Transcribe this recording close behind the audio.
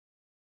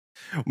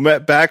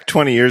Back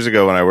 20 years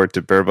ago when I worked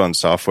at Barebone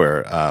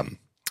Software,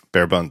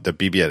 Barebone, the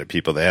BB Edit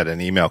people, they had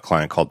an email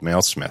client called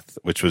Mailsmith,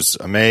 which was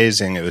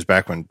amazing. It was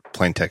back when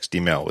plain text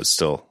email was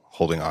still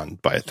holding on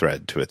by a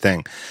thread to a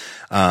thing.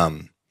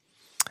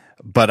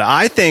 But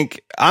I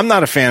think I'm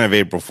not a fan of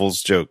April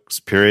Fool's jokes,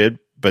 period.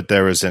 But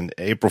there was an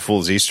April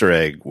Fool's Easter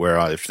egg where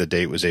if the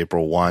date was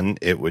April 1,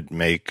 it would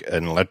make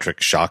an electric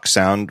shock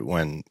sound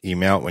when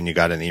you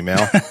got an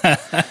email.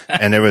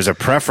 And there was a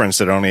preference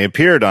that only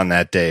appeared on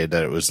that day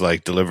that it was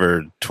like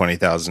delivered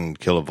 20,000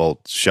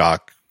 kilovolt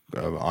shock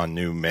on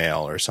new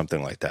mail or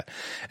something like that.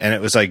 And it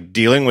was like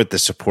dealing with the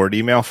support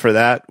email for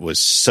that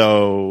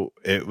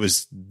it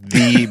was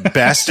the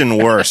best and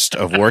worst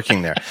of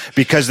working there,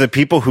 because the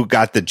people who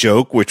got the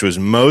joke, which was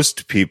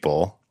most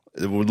people,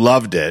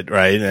 loved it,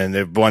 right? And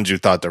the ones who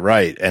thought they're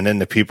right. And then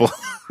the people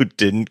who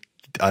didn't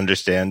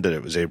understand that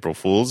it was April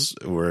Fool's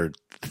were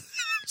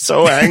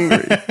so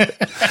angry.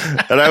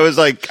 And I was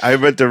like, I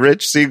went to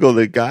Rich Siegel,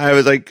 the guy. I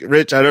was like,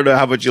 Rich, I don't know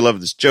how much you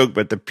love this joke,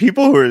 but the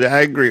people who are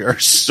angry are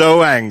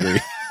so angry.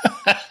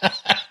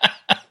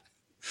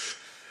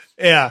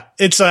 Yeah,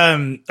 it's I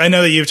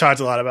know that you've talked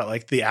a lot about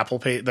like the Apple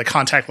Pay, the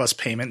contactless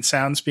payment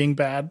sounds being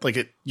bad.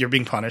 Like you're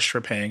being punished for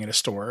paying at a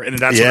store, and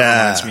that's what it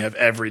reminds me of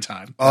every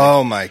time.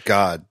 Oh my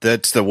God,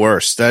 that's the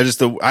worst. That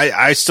is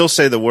I still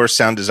say the worst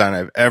sound design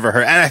I've ever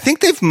heard, and I think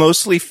they've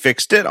mostly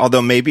fixed it.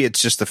 Although maybe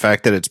it's just the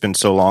fact that it's been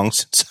so long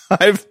since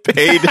I've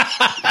paid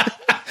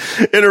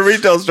in a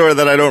retail store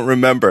that I don't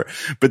remember.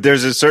 But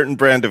there's a certain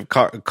brand of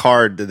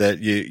card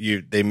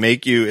that they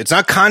make you. It's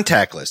not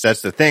contactless.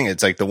 That's the thing.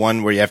 It's like the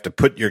one where you have to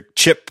put your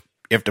chip.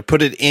 You have to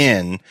put it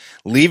in,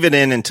 leave it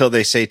in until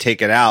they say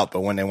take it out.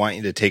 But when they want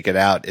you to take it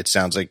out, it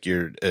sounds like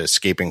you're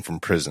escaping from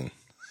prison.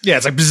 Yeah,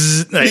 it's like,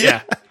 bzzz,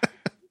 yeah.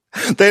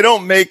 They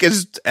don't make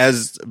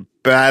as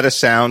bad a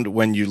sound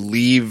when you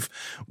leave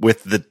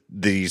with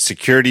the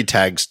security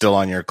tag still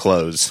on your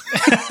clothes.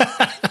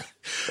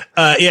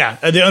 Yeah.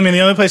 The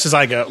only places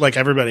I go, like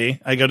everybody,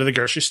 I go to the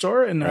grocery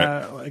store and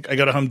like I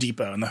go to Home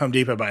Depot, and the Home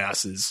Depot by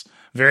us is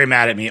very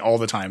mad at me all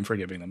the time for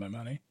giving them my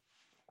money.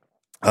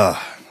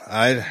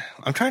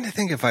 I'm trying to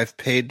think if I've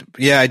paid.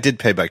 Yeah, I did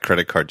pay by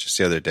credit card just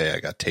the other day. I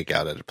got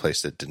takeout at a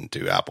place that didn't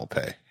do Apple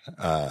Pay.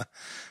 I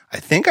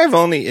think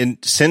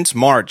since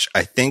March,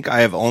 I think I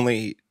have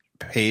only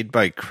paid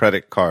by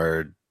credit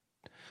card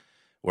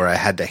where I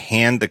had to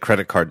hand the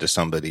credit card to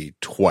somebody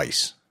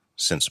twice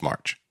since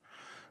March.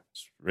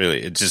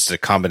 It's just a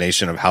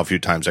combination of how few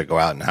times I go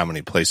out and how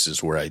many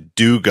places where I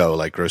do go,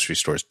 like grocery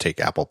stores, take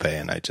Apple Pay,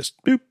 and I just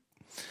boop.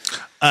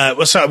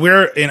 So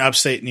we're in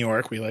upstate New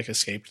York. We like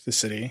escaped the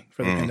city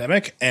for the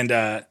pandemic, and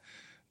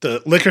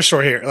the liquor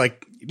store here,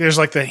 like there's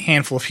like the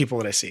handful of people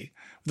that I see.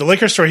 The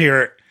liquor store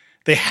here,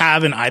 they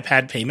have an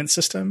iPad payment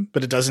system,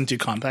 but it doesn't do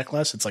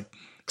contactless. It's like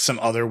some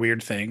other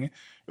weird thing,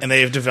 and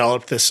they've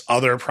developed this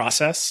other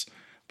process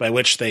by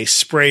which they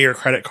spray your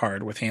credit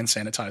card with hand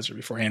sanitizer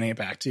before handing it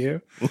back to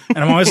you. And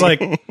I'm always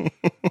like,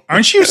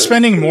 aren't you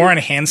spending more on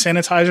hand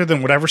sanitizer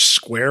than whatever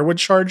Square would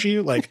charge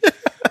you? Like,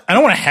 I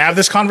don't want to have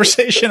this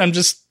conversation.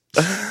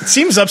 It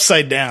seems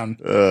upside down.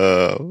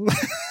 It's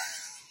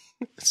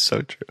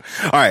so true.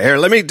 All right, here,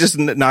 let me just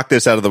knock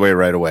this out of the way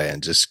right away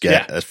and just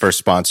get a first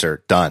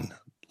sponsor done.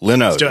 Linode.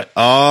 Let's do it.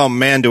 Oh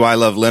man, do I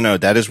love Linode.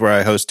 That is where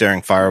I host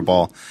Daring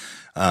Fireball.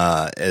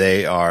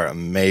 They are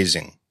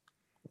amazing.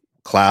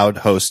 Cloud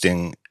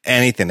hosting,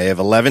 anything. They have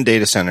 11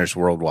 data centers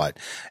worldwide.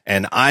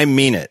 And I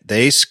mean it.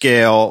 They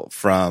scale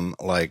from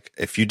like,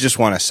 if you just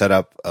want to set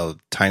up a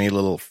tiny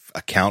little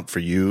account for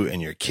you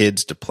and your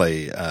kids to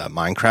play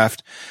Minecraft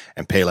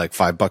and pay like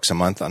 $5 a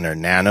month on their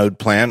Nanode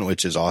plan,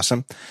 which is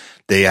awesome.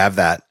 They have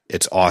that.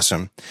 It's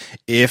awesome.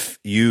 If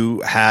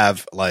you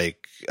have like,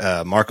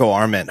 Marco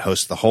Arment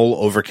hosts the whole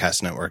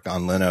Overcast network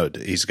on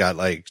Linode. He's got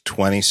like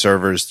 20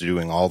 servers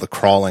doing all the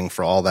crawling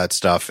for all that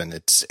stuff. And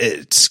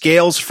it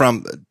scales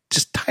from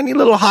just tiny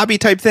little hobby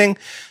type thing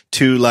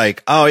to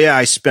like, oh yeah,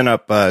 I spin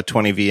up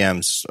 20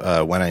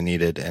 VMs when I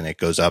need it, and it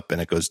goes up and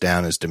it goes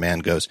down as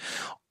demand goes.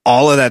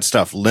 All of that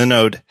stuff,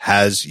 Linode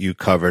has you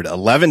covered.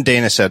 11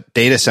 data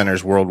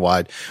centers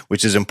worldwide,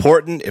 which is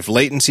important if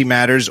latency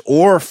matters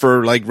or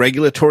for like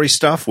regulatory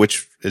stuff,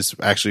 which is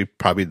actually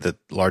probably the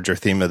larger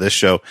theme of this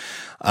show.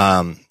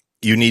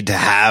 You need to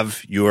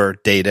have your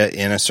data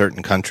in a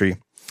certain country.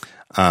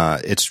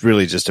 It's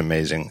really just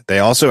amazing. They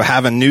also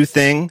have a new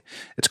thing.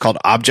 It's called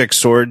object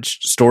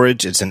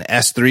storage. It's an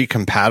S3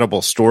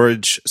 compatible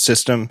storage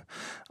system.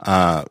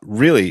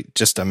 Really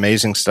just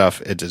amazing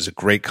stuff. It is a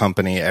great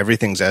company.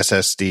 Everything's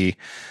SSD.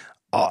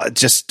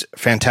 Just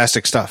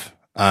fantastic stuff.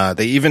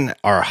 They even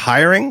are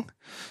hiring.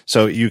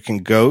 So you can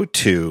go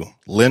to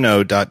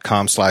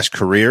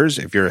linode.com/careers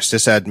if you're a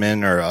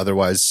sysadmin or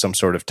otherwise some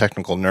sort of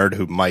technical nerd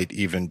who might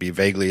even be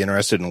vaguely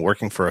interested in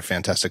working for a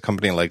fantastic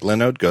company like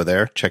Linode. Go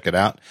there, check it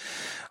out.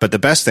 But the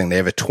best thing, they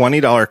have a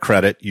 $20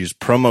 credit. Use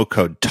promo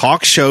code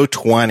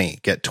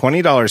TalkShow20. Get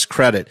 $20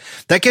 credit.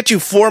 That gets you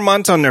 4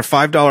 months on their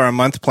 $5 a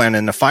month plan,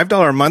 and the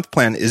 $5 a month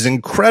plan is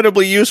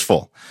incredibly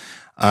useful.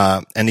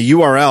 And the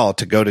URL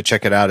to go to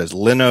check it out is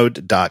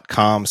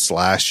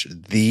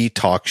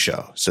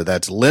linode.com/thetalkshow. So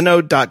that's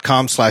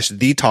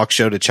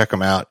linode.com/thetalkshow to check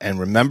them out. And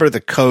remember the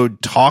code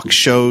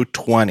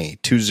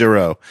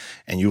TalkShow20,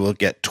 and you will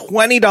get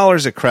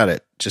 $20 of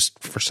credit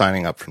just for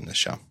signing up from this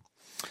show.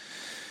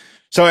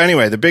 So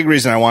anyway, the big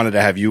reason I wanted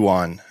to have you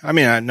on, I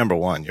mean, number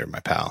one, you're my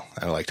pal.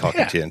 I like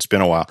talking to you, and it's been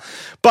a while.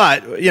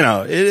 But,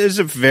 it is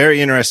a very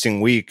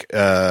interesting week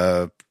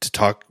to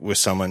talk with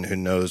someone who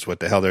knows what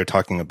the hell they're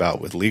talking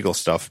about with legal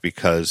stuff,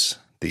 because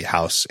the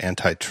House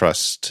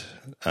Antitrust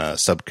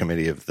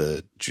Subcommittee of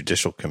the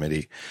Judicial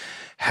Committee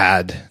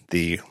had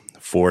the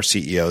 4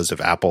 CEOs of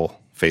Apple,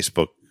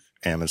 Facebook,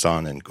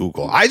 Amazon, and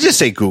Google. I just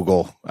say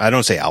Google. I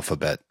don't say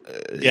Alphabet.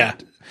 Yeah.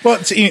 Well,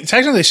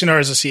 technically, Sundar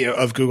is the CEO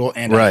of Google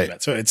and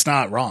Alphabet, so it's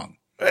not wrong.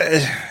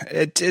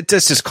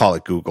 Let's just call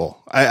it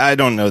Google. I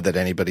don't know that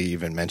anybody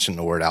even mentioned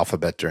the word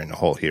Alphabet during the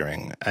whole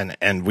hearing, and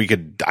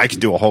I could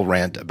do a whole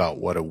rant about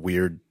what a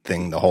weird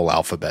thing the whole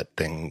Alphabet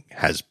thing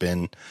has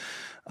been.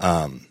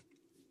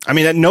 I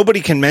mean,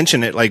 nobody can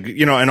mention it,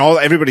 and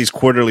everybody's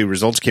quarterly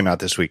results came out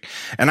this week.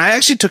 And I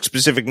actually took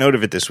specific note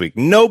of it this week.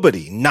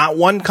 Nobody, not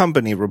one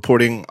company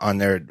reporting on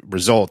their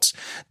results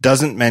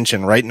doesn't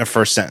mention right in the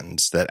first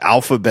sentence that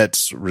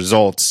Alphabet's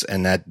results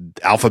and that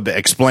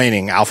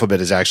explaining Alphabet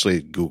is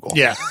actually Google.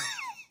 Yeah.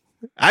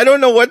 I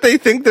don't know what they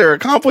think they're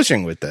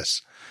accomplishing with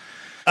this.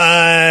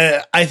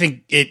 I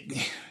think it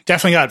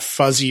definitely got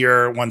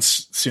fuzzier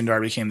once Sundar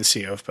became the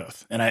CEO of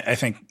both. And I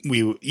think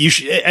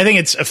I think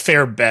it's a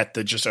fair bet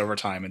that just over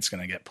time it's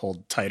going to get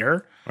pulled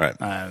tighter. Right.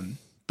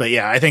 But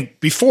yeah, I think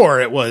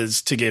before it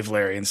was to give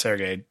Larry and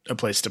Sergey a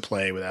place to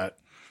play without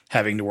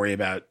having to worry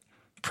about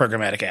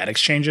programmatic ad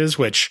exchanges,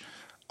 which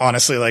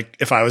honestly,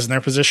 if I was in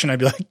their position, I'd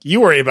be like,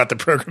 you worry about the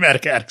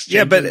programmatic ad exchanges.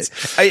 Yeah, but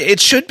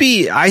it should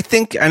be, I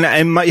think,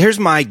 here's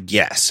my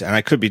guess, and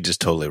I could be just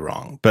totally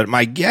wrong, but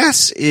my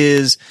guess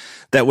is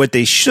that what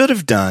they should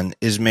have done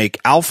is make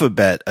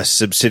Alphabet a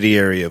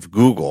subsidiary of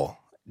Google,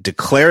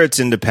 declare its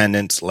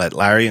independence, let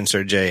Larry and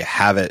Sergey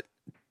have it,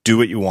 do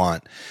what you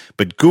want.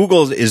 But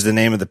Google is the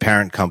name of the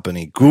parent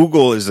company.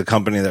 Google is the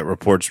company that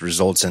reports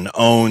results and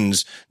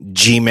owns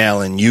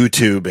Gmail and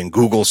YouTube and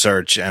Google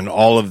search and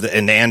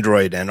and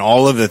Android and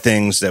all of the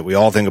things that we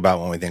all think about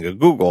when we think of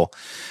Google.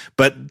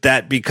 But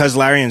that because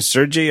Larry and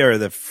Sergey are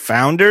the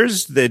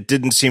founders, that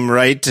didn't seem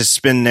right to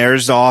spin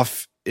theirs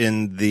off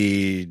in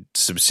the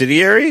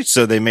subsidiary.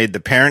 So they made the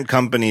parent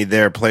company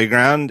their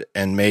playground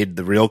and made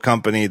the real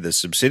company the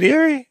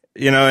subsidiary.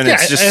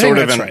 It's just sort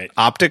of an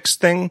optics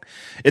thing.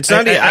 It's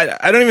not.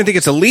 I don't even think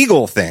it's a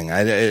legal thing.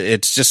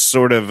 It's just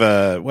sort of.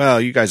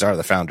 You guys are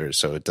the founders,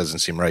 so it doesn't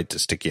seem right to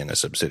stick you in a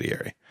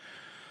subsidiary.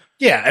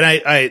 Yeah, and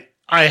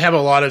I have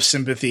a lot of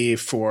sympathy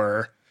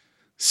for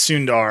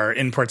Sundar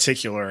in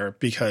particular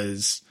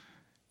because,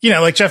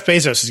 Jeff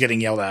Bezos is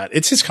getting yelled at.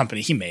 It's his company.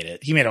 He made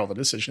it. He made all the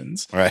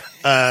decisions. Right.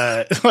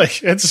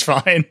 It's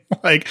fine.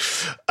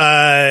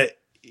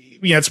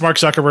 It's Mark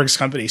Zuckerberg's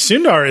company.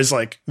 Sundar is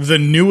the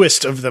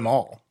newest of them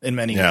all in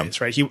many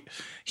ways, right?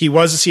 He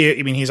was a CEO.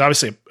 I mean, he's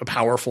obviously a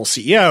powerful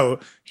CEO.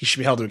 He should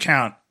be held to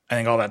account. I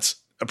think all that's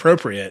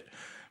appropriate.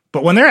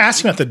 But when they're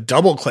asking about the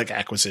DoubleClick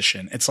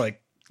acquisition, it's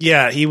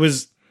he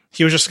was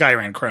just a guy who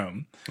ran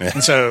Chrome. Yeah.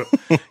 And so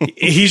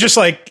he's just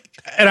and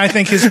I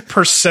think his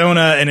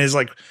persona and his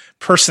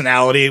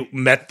personality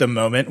met the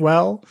moment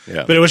well.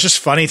 Yeah. But it was just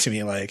funny to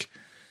me,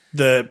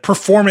 the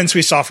performance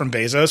we saw from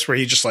Bezos where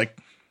he just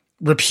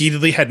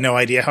repeatedly had no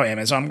idea how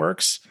Amazon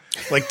works,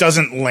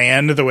 doesn't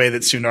land the way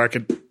that Sundar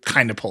could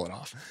kind of pull it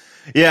off.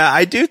 Yeah,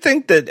 I do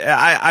think that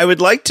I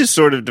would like to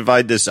sort of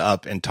divide this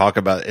up and talk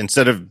about,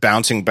 instead of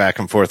bouncing back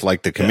and forth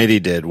like the committee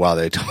did while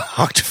they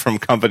talked from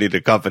company to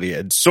company,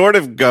 and sort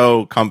of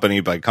go company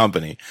by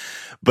company.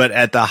 But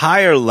at the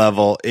higher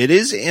level, it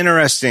is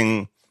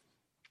interesting.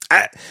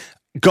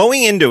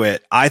 Going into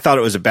it, I thought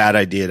it was a bad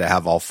idea to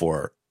have all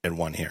 4 in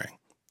one hearing.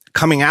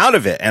 Coming out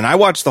of it, and I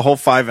watched the whole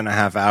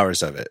 5.5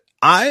 hours of it,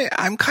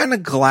 I'm kind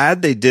of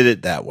glad they did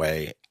it that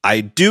way.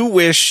 I do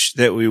wish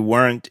that we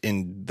weren't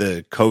in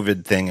the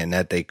COVID thing and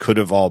that they could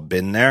have all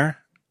been there.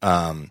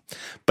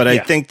 But I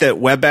think that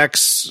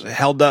WebEx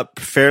held up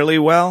fairly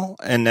well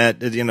and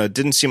that, it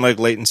didn't seem like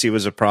latency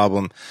was a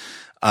problem.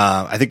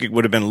 I think it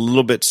would have been a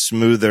little bit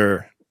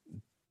smoother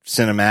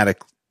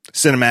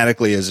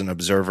cinematically as an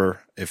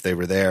observer if they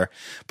were there.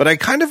 But I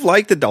kind of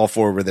like that all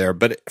 4 were there.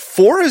 But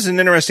 4 is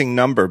an interesting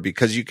number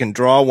because you can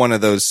draw one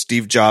of those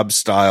Steve Jobs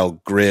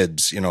style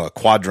grids, a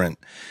quadrant.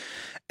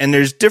 And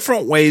there's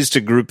different ways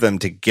to group them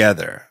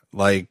together.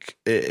 I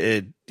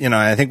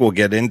think we'll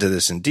get into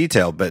this in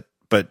detail, but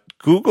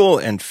Google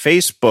and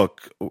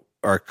Facebook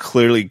are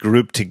clearly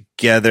grouped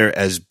together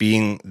as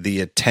being the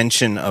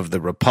attention of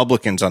the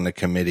Republicans on the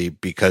committee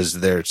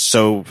because they're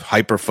so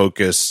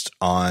hyper-focused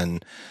on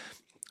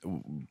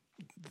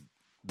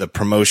the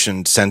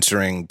promotion,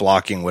 censoring,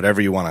 blocking, whatever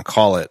you want to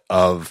call it,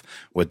 of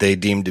what they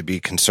deem to be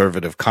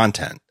conservative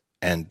content.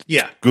 And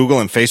Google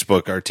and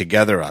Facebook are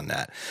together on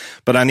that.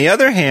 But on the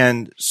other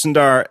hand,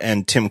 Sundar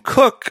and Tim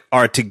Cook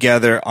are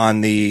together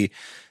on the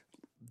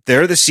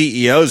they're the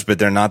CEOs, but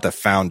they're not the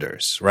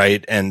founders,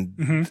 right? And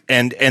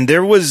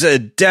there was a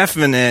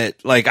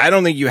definite, like, I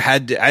don't think you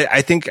had to,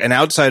 I think an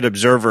outside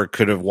observer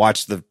could have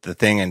watched the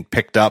thing and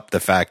picked up the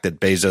fact that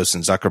Bezos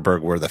and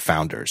Zuckerberg were the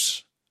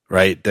founders,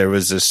 right? There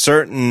was a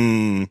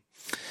certain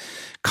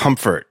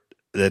comfort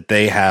that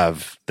they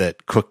have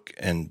that Cook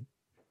and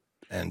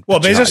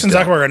Bezos and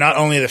Zuckerberg are not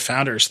only the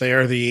founders, they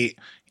are the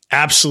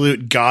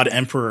absolute god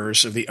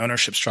emperors of the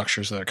ownership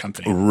structures of their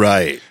company.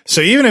 Right. So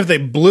even if they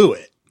blew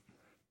it,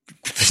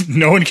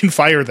 no one can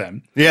fire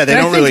them. Yeah, they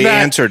don't really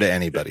answer to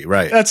anybody,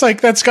 right?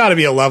 That's got to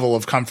be a level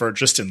of comfort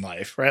just in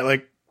life, right?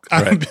 Like,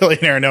 I'm a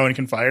billionaire, no one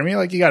can fire me.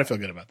 Like, you got to feel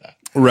good about that.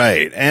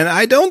 Right. And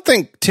I don't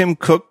think Tim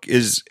Cook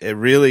is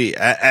really,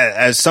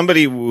 as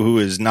somebody who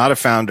is not a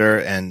founder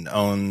and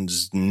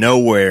owns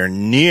nowhere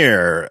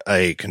near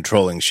a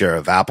controlling share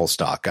of Apple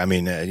stock. I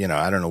mean, I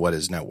don't know what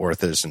his net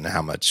worth is and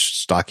how much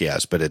stock he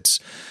has, but it's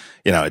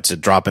a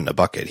drop in the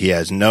bucket. He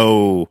has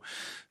no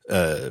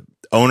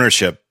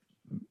ownership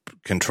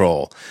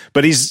control,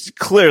 but he's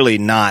clearly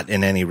not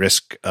in any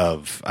risk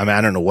of, I mean,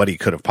 I don't know what he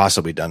could have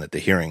possibly done at the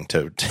hearing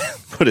to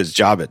put his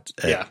job at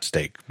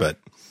stake, but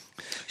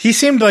he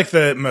seemed like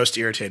the most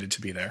irritated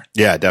to be there.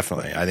 Yeah,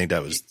 definitely. I think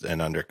that was an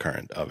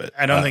undercurrent of it.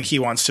 I don't think he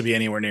wants to be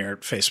anywhere near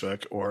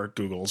Facebook or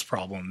Google's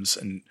problems.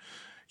 And,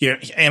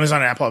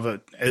 Amazon and Apple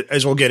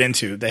as we'll get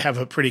into, they have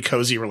a pretty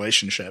cozy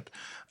relationship.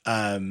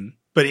 But,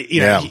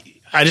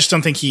 I just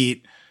don't think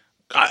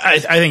I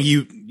think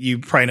you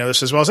probably know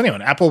this as well as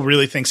anyone. Apple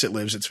really thinks it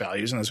lives its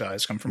values, and those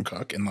values come from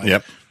Cook.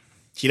 And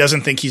he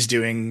doesn't think he's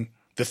doing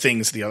the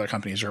things the other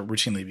companies are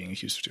routinely being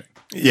accused of doing.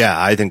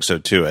 Yeah, I think so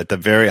too. At the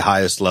very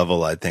highest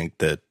level, I think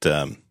that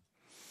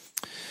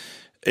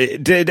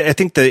I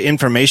think the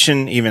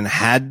information even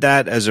had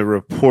that as a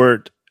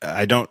report.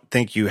 I don't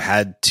think you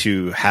had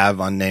to have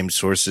unnamed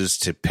sources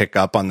to pick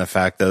up on the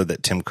fact, though,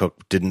 that Tim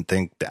Cook didn't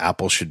think the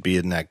Apple should be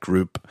in that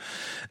group.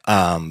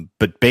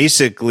 But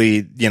basically,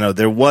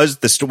 there was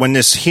when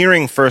this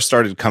hearing first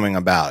started coming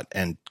about,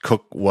 and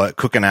Cook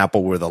and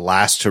Apple were the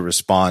last to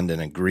respond and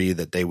agree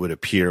that they would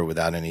appear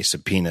without any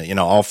subpoena.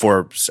 All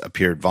four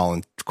appeared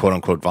quote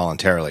unquote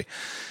voluntarily.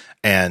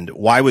 And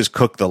why was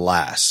Cook the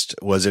last?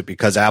 Was it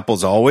because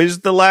Apple's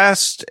always the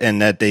last,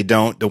 and that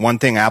the one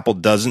thing Apple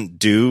doesn't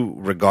do,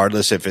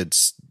 regardless if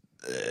it's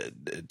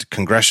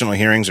congressional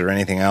hearings or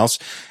anything else,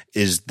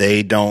 is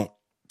they don't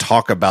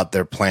talk about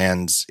their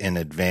plans in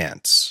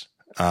advance.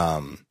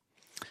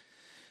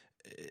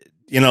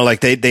 Like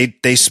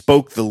they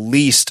spoke the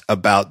least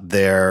about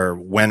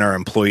when are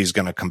employees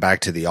going to come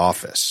back to the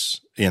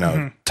office,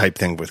 type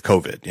thing with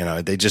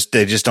COVID. They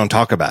just don't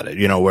talk about it,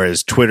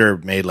 whereas Twitter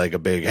made like a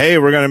big, hey,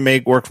 we're going to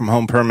make work from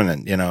home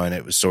permanent, and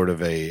it was sort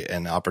of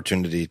an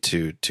opportunity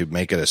to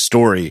make it a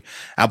story.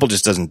 Apple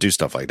just doesn't do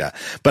stuff like that.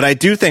 But I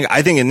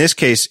think in this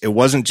case, it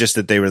wasn't just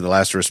that they were the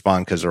last to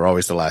respond because they're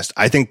always the last.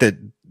 I think that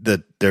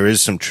there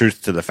is some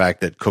truth to the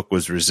fact that Cook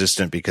was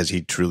resistant because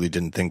he truly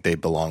didn't think they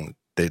belonged.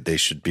 They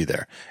should be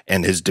there.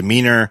 And his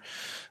demeanor,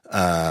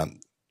 I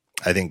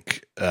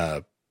think,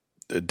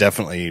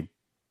 definitely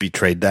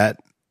betrayed that.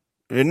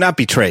 Not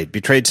betrayed.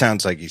 Betrayed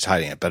sounds like he's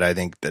hiding it, but I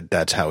think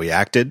that's how he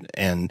acted.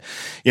 And,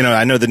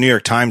 I know the New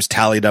York Times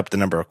tallied up the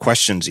number of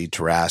questions each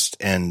were asked,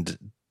 and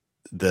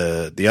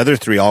the other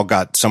three all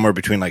got somewhere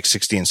between like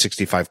 60 and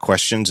 65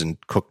 questions, and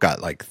Cook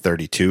got like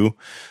 32.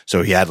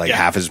 So he had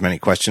half as many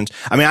questions.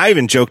 I mean, I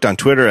even joked on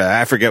Twitter.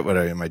 I forget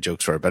what my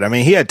jokes were, but I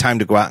mean, he had time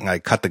to go out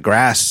and cut the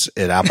grass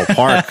at Apple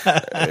Park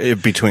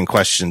between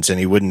questions, and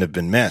he wouldn't have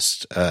been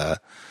missed. So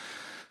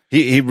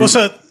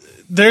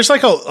there's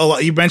like a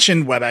lot, you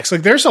mentioned WebEx,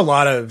 like there's a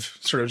lot of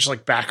sort of just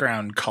like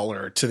background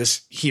color to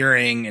this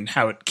hearing and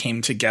how it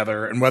came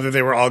together, and whether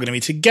they were all going to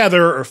be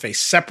together or face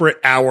separate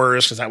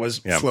hours, because that was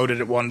floated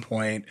at one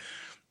point.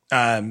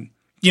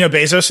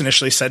 Bezos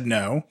initially said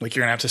no, like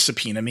you're gonna have to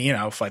subpoena me and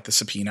I'll fight the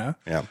subpoena.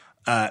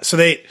 Yeah. So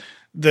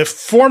the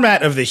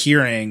format of the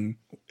hearing,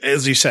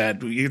 as you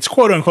said, it's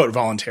quote unquote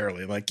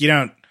voluntarily. Like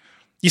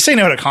you say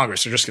no to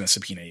Congress, they're just going to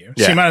subpoena you.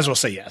 So you might as well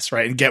say yes,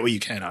 right? And get what you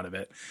can out of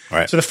it.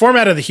 Right. So the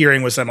format of the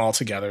hearing was them all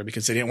together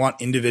because they didn't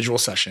want individual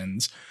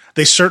sessions.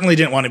 They certainly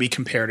didn't want to be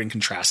compared and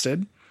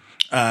contrasted,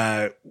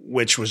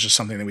 which was just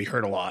something that we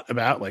heard a lot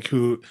about. Like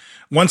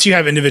once you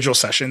have individual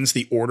sessions,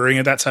 the ordering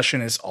of that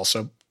session is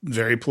also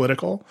very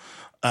political.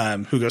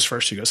 Who goes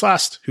first, who goes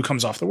last, who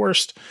comes off the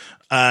worst.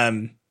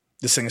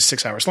 This thing is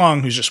 6 hours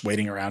long. Who's just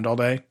waiting around all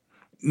day?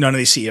 None of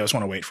these CEOs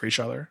want to wait for each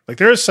other. Like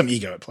there is some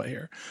ego at play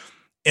here.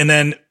 And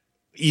then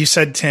you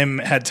said Tim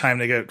had time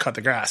to go cut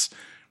the grass.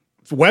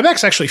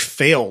 WebEx actually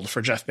failed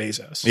for Jeff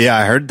Bezos. Yeah,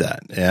 I heard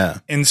that. Yeah.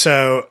 And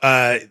so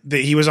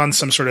he was on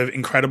some sort of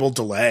incredible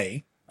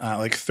delay,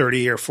 like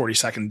 30 or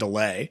 40-second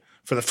delay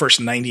for the first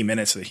 90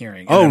 minutes of the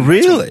hearing. Oh,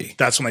 really?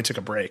 That's when they took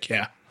a break.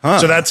 Yeah. Huh.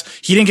 So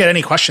he didn't get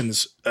any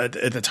questions at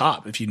the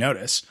top, if you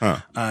notice,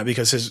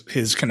 because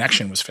his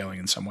connection was failing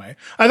in some way.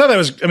 I thought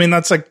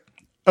that's like,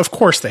 of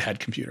course they had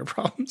computer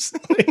problems.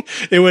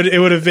 we would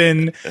have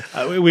been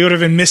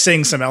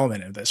missing some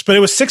element of this, but it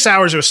was 6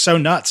 hours. It was so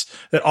nuts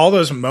that all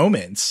those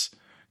moments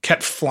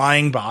kept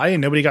flying by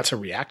and nobody got to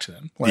react to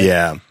them.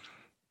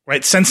 Where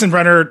right?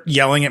 Sensenbrenner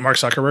yelling at Mark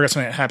Zuckerberg at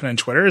something that happened on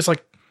Twitter is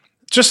like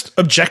just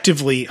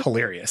objectively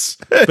hilarious.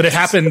 But it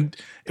happened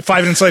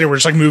 5 minutes later. We're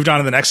just like moved on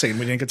to the next thing.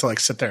 We didn't get to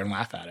like sit there and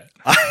laugh at it.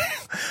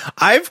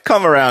 I've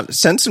come around.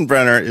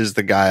 Sensenbrenner is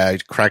the guy I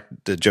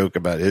cracked the joke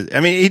about.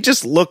 I mean, he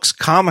just looks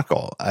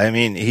comical. I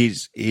mean,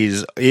 he's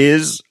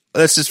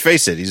let's just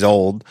face it. He's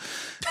old.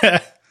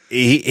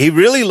 He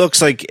really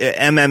looks like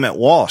Emmett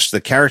Walsh, the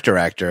character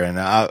actor, and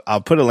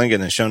I'll put a link in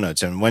the show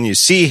notes. And when you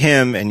see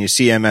him and you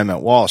see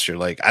Emmett Walsh, you're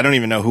like, I don't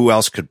even know who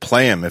else could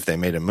play him if they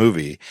made a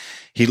movie.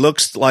 He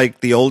looks like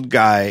the old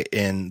guy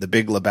in The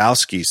Big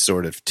Lebowski,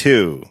 sort of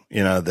too.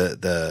 You know,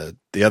 the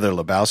other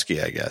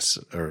Lebowski, I guess,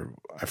 or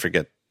I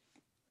forget.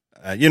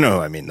 You know who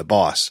I mean, the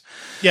boss.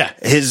 Yeah,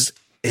 his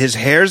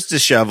hair's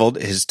disheveled.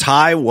 His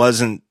tie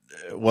wasn't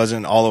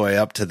all the way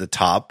up to the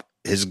top.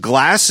 His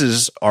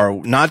glasses are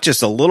not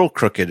just a little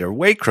crooked, they're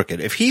way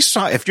crooked. If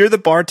you're the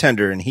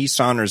bartender and he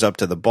saunters up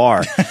to the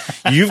bar,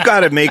 you've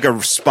got to make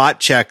a spot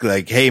check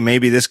like, hey,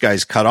 maybe this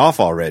guy's cut off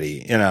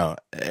already. You know,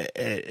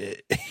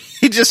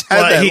 he just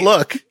had that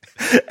look.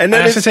 And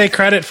then I have to take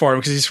credit for him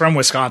because he's from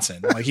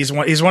Wisconsin. Like he's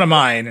one of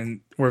mine, and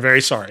we're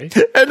very sorry.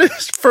 And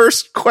his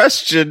first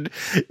question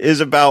is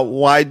about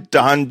why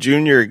Don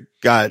Jr.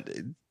 got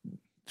a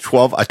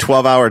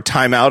 12-hour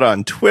timeout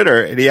on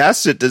Twitter, and he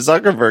asked it to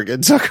Zuckerberg,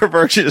 and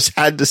Zuckerberg just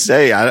had to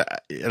say, I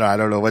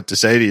don't know what to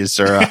say to you,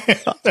 sir.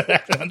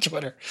 On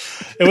Twitter.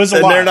 It was a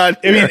lot. They're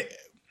not here. I mean,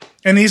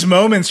 and these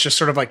moments just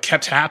sort of like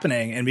kept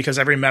happening, and because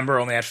every member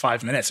only had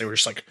 5 minutes, they were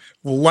just like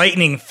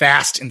lightning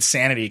fast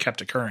insanity kept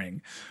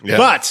occurring. Yeah.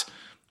 But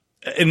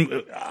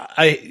and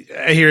I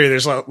hear you,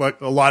 there's a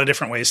lot of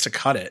different ways to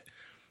cut it.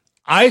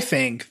 I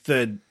think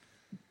the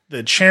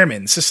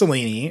chairman,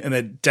 Cicilline, and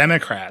the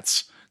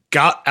Democrats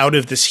got out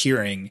of this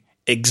hearing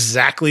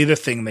exactly the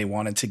thing they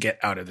wanted to get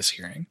out of this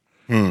hearing,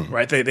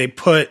 right? They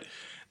put,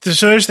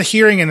 so there's the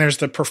hearing and there's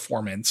the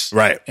performance,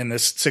 right? In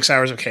this 6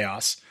 hours of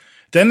chaos.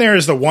 Then there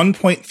is the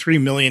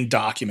 1.3 million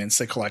documents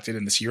they collected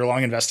in this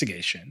year-long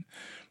investigation.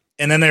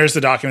 And then there's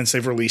the documents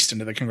they've released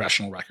into the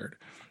congressional record.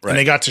 Right. And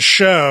they got to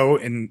show,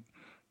 and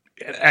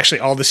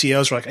actually all the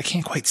CEOs were like, I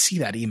can't quite see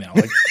that email.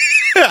 Like,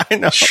 I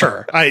know.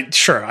 Sure,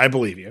 I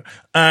believe you.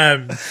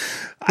 But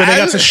they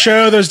got to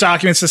show those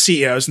documents to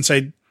CEOs and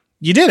say,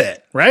 you did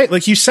it, right?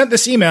 Like you sent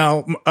this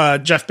email,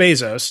 Jeff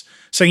Bezos,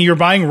 saying you were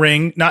buying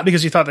Ring, not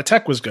because you thought the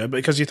tech was good, but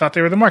because you thought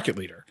they were the market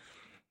leader.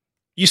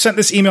 You sent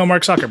this email,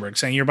 Mark Zuckerberg,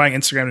 saying you're buying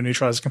Instagram to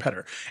neutralize a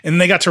competitor.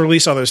 And they got to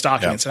release all those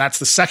documents. And that's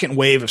the second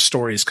wave of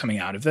stories coming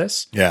out of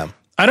this. Yeah.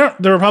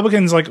 The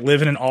Republicans like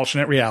live in an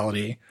alternate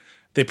reality.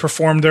 They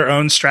performed their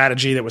own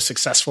strategy that was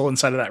successful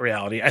inside of that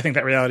reality. I think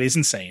that reality is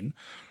insane.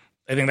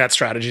 I think that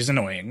strategy is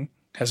annoying,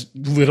 has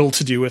little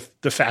to do with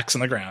the facts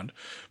on the ground.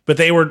 But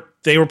they were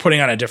putting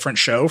on a different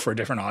show for a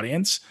different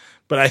audience.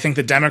 But I think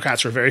the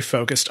Democrats were very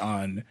focused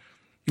on,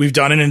 we've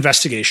done an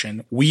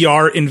investigation. We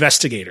are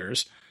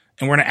investigators,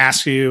 and we're going to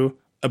ask you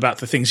about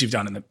the things you've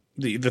done and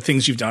the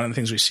things you've done and the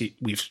things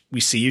we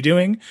see you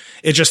doing.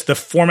 It's just the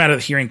format of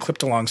the hearing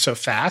clipped along so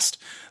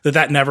fast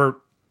that never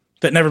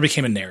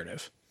became a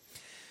narrative.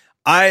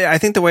 I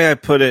think the way I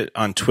put it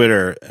on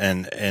Twitter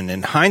and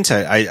in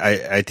hindsight,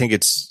 I think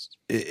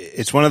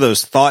it's one of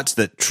those thoughts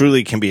that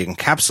truly can be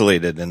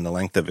encapsulated in the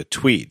length of a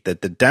tweet,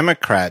 that the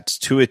Democrats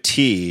to a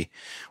T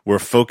were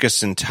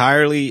focused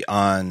entirely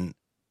on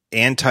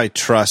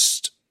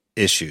antitrust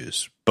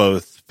issues,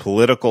 both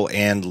political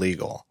and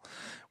legal,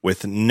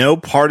 with no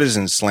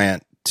partisan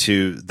slant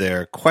to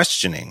their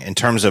questioning in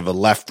terms of a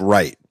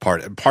left-right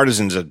part.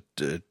 Partisans are,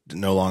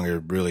 no longer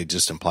really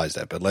just implies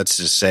that, but let's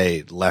just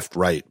say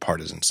left-right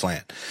partisan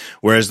slant.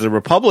 Whereas the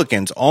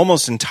Republicans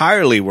almost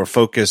entirely were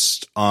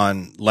focused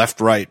on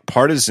left-right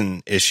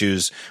partisan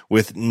issues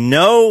with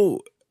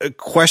no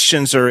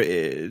questions or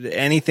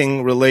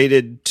anything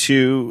related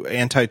to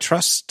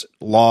antitrust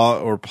law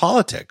or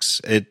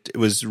politics. It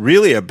was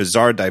really a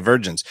bizarre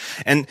divergence.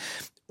 And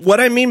what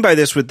I mean by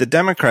this with the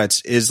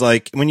Democrats is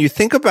like, when you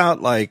think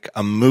about like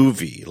a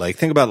movie, like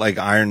think about like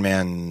Iron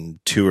Man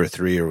 2 or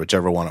 3 or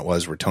whichever one it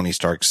was where Tony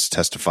Stark's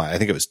testifying. I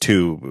think it was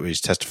 2 where he's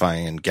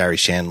testifying and Gary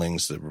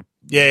Shandling's the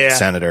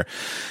senator.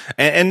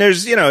 And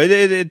there's, you know,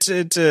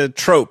 it's a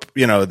trope,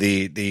 you know,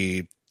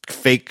 the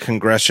fake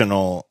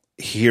congressional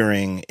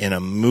hearing in a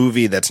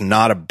movie that's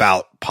not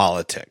about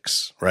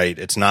politics, right?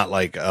 It's not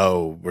like,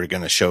 oh, we're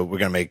going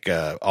to make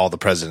All the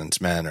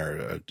President's Men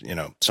or you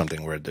know,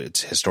 something where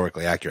it's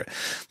historically accurate.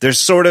 There's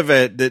sort of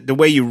the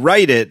way you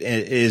write it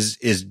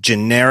is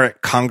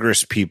generic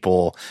Congress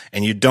people,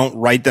 and you don't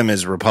write them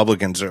as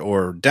Republicans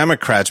or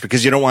Democrats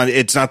because you don't want,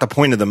 it's not the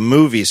point of the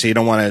movie. So you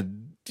don't want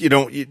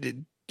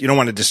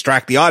to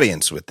distract the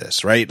audience with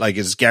this, right? Like,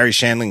 is Gary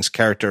Shandling's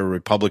character a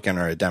Republican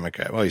or a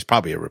Democrat? Well, he's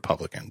probably a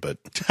Republican, but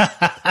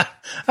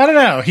I don't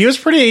know. He was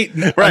pretty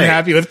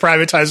unhappy with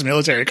privatized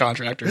military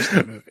contractors in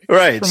the movie,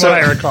 right? From what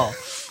I recall.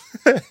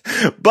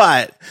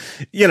 But,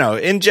 you know,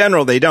 in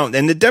general, they don't.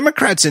 And the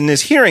Democrats in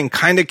this hearing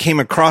kind of came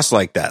across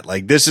like that.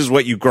 Like, this is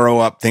what you grow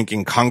up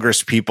thinking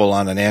Congress people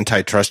on an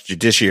antitrust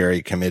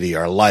judiciary committee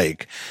are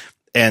like.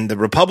 And the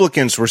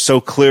Republicans were so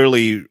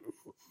clearly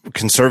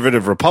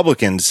conservative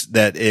Republicans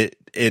that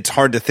it's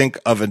hard to think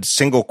of a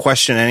single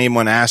question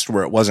anyone asked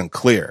where it wasn't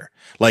clear.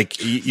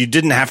 Like you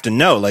didn't have to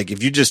know. Like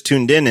if you just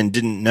tuned in and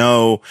didn't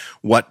know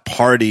what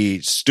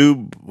party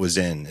Stube was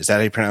in, is that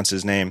how you pronounce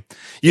his name?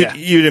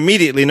 You'd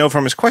immediately know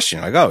from his question,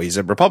 like, oh, he's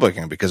a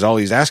Republican, because all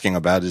he's asking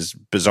about is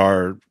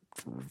bizarre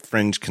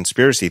fringe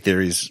conspiracy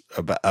theories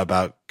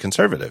about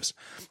conservatives.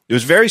 It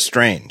was very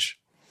strange.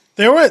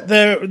 There were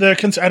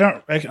I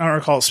don't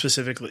recall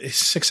specifically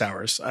 6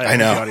 hours. I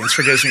know. The audience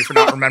forgives me for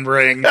not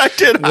remembering I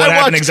did. what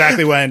happened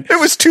exactly when. It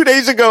was 2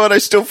 days ago, and I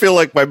still feel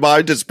like my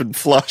mind has been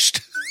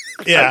flushed.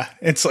 Yeah,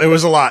 it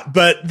was a lot.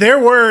 But there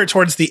were,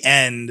 towards the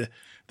end,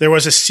 there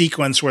was a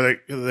sequence where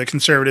the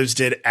conservatives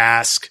did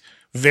ask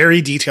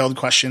very detailed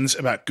questions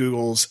about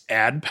Google's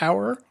ad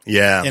power.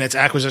 Yeah. And its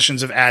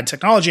acquisitions of ad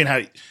technology and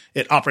how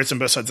it operates on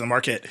both sides of the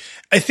market.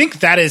 I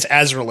think that is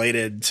as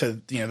related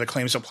to, the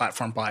claims of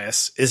platform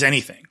bias as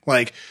anything.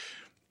 Like,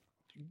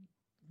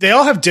 they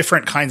all have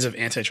different kinds of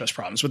antitrust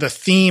problems, but the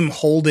theme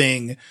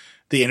holding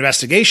the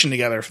investigation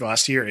together for the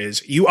last year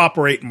is you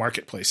operate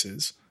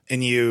marketplaces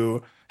and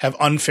you have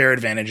unfair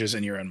advantages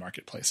in your own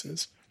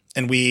marketplaces.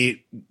 And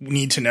we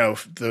need to know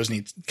if those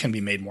can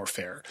be made more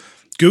fair.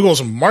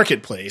 Google's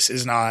marketplace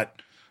is not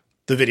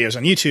the videos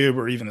on YouTube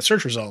or even the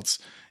search results.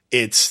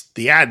 It's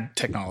the ad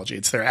technology.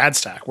 It's their ad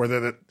stack,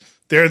 where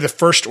they're the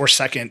first or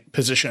second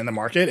position in the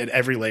market at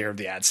every layer of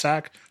the ad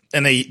stack.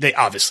 And they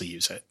obviously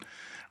use it.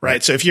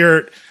 Right. So if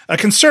you're a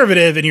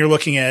conservative and you're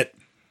looking at,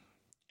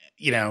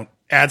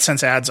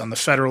 AdSense ads on the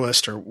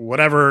Federalist or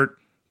whatever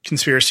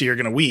conspiracy you're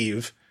going to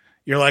weave,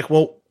 you're like,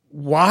 well,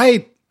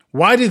 why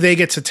do they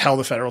get to tell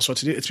the Federalists what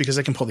to do? It's because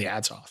they can pull the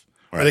ads off,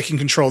 or they can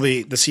control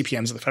the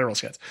CPMs of the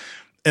Federalist ads.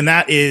 And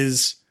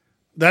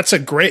that's a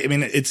great,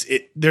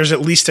 there's at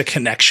least a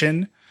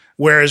connection.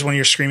 Whereas when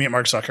you're screaming at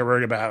Mark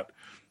Zuckerberg about,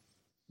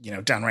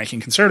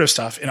 downranking conservative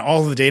stuff and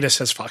all of the data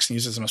says Fox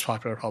News is the most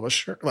popular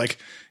publisher, like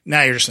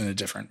now you're just in a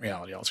different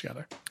reality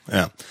altogether.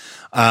 Yeah.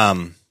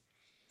 I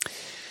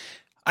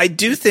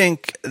do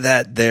think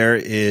that there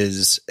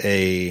is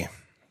in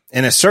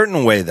a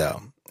certain way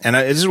though, and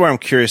this is where I'm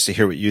curious to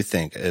hear what you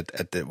think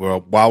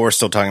while we're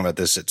still talking about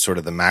this at sort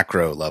of the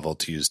macro level,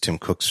 to use Tim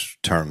Cook's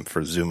term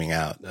for zooming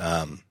out,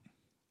 of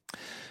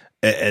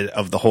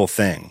the whole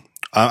thing.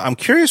 I'm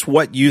curious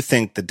what you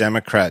think the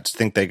Democrats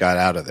think they got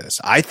out of this.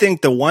 I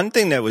think the one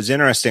thing that was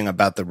interesting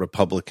about the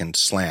Republican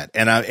slant,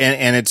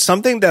 and it's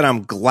something that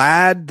I'm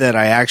glad that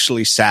I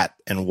actually sat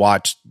and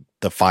watched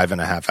the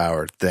 5.5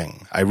 hour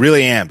thing. I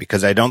really am,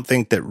 because I don't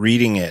think that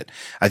reading it,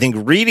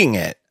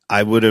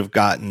 I would have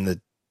gotten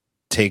the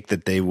take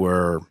that the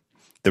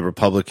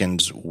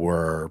Republicans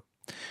were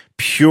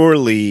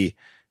purely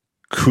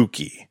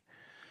kooky.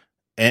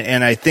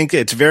 And I think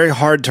it's very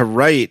hard to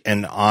write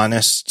an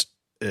honest,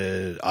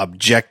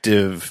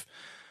 objective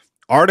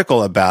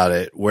article about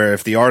it, where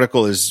if the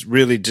article is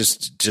really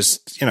just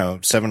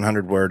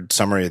 700 word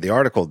summary of the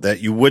article,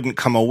 that you wouldn't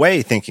come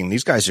away thinking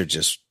these guys are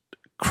just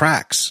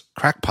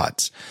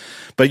crackpots.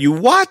 But you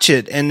watch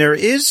it and there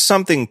is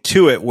something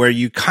to it where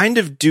you kind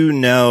of do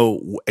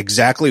know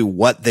exactly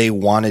what they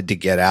wanted to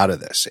get out of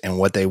this. And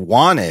what they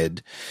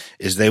wanted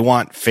is they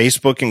want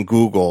Facebook and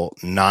Google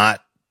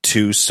not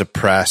to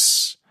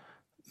suppress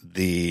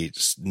the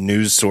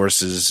news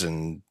sources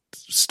and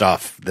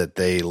stuff that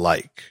they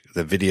like,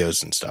 the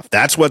videos and stuff.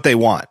 That's what they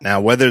want.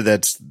 Now, whether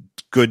that's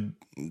good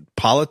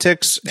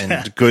politics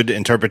and good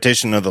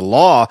interpretation of the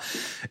law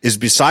is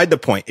beside the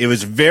point. It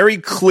was very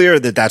clear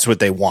that that's what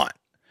they want.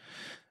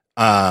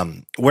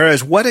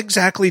 Whereas what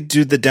exactly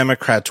do the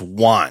Democrats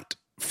want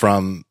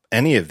from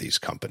any of these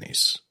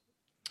companies?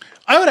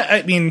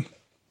 To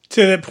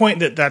the point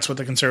that that's what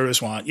the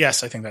conservatives want.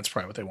 Yes, I think that's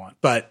probably what they want,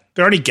 but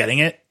they're already getting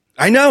it.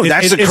 I know.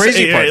 That's the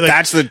crazy part.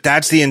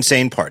 That's the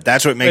insane part.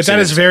 That's what makes it. That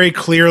has very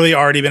clearly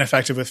already been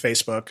effective with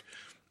Facebook.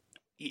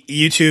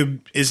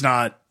 YouTube is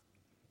not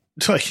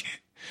like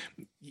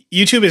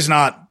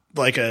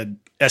a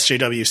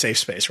SJW safe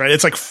space, right?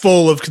 It's like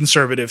full of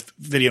conservative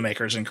video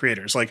makers and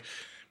creators. Like,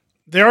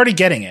 they're already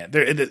getting it.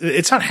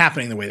 It's not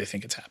happening the way they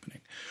think it's happening.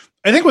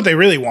 I think what they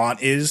really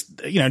want is,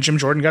 Jim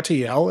Jordan got to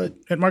yell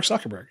at Mark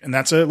Zuckerberg, and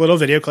that's a little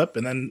video clip.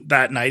 And then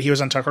that night he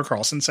was on Tucker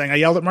Carlson saying, I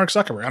yelled at Mark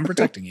Zuckerberg. I'm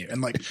protecting you.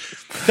 And like,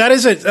 that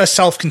is a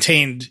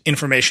self-contained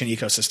information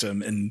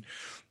ecosystem. And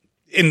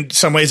in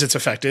some ways it's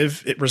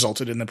effective. It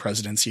resulted in the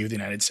presidency of the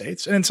United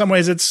States. And in some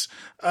ways it's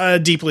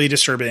deeply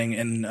disturbing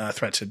and a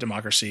threat to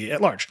democracy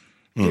at large.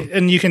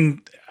 And you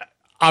can,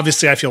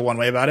 obviously I feel one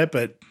way about it,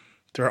 but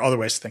there are other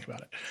ways to think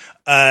about it.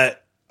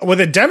 What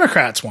the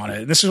Democrats wanted,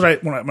 and this is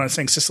when I was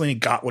saying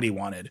Cicilline got what he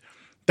wanted,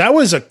 that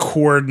was a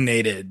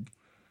coordinated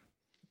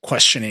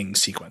questioning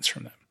sequence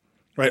from them,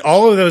 right?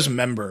 All of those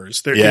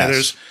members,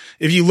 there's,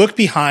 if you look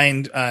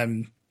behind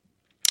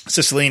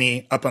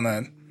Cicilline up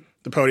on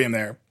the podium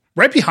there,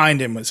 right behind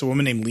him was a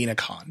woman named Lena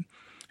Khan,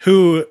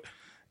 who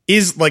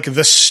is like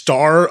the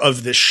star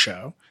of this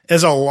show.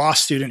 As a law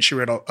student, she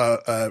wrote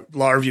a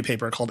law review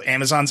paper called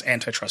Amazon's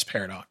Antitrust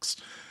Paradox,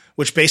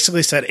 which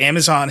basically said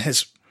Amazon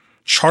has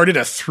charted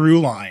a through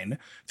line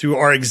through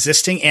our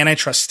existing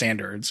antitrust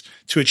standards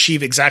to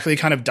achieve exactly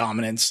the kind of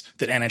dominance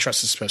that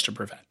antitrust is supposed to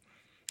prevent.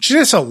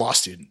 She's a law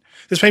student.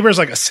 This paper is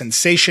like a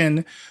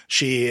sensation.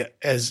 She's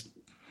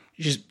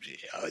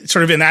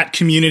sort of in that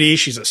community.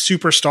 She's a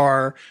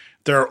superstar.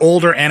 There are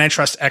older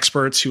antitrust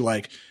experts who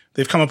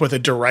they've come up with a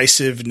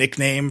derisive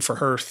nickname for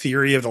her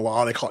theory of the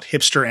law. They call it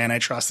hipster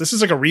antitrust. This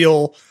is like a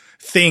real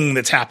thing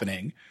that's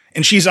happening.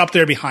 And she's up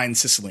there behind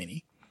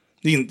Cicilline.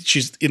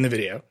 She's in the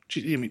video.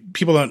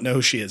 People don't know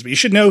who she is, but you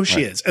should know who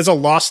she is. As a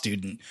law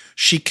student,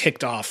 she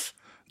kicked off.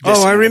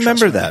 I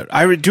remember that.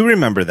 I do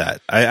remember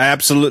that. I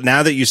absolutely.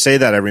 Now that you say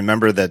that, I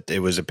remember that it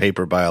was a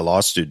paper by a law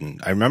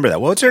student. I remember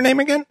that. What's her name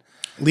again?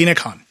 Lena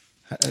Khan.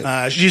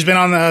 She's been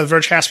on the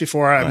Vergecast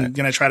before. I'm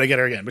going to try to get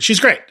her again, but she's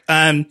great.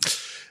 And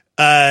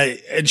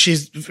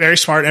she's very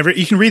smart.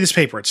 You can read this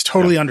paper. It's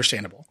totally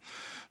understandable.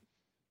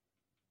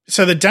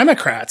 So the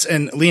Democrats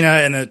and Lena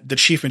and the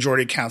chief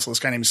majority counsel, this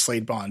guy named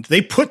Slade Bond,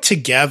 they put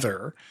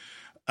together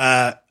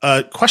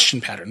a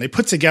question pattern. They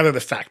put together the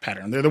fact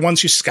pattern. They're the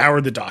ones who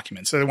scoured the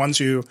documents. They're the ones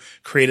who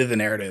created the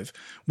narrative.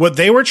 What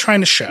they were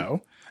trying to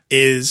show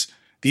is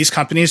these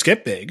companies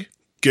get big.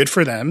 Good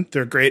for them.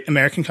 They're great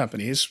American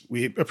companies.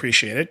 We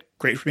appreciate it.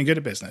 Great for being good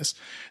at business.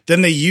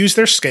 Then they use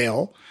their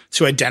scale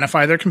to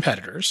identify their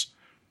competitors,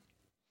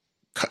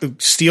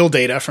 steal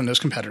data from those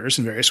competitors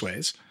in various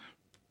ways,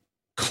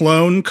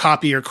 clone,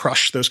 copy, or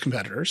crush those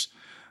competitors.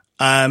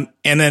 And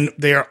then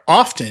they are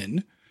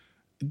often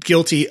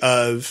guilty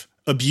of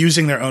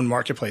abusing their own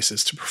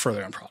marketplaces to prefer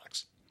their own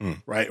products,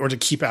 right? Or to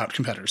keep out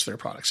competitors to their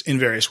products in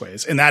various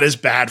ways. And that is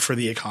bad for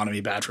the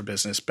economy, bad for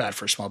business, bad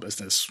for small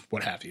business,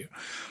 what have you.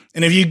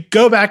 And if you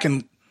go back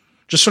and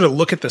just sort of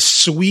look at the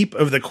sweep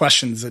of the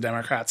questions the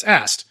Democrats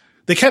asked,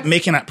 they kept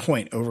making that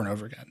point over and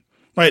over again,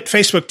 right?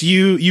 Facebook,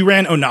 you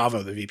ran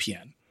Onavo, the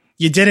VPN.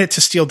 You did it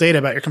to steal data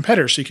about your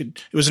competitors. So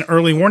it was an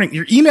early warning.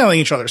 You're emailing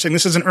each other saying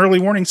this is an early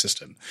warning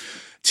system.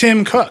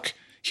 Tim Cook,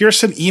 here's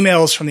some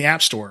emails from the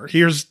App Store.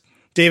 Here's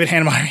David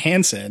Hannemeyer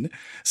Hansen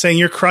saying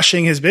you're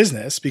crushing his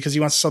business because he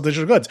wants to sell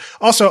digital goods.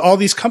 Also, all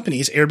these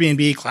companies,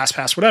 Airbnb,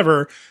 ClassPass,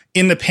 whatever,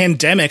 in the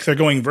pandemic, they're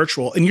going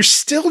virtual and you're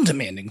still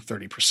demanding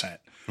 30%.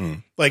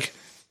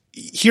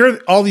 Here are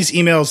all these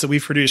emails that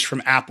we've produced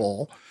from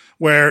Apple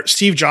where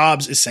Steve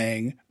Jobs is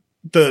saying,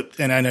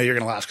 and I know you're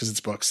going to laugh because it's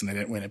books and they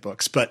didn't win at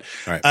books, but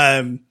right.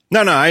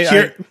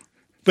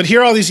 But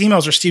here are all these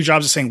emails where Steve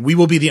Jobs is saying we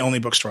will be the only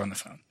bookstore on the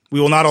phone.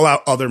 We will not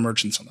allow other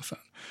merchants on the phone.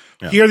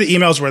 Yeah. Here are the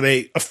emails where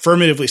they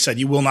affirmatively said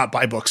you will not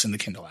buy books in the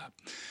Kindle app,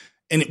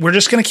 and we're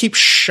just going to keep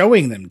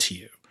showing them to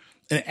you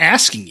and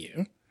asking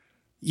you.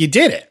 You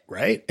did it,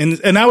 right? And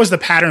that was the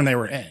pattern they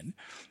were in.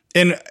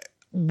 And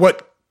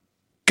what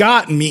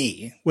got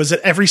me was that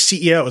every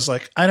CEO was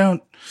like,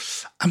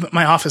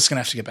 my office is going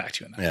to have to get back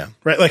to you on that. Yeah.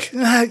 Right.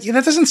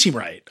 That doesn't seem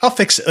right. I'll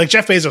fix it. Like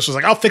Jeff Bezos was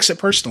like, I'll fix it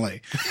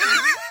personally.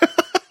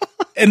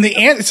 And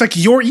it's like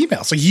your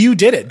emails. Like you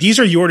did it. These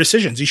are your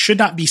decisions. You should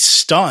not be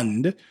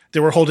stunned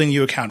that we're holding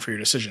you account for your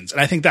decisions.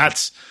 And I think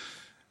that's,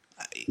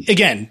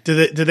 again,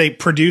 did they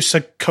produce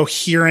a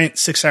coherent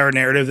 6-hour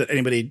narrative that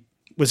anybody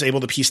was able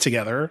to piece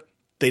together?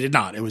 They did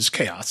not. It was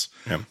chaos.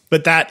 Yeah.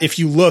 But that, if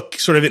you look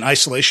sort of in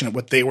isolation at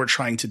what they were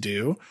trying to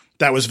do,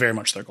 that was very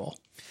much their goal.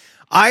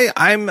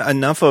 I'm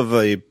enough of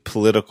a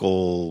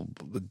political,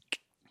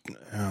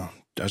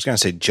 I was going to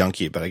say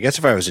junkie, but I guess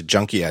if I was a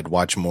junkie, I'd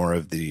watch more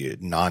of the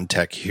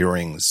non-tech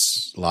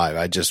hearings live.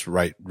 I just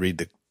read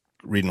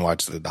and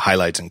watch the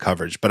highlights and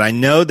coverage. But I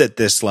know that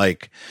this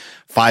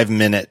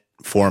 5-minute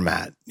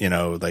format,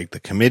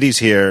 the committee's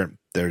here,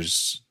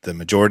 there's the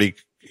majority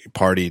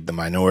party, the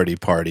minority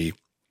party.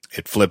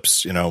 It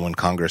flips, when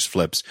Congress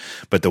flips.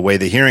 But the way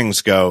the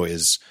hearings go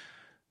is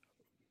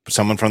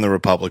someone from the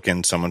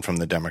Republican, someone from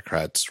the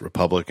Democrats,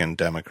 Republican,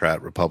 Democrat,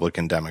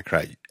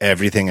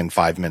 everything in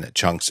 5-minute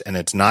chunks. And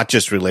it's not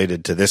just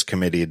related to this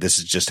committee. This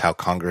is just how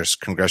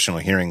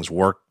congressional hearings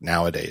work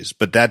nowadays.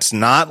 But that's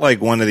not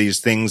like one of these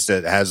things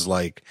that has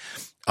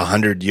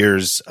 100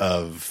 years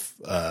of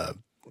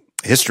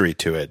history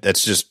to it.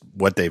 That's just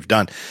what they've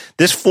done.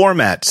 This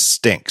format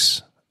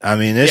stinks. I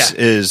mean, this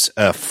is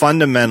a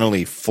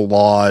fundamentally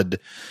flawed.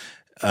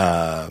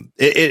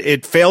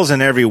 It fails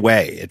in every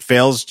way. It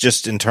fails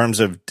just in terms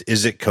of,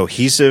 is it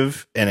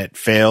cohesive? And it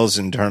fails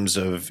in terms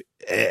of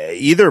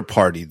either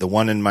party, the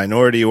one in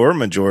minority or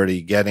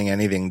majority, getting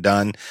anything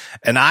done.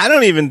 And I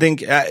don't even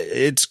think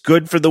it's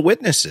good for the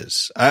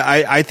witnesses.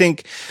 I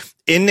think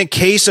in the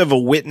case of a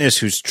witness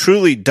who's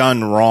truly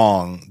done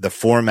wrong, the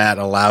format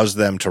allows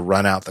them to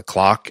run out the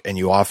clock, and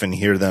you often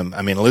hear them.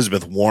 I mean,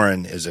 Elizabeth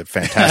Warren is a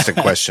fantastic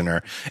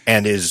questioner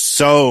and is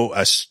so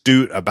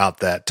astute about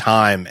that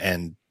time,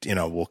 and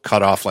will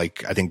cut off, I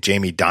think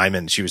Jamie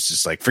Dimon, she was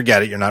just like,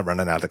 forget it, you're not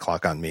running out the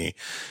clock on me.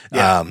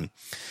 Yeah.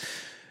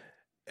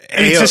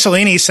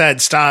 Cicilline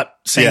said, stop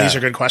saying these are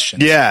good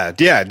questions. Yeah.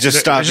 Just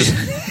stop. Just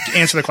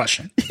answer the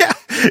question. Yeah.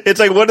 It's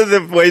like one of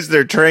the ways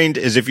they're trained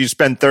is if you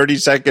spend 30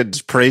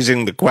 seconds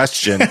praising the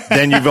question,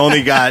 then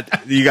you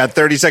got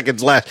 30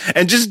 seconds left,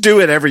 and just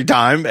do it every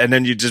time. And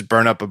then you just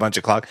burn up a bunch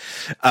of clock.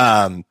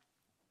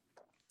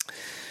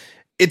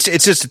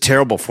 It's just a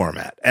terrible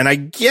format. And I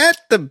get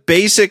the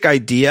basic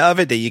idea of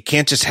it that you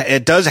can't just,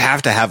 it does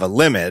have to have a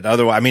limit.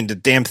 Otherwise, I mean, the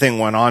damn thing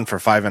went on for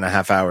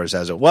 5.5 hours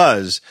as it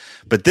was,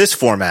 but this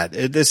format,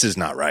 this is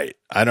not right.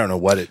 I don't know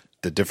what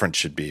the difference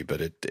should be, but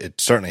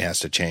it certainly has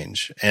to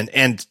change.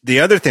 And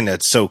the other thing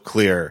that's so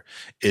clear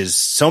is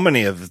so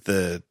many of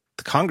the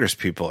Congress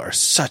people are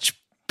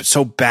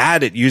so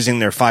bad at using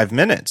their 5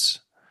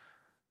 minutes.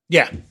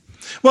 Yeah.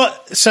 Well,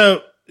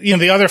 so,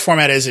 the other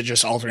format is it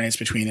just alternates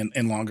between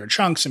in longer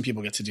chunks and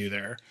people get to do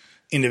their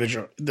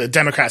individual, the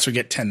Democrats would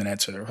get 10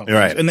 minutes or the Republicans.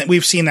 Right. And then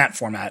we've seen that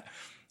format.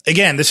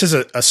 Again, this is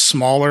a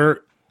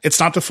smaller,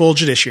 it's not the full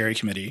Judiciary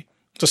Committee.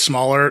 It's a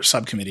smaller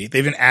subcommittee.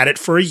 They've been at it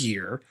for a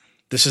year.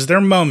 This is their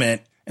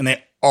moment and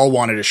they all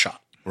wanted a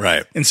shot.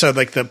 Right. And so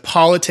like the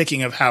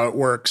politicking of how it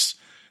works,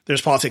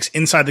 there's politics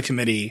inside the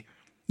committee.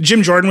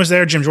 Jim Jordan was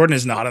there. Jim Jordan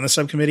is not on the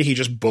subcommittee. He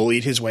just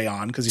bullied his way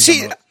on because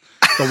he's on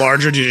the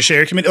larger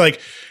Judiciary Committee.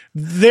 Like,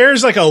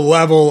 there's like a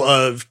level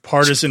of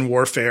partisan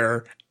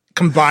warfare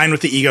combined with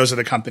the egos of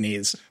the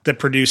companies that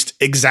produced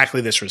exactly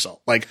this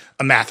result, like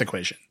a math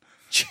equation.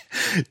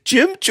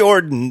 Jim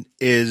Jordan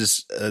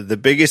is the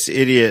biggest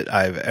idiot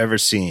I've ever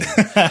seen.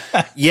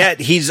 Yet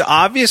he's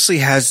obviously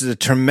has the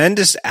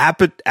tremendous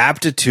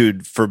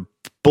aptitude for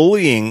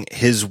bullying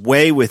his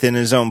way within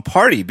his own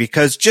party,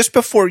 because just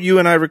before you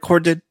and I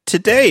recorded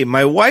today,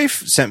 my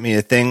wife sent me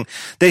a thing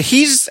that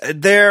he's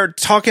there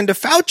talking to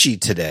Fauci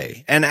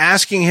today and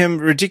asking him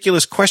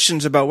ridiculous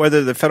questions about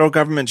whether the federal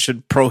government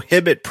should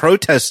prohibit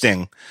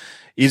protesting.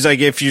 He's like,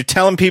 if you're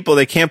telling people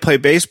they can't play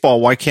baseball,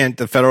 why can't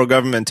the federal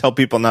government tell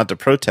people not to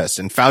protest?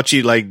 And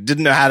Fauci like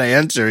didn't know how to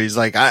answer. He's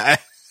like,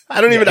 I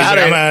don't even know how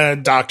to. I'm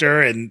a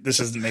doctor, and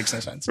this makes no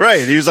sense.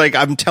 Right. He was like,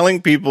 I'm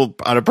telling people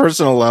on a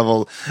personal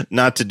level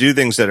not to do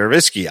things that are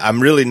risky.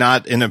 I'm really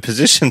not in a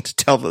position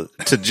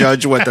to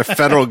judge what the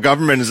federal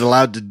government is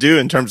allowed to do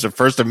in terms of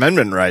First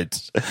Amendment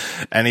rights.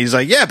 And he's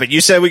like, yeah, but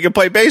you said we could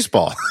play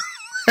baseball.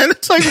 And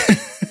it's like,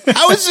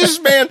 how is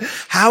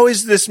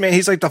this man?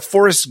 He's like the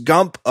Forrest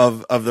Gump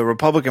of the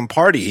Republican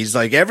Party. He's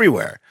like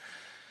everywhere.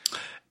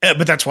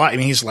 But that's why. I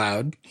mean, he's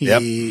loud.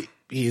 He's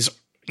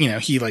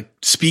he like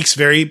speaks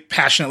very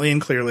passionately and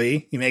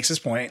clearly. He makes his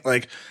point.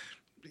 Like,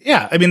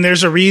 yeah, I mean,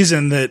 there's a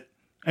reason that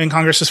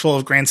Congress is full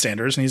of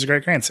grandstanders, and he's a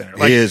great grandstander.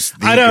 Like, he is the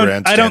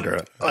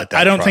grandstander.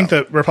 I don't think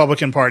the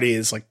Republican Party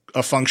is like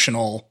a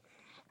functional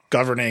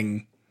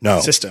governing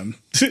system,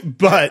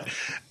 but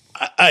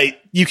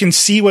you can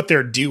see what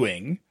they're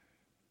doing.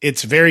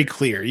 It's very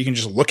clear. You can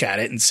just look at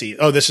it and see,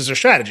 oh, this is their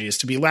strategy, is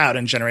to be loud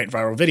and generate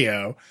viral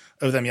video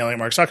of them yelling at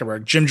Mark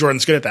Zuckerberg. Jim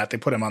Jordan's good at that. They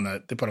put him on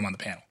the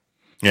panel.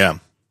 Yeah.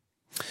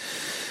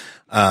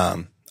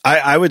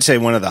 I would say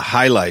one of the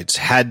highlights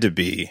had to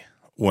be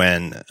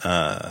when,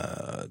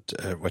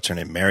 what's her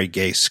name? Mary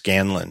Gay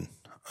Scanlon,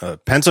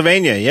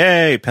 Pennsylvania.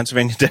 Yay.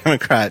 Pennsylvania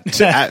Democrat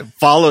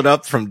followed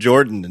up from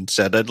Jordan and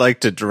said, I'd like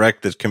to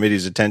direct this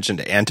committee's attention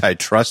to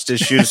antitrust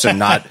issues and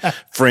not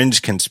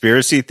fringe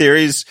conspiracy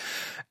theories.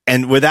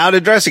 And without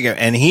addressing it,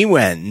 and he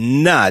went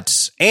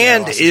nuts.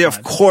 And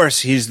of course,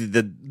 he's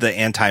the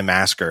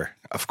anti-masker.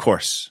 Of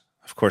course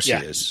he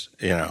is,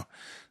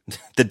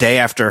 the day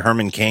after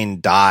Herman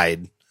Cain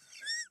died,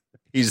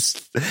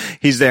 he's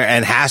there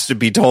and has to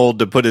be told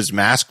to put his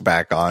mask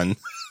back on.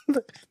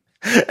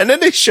 And then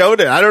they showed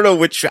it. I don't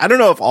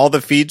know if all the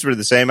feeds were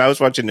the same. I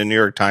was watching the New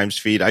York Times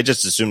feed. I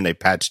just assumed they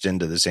patched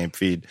into the same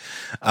feed.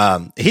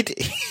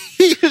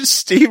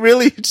 He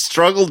really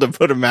struggled to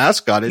put a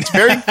mask on. It's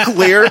very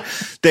clear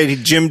that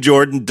Jim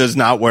Jordan does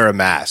not wear a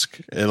mask.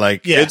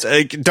 It's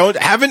like,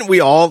 haven't we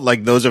all,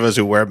 like those of us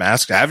who wear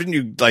masks, haven't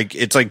you, like,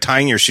 it's like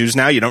tying your shoes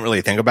now. You don't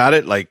really think about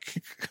it. Like,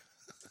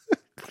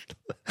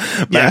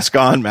 mask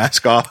on,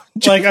 mask off.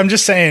 Like, I'm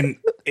just saying,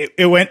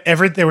 there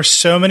were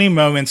so many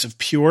moments of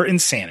pure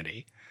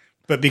insanity,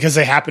 but because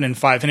they happen in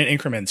 5-minute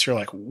increments, you're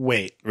like,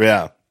 wait.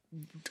 Yeah.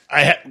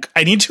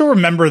 I need to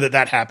remember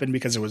that happened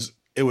because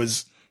it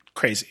was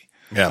crazy.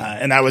 Yeah.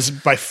 And that was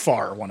by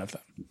far one of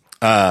them.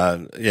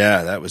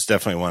 Yeah, that was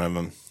definitely one of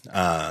them.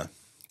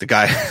 The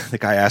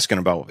guy asking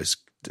about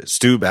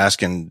Stube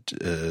asking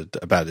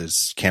about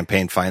his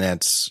campaign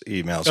finance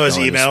emails. Oh, his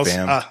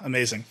emails.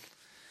 Amazing.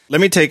 Let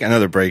me take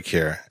another break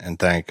here and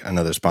thank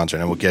another sponsor,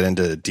 and we'll get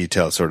into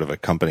detail, sort of a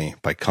company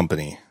by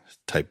company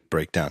type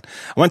breakdown.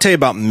 I want to tell you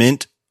about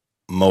Mint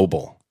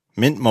Mobile.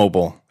 Mint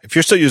Mobile, if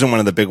you're still using one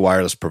of the big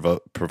wireless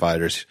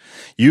providers,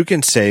 you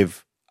can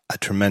save a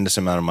tremendous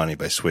amount of money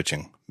by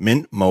switching.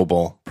 Mint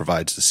Mobile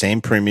provides the same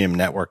premium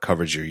network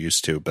coverage you're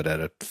used to, but at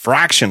a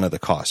fraction of the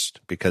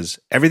cost, because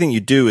everything you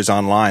do is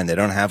online. They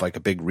don't have like a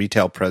big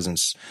retail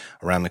presence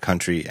around the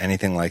country,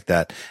 anything like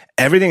that.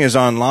 Everything is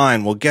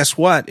online. Well, guess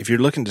what? If you're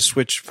looking to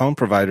switch phone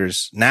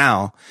providers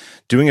now,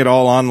 doing it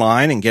all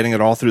online and getting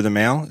it all through the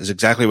mail is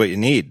exactly what you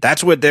need.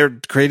 That's what they're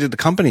created the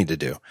company to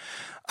do.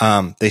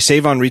 They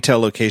save on retail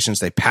locations.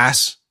 They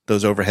pass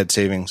those overhead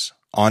savings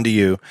on to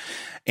you.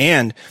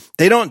 And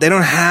they don't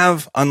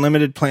have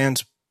unlimited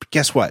plans,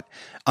 guess what?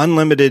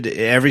 Unlimited,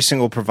 every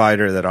single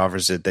provider that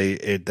offers it,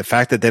 the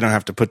fact that they don't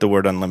have to put the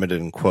word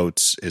unlimited in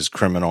quotes is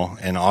criminal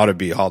and ought to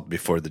be hauled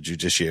before the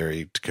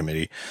Judiciary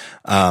Committee.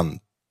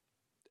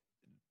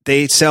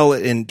 They sell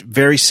it in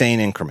very sane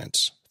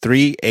increments,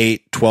 3,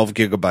 8, 12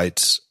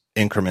 gigabytes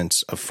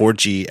increments of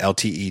 4G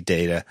LTE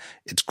data.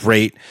 It's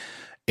great.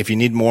 If you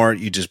need more,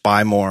 you just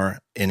buy more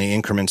in the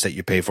increments that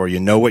you pay for. You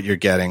know what you're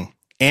getting.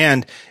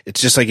 And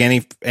it's just like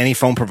any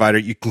phone provider.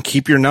 You can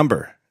keep your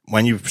number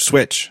when you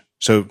switch.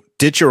 So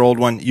ditch your old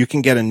one. You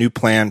can get a new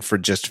plan for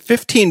just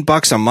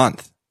 $15 a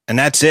month. And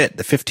that's it.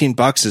 The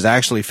 $15 is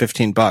actually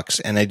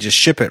 $15 and they just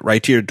ship it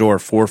right to your door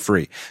for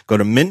free. Go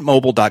to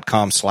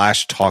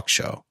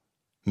mintmobile.com/talkshow.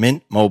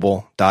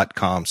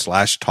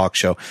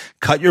 mintmobile.com/talkshow.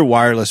 Cut your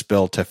wireless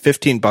bill to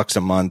 $15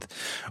 a month,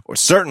 or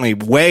certainly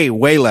way,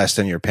 way less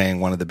than you're paying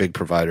one of the big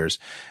providers.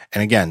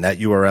 And again, that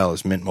URL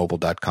is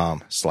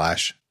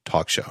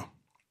mintmobile.com/talkshow.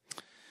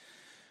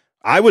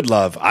 I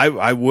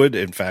would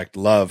in fact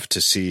love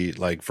to see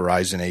like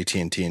Verizon,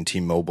 AT&T, and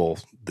T-Mobile,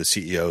 the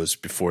CEOs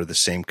before the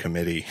same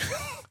committee.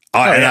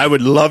 And I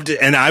would love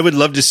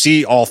to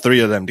see all three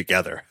of them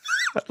together.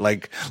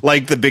 like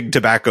the big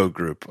tobacco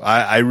group.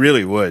 I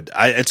really would.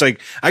 It's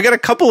like, I got a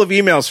couple of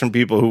emails from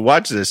people who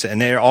watch this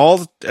and they're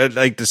all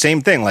like the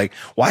same thing. Like,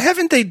 why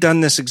haven't they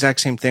done this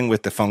exact same thing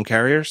with the phone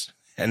carriers?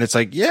 And it's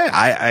like, yeah,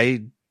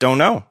 I don't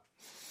know.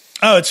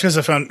 Oh, it's because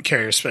the phone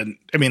carriers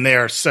they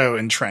are so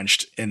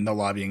entrenched in the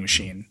lobbying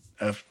machine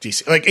of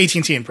DC, like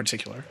AT&T in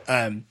particular.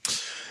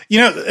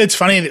 It's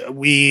funny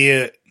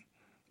that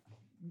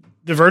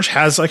The Verge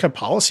has like a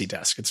policy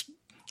desk.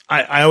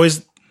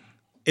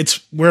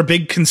 We're a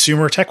big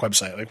consumer tech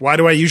website. Like, why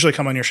do I usually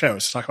come on your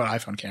shows to talk about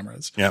iPhone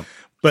cameras? Yeah.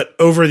 But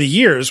over the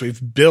years,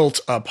 we've built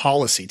a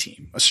policy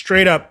team,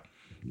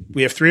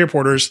 we have 3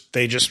 reporters.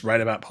 They just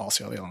write about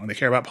policy all day long. They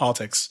care about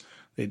politics.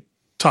 They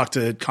talk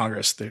to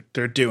Congress.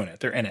 They're doing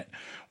it. They're in it.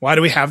 Why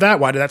do we have that?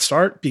 Why did that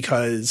start?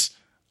 Because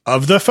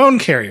of the phone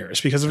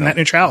carriers, because of net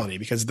neutrality,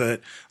 because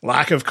the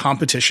lack of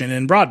competition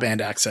in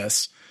broadband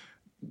access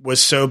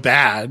was so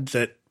bad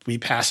that we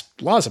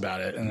passed laws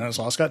about it, and those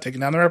laws got taken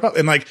down the Republic.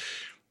 And like,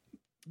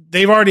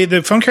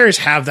 the phone carriers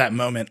have that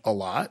moment a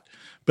lot,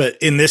 but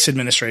in this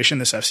administration,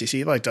 this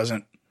FCC like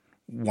doesn't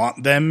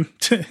want them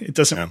to,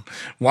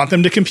 want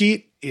them to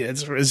compete.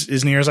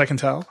 As near as I can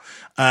tell.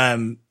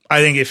 I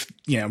think if,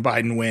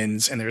 Biden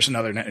wins and there's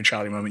another net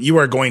neutrality moment, you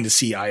are going to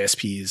see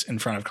ISPs in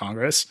front of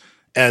Congress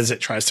as it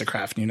tries to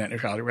craft new net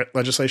neutrality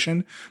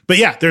legislation. But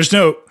yeah, if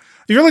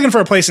you're looking for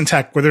a place in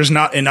tech where there's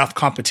not enough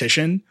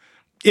competition,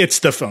 it's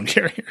the phone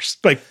carriers,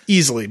 like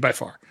easily by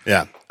far.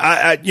 Yeah.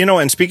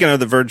 And speaking of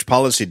the Verge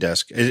policy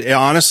desk,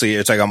 honestly,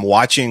 it's like I'm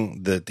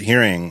watching the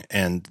hearing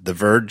and the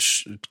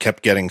Verge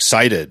kept getting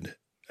cited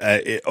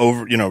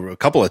over, a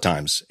couple of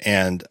times.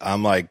 And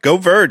I'm like, go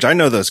Verge. I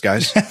know those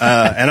guys.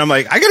 And I'm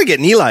like, I got to get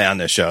Nilay on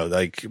this show.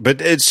 Like,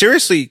 but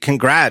seriously,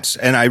 congrats.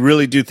 And I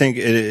really do think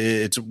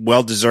it's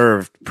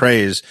well-deserved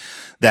praise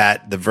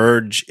that the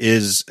Verge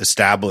is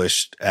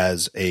established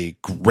as a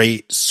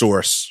great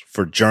source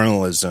for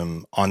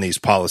journalism on these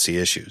policy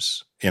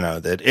issues.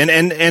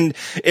 And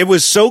it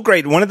was so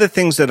great. One of the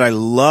things that I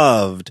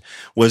loved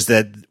was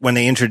that when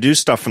they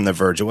introduced stuff from The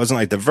Verge, it wasn't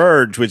like The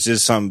Verge, which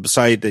is some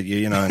site that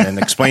and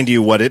explain to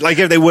you what it, like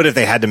if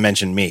they had to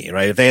mention me,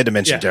 right? If they had to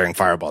mention Daring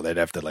Fireball, they'd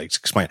have to like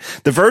explain.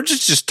 The Verge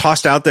is just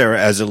tossed out there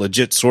as a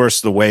legit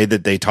source the way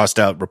that they tossed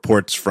out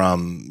reports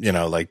from,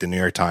 like the New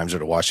York Times or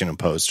the Washington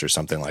Post or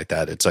something like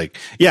that. It's like,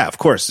 yeah, of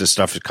course, this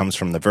stuff comes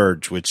from The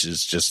Verge, which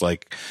is just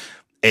like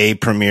a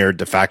premier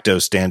de facto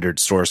standard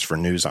source for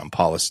news on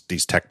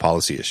these tech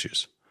policy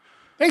issues.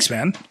 Thanks,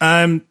 man.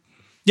 I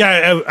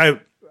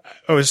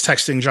was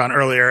texting John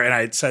earlier and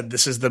I said,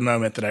 this is the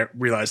moment that I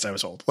realized I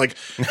was old. Like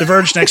The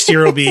Verge next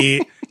year will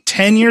be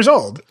 10 years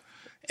old.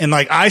 And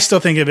like, I still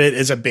think of it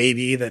as a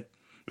baby that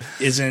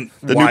isn't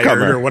the wired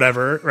newcomer or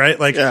whatever. Right.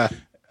 Like,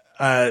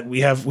 we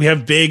have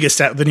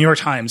the New York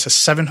Times has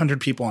 700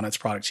 people on its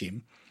product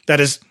team. That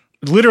is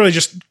literally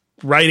just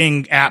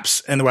writing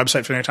apps and the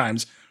website for the New York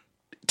Times.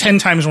 10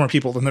 times more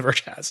people than The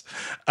Verge has.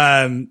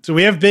 So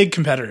we have big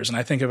competitors, and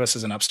I think of us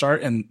as an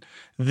upstart. And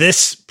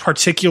this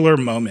particular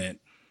moment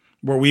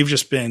where we've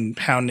just been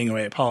pounding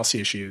away at policy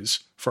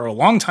issues for a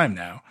long time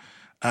now,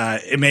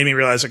 it made me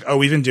realize like,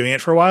 we've been doing it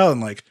for a while.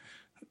 And like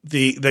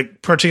the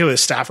particularly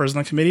staffers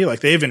on the committee, like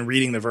they've been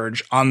reading The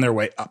Verge on their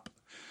way up.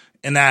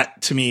 And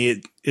that to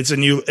me, I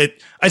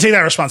take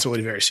that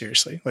responsibility very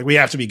seriously. Like we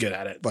have to be good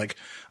at it. Like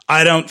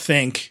I don't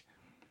think,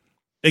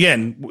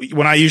 again,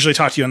 when I usually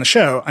talk to you on the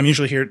show, I'm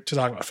usually here to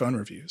talk about phone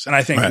reviews. And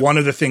I think one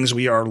of the things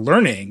we are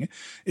learning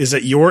is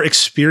that your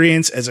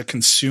experience as a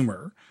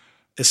consumer,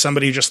 as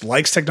somebody who just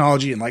likes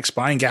technology and likes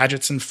buying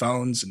gadgets and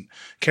phones and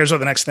cares about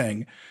the next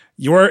thing,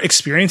 your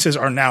experiences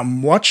are now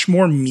much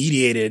more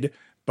mediated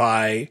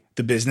by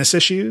the business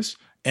issues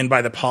and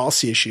by the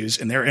policy issues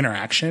and their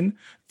interaction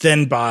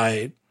than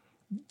by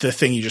the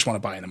thing you just want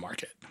to buy in the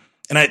market.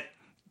 And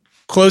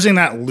closing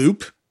that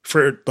loop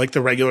for like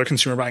the regular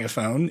consumer buying a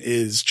phone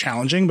is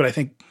challenging, but I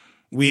think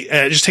we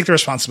just take the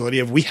responsibility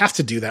of we have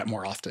to do that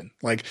more often.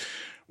 Like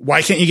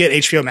why can't you get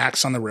HBO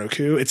Max on the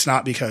Roku? It's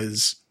not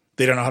because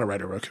they don't know how to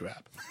write a Roku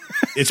app.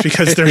 It's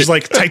because there's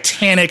like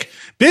titanic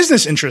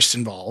business interests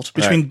involved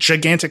between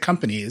gigantic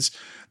companies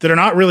that are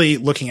not really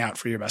looking out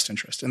for your best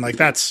interest. And like,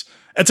 that's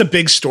a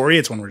big story.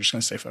 It's one we're just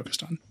going to stay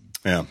focused on.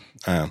 Yeah.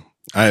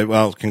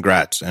 Well,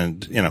 congrats.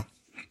 And,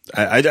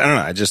 I don't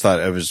know. I just thought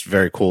it was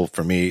very cool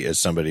for me as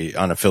somebody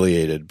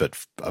unaffiliated, but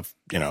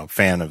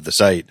fan of the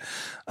site.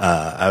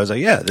 I was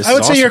like, yeah, I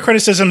would say your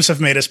criticisms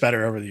have made us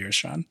better over the years,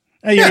 Sean.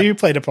 You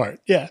played a part.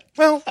 Yeah.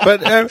 Well,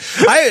 but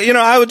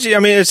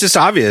it's just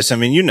obvious. I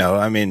link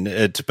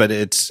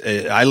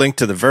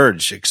to The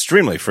Verge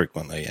extremely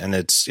frequently, and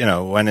it's,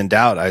 when in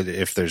doubt,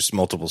 if there's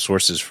multiple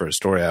sources for a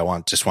story,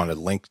 just want to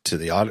link to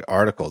the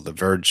article. The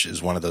Verge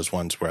is one of those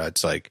ones where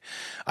it's like,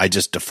 I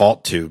just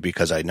default to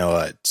because I know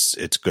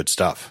it's good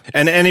stuff.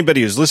 And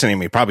anybody who's listening to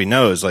me probably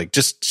knows, like,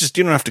 just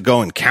you don't have to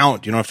go and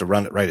count. You don't have to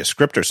write a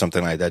script or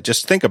something like that.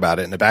 Just think about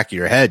it in the back of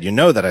your head. You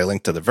know that I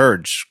link to The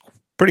Verge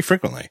pretty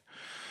frequently.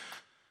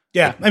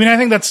 Yeah. I mean, I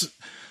think that's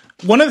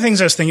one of the things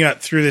I was thinking about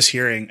through this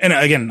hearing. And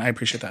again, I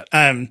appreciate that.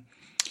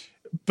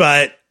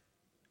 But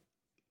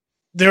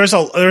there was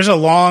a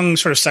long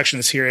sort of section of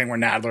this hearing where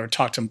Nadler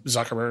talked to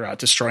Zuckerberg about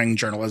destroying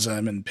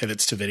journalism and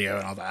pivots to video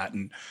and all that.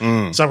 And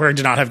Zuckerberg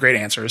did not have great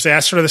answers. They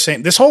asked sort of the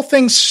same. This whole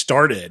thing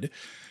started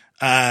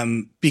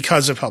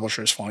because of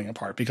publishers falling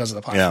apart, because of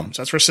the platforms.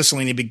 That's where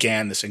Cicilline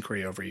began this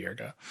inquiry over a year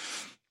ago.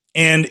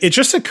 And it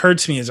just occurred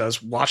to me as I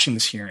was watching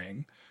this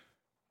hearing,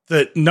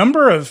 the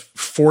number of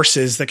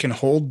forces that can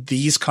hold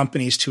these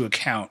companies to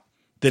account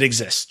that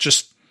exist,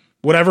 just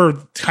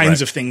whatever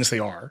kinds of things they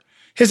are,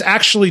 has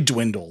actually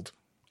dwindled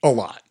a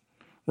lot.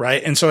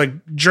 Right. And so like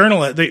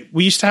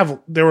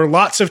there were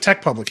lots of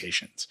tech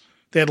publications.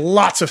 They had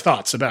lots of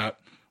thoughts about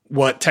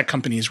what tech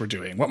companies were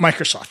doing, what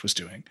Microsoft was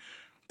doing.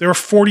 There were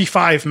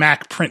 45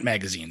 Mac print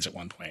magazines at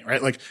one point,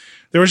 right? Like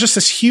there was just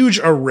this huge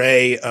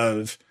array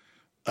of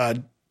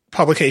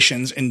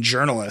publications and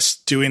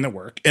journalists doing the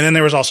work. And then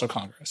there was also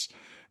Congress.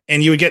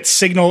 And you would get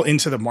signal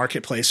into the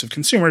marketplace of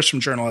consumers from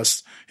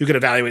journalists who could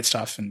evaluate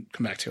stuff and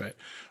come back to it.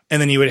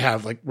 And then you would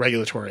have like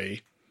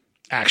regulatory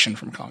action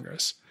from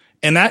Congress.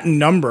 And that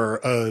number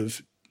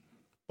of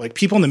like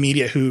people in the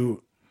media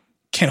who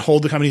can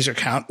hold the companies to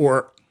account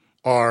or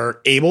are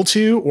able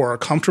to, or are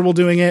comfortable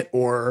doing it,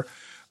 or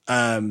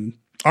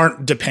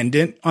aren't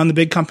dependent on the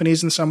big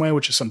companies in some way,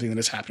 which is something that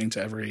is happening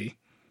to every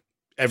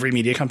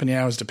media company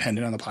now, is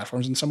dependent on the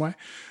platforms in some way.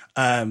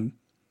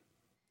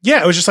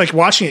 It was just like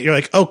watching it. You're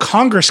like, oh,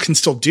 Congress can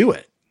still do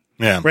it.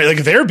 Yeah. Right.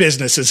 Like their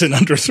business isn't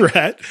under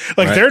threat.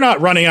 Like they're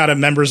not running out of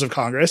members of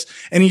Congress.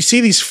 And you see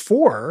these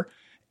four,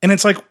 and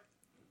it's like,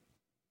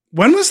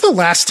 when was the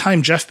last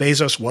time Jeff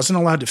Bezos wasn't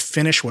allowed to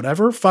finish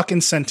whatever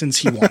fucking sentence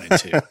he wanted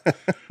to?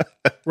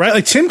 Right?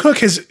 Like Tim Cook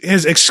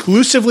has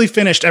exclusively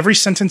finished every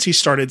sentence he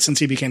started since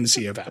he became the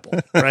CEO of Apple.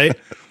 Right.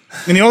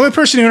 And the only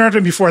person who interrupted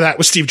bim before that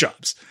was Steve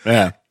Jobs.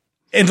 Yeah.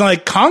 And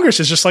like Congress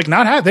is just like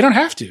they don't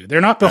have to.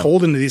 They're not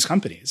beholden to these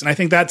companies. And I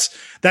think that's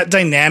that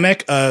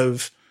dynamic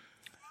of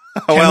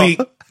how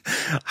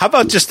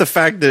about just the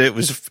fact that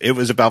it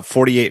was about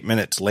 48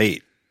 minutes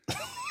late?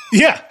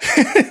 Yeah.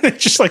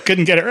 Just like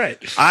couldn't get it right.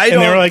 They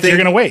were like, you're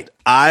going to wait.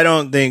 I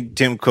don't think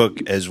Tim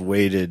Cook has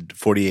waited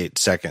 48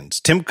 seconds.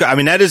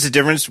 That is a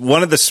difference.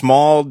 One of the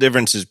small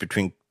differences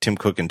between Tim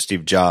Cook and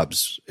Steve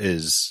Jobs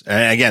is,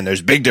 and again,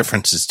 there's big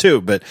differences too,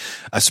 but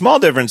a small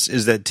difference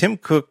is that Tim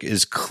Cook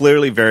is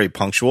clearly very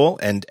punctual.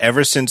 And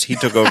ever since he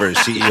took over as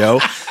CEO,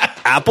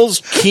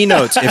 Apple's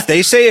keynotes, if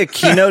they say a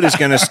keynote is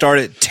going to start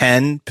at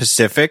 10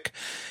 Pacific,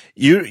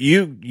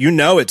 you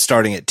know it's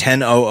starting at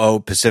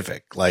 10:00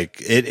 Pacific.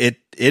 Like it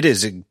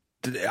is.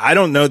 I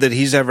don't know that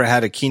he's ever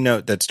had a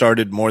keynote that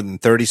started more than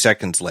 30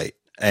 seconds late.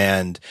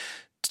 And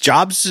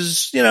Jobs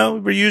is,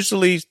 we're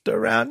usually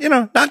around,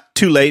 not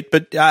too late,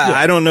 but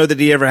I don't know that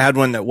he ever had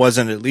one that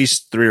wasn't at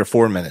least 3 or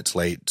 4 minutes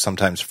late,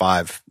 sometimes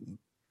 5,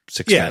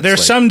 6 minutes. Yeah,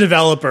 there's some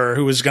developer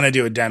who was going to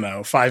do a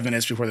demo 5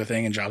 minutes before the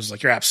thing, and Jobs was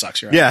like, your app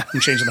sucks.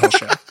 I'm changing the whole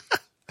show.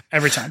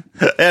 Every time.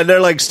 And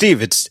they're like,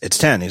 Steve, it's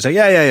 10. He's like,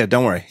 yeah,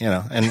 don't worry,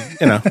 and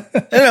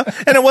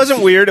it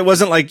wasn't weird. It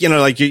wasn't like,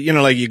 like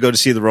you go to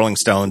see the Rolling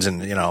Stones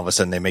and, all of a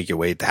sudden they make you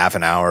wait half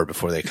an hour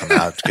before they come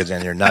out because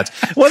then you're nuts.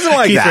 It wasn't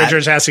like Keith that.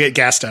 Richards has to get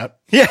gassed up.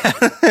 Yeah.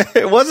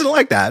 It wasn't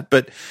like that,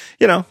 but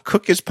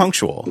Cook is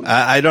punctual.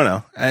 I don't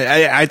know.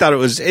 I thought it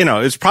was,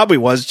 it probably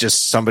was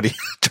just somebody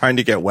trying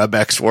to get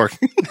WebEx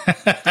working.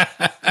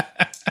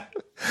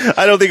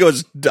 I don't think it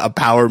was a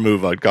power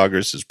move on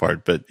Congress's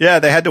part, but yeah,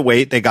 they had to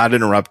wait. They got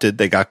interrupted.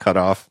 They got cut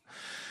off.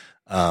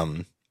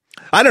 I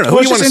don't know. It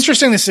was just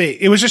interesting to see.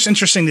 It was just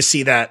interesting to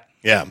see that,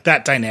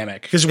 that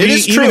dynamic. Because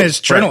even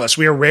as journalists,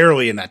 we are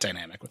rarely in that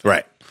dynamic with them.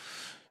 Right.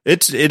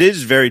 It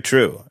is very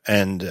true.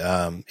 And,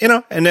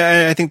 and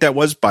I think that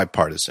was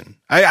bipartisan.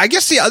 I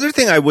guess the other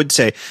thing I would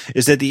say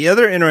is that the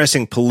other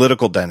interesting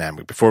political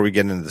dynamic before we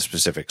get into the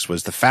specifics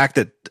was the fact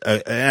that,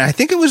 and I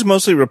think it was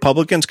mostly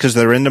Republicans because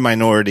they're in the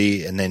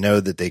minority and they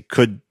know that they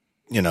could,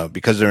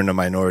 because they're in a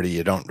minority,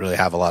 you don't really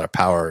have a lot of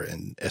power,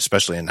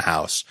 especially in the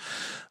House.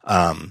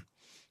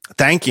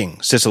 thanking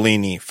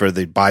Cicilline for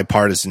the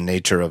bipartisan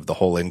nature of the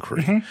whole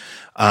inquiry.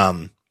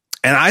 Mm-hmm.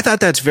 And I thought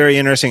that's very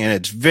interesting, and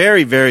it's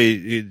very,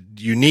 very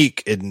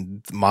unique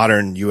in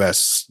modern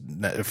U.S.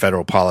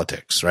 federal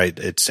politics, right?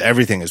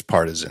 Everything is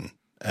partisan,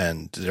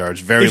 and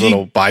there's very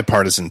little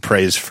bipartisan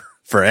praise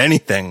for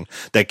anything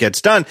that gets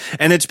done.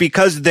 And it's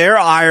because their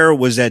ire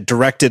was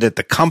directed at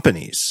the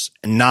companies,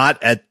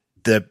 not at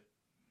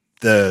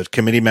the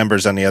committee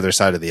members on the other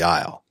side of the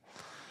aisle.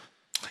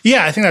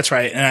 Yeah, I think that's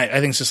right. And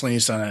I think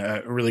Cicilline's done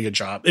a really good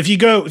job. If you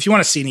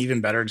want to see an even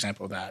better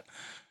example of that,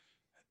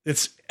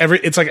 it's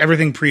like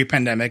everything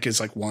pre-pandemic is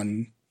like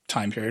one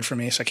time period for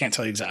me. So I can't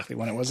tell you exactly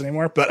when it was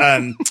anymore, but,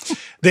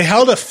 they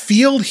held a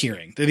field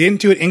hearing. They didn't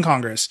do it in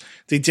Congress.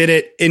 They did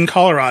it in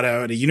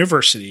Colorado at a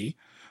university.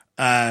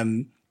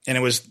 And it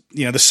was,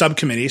 the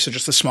subcommittee. So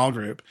just a small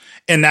group.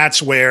 And that's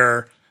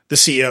where the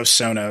CEO of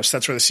Sonos,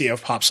 that's where the CEO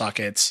of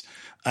PopSockets,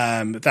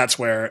 that's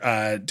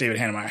where, David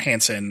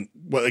Hansen,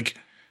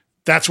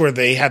 that's where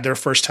they had their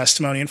first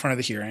testimony in front of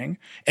the hearing.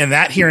 And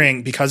that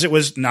hearing, because it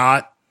was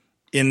not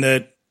in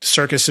the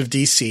circus of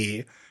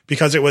DC,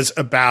 because it was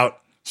about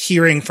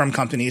hearing from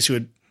companies who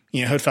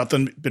had felt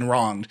them been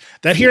wronged.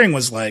 That hearing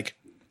was like,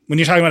 when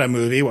you're talking about a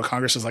movie, what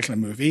Congress is like in a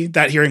movie,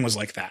 that hearing was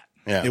like that.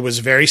 Yeah. It was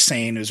very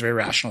sane. It was very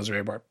rational. It was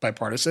very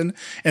bipartisan.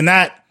 And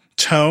that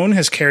tone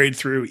has carried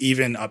through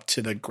even up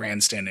to the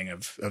grandstanding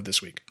of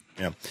this week.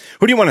 Yeah.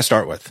 Who do you want to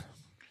start with?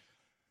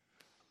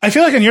 I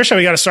feel like on your show,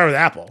 we got to start with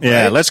Apple.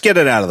 Yeah. Right? Let's get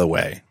it out of the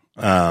way.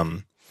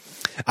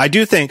 I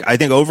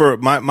think over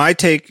my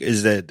take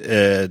is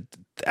that,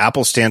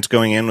 Apple's stance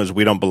going in was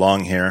we don't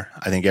belong here.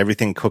 I think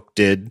everything Cook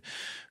did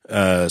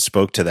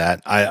spoke to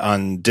that.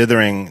 On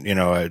Dithering,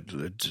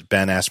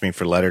 Ben asked me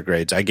for letter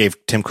grades. I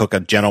gave Tim Cook a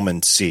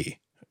gentleman C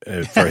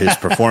for his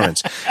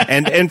performance.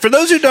 And for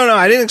those who don't know,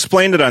 I didn't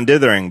explain it on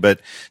Dithering, but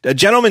a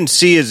gentleman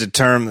C is a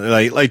term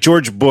like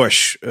George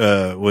Bush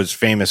was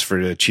famous for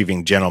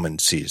achieving gentleman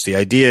C's. The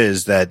idea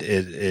is that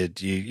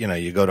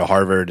you go to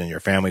Harvard and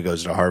your family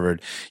goes to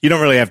Harvard. You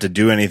don't really have to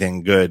do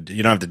anything good.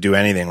 You don't have to do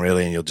anything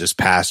really, and you'll just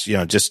pass.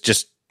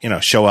 Just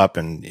show up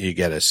and you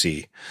get a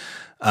C.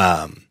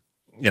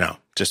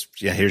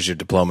 Here's your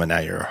diploma. Now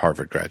you're a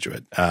Harvard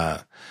graduate.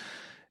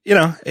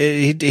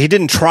 He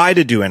didn't try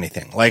to do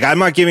anything. Like, I'm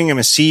not giving him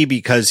a C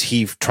because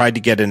he tried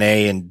to get an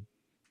A and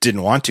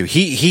didn't want to.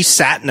 He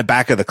sat in the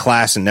back of the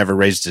class and never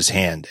raised his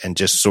hand and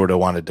just sort of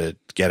wanted to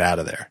get out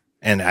of there.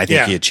 And I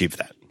think he achieved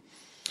that.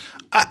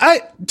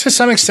 I to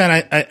some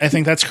extent, I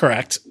think that's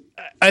correct.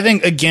 I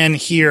think, again,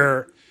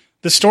 here,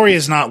 the story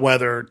is not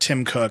whether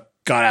Tim Cook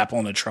got Apple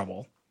into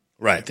trouble.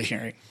 Right. At the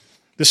hearing.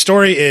 The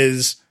story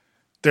is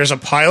there's a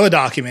pile of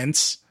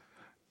documents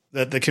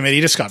that the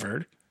committee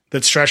discovered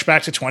that stretch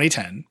back to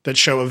 2010 that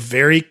show a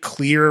very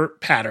clear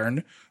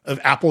pattern of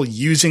Apple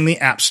using the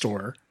App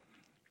Store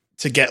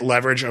to get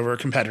leverage over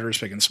competitors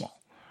big and small.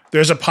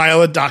 There's a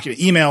pile of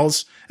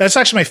emails. That's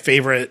actually my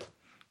favorite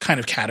kind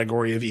of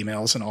category of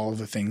emails and all of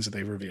the things that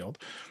they've revealed.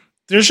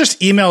 There's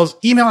just email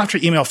after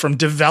email from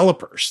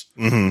developers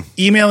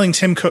emailing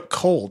Tim Cook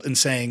cold and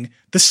saying,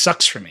 this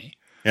sucks for me.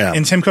 Yeah.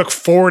 And Tim Cook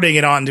forwarding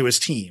it on to his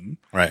team.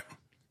 Right.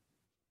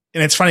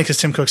 And it's funny because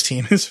Tim Cook's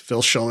team is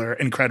Phil Schiller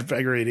and Craig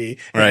Federighi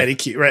and Eddie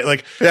Q, right?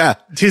 Like,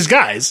 his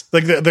guys,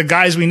 like the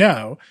guys we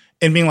know,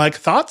 and being like,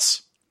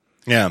 thoughts?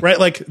 Yeah. Right?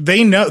 Like,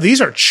 they know these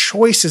are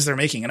choices they're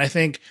making. And I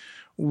think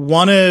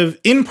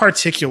in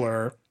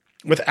particular,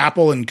 with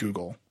Apple and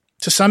Google,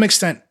 to some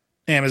extent,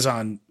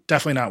 Amazon,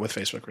 definitely not with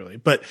Facebook really,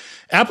 but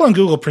Apple and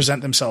Google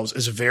present themselves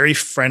as very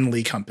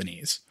friendly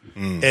companies,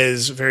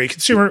 as very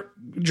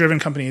consumer-driven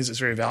companies, as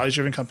very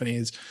values-driven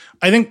companies.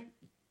 I think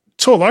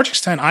to a large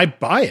extent, I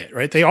buy it,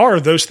 right? They are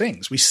those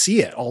things. We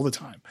see it all the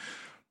time.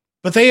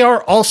 But they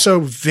are also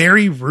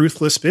very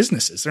ruthless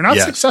businesses. They're not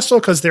successful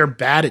because they're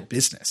bad at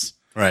business.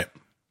 Right.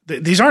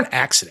 These aren't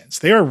accidents.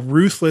 They are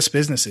ruthless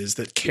businesses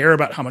that care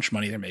about how much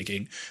money they're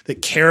making,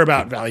 that care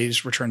about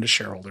values returned to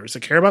shareholders,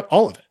 that care about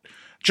all of it.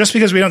 Just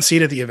because we don't see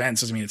it at the events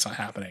doesn't mean it's not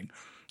happening.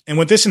 And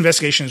what this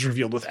investigation has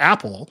revealed with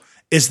Apple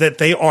is that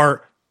they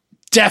are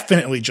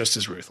definitely just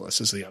as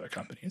ruthless as the other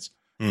companies.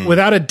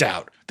 Without a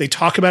doubt. They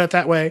talk about it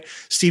that way.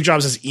 Steve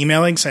Jobs is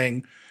emailing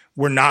saying,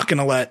 we're not going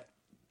to let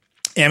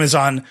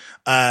Amazon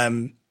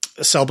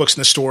sell books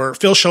in the store.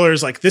 Phil Schiller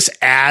is like, this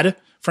ad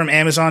from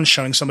Amazon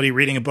showing somebody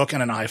reading a book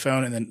on an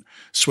iPhone and then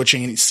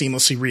switching and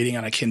seamlessly reading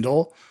on a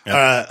Kindle,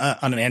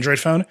 on an Android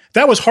phone.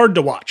 That was hard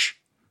to watch.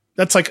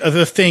 That's like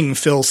the thing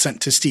Phil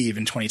sent to Steve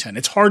in 2010.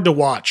 It's hard to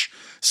watch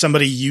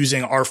somebody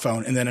using our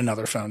phone and then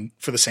another phone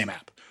for the same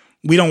app.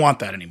 We don't want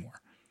that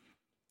anymore.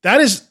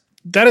 That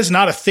is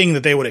not a thing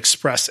that they would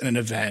express in an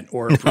event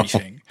or a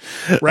briefing,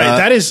 right?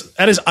 That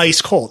is ice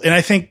cold. And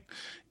I think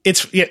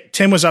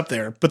Tim was up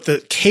there, but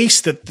the case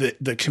that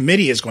the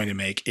committee is going to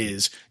make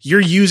is you're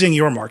using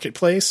your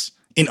marketplace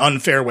in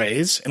unfair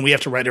ways, and we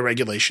have to write a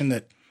regulation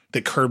that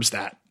curbs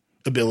that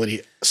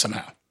ability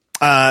somehow.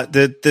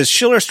 The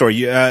Schiller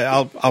story,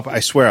 I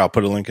swear I'll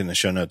put a link in the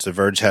show notes. The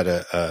Verge had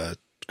a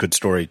good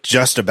story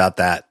just about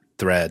that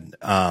thread.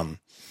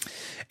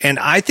 And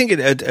I think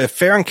a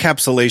fair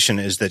encapsulation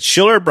is that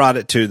Schiller brought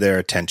it to their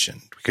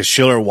attention. because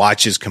Schiller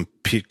watches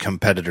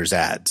competitors'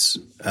 ads.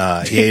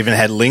 He even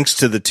had links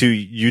to the 2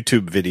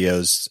 YouTube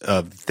videos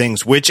of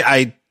things, which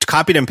I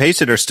copied and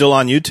pasted are still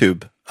on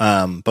YouTube.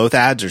 Both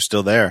ads are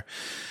still there.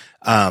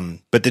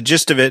 But the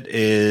gist of it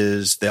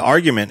is the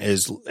argument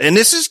is, and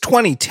this is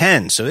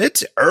 2010, so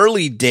it's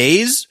early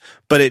days,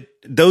 but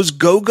those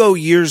go-go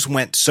years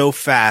went so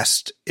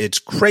fast. It's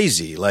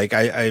crazy. Like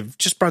I've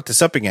just brought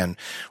this up again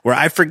where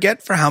I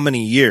forget for how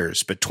many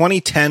years, but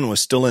 2010 was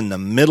still in the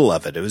middle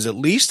of it. It was at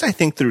least, I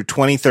think, through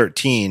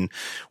 2013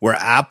 where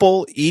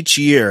Apple each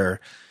year,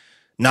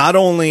 not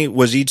only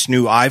was each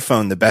new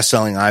iPhone the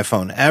best-selling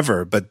iPhone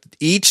ever, but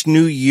each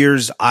new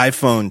year's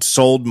iPhone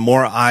sold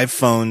more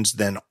iPhones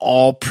than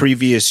all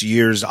previous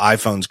year's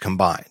iPhones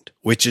combined,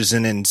 which is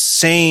an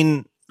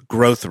insane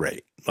growth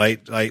rate.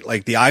 Like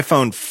the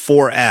iPhone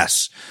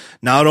 4S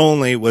not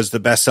only was the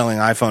best-selling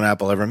iPhone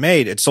Apple ever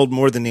made, it sold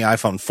more than the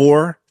iPhone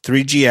 4,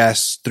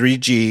 3GS,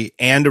 3G,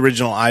 and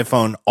original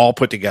iPhone all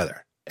put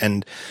together.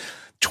 And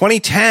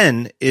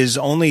 2010 is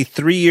only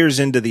 3 years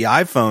into the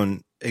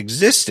iPhone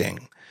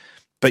existing.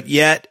 But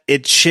yet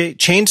it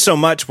changed so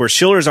much where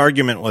Schiller's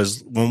argument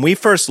was when we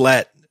first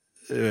let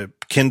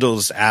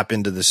Kindle's app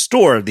into the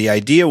store, the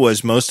idea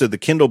was most of the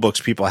Kindle books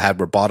people had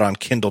were bought on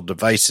Kindle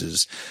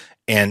devices,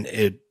 and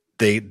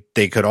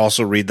they could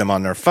also read them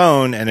on their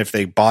phone. And if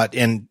they bought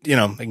in,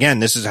 again,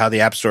 this is how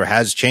the App Store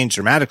has changed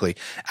dramatically.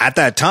 At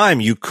that time,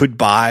 you could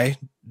buy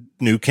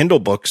new Kindle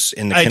books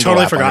in the Kindle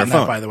totally app forgot on your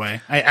phone. that, by the way.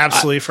 I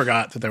absolutely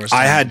forgot that there was.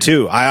 I had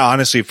too. I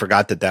honestly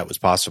forgot that was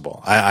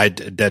possible.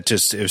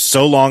 It was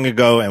so long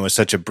ago and was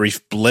such a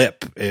brief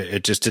blip.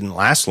 It just didn't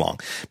last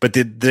long. But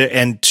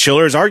and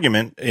Schiller's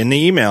argument in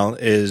the email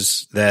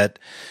is that,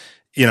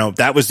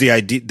 that was the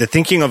idea. The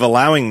thinking of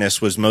allowing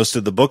this was most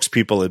of the books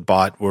people had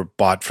bought were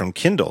bought from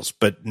Kindles.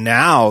 But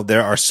now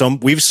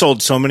we've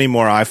sold so many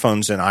more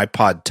iPhones and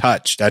iPod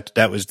Touch.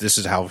 This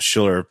is how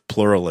Schiller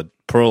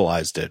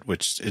pluralized it,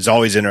 which is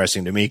always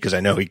interesting to me because I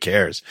know he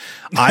cares.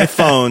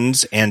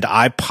 iPhones and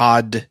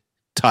iPod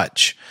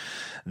Touch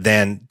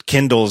than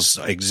Kindles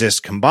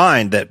exist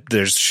combined, that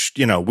there's,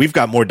 we've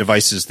got more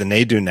devices than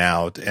they do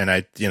now.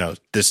 And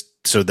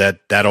so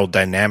that old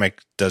dynamic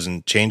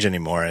doesn't change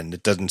anymore. And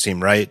it doesn't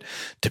seem right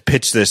to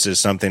pitch this as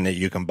something that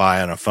you can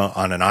buy on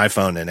an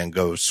iPhone and then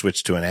go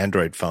switch to an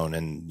Android phone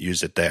and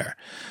use it there.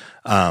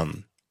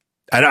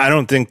 I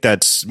don't think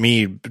that's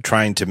me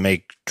trying to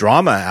make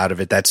drama out of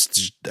it.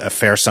 That's a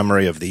fair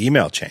summary of the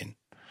email chain.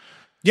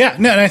 Yeah,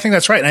 no, and I think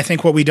that's right. And I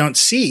think what we don't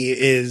see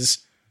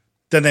is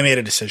that they made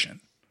a decision,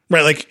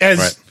 right? Like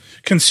as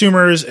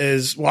consumers,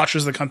 as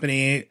watchers of the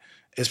company,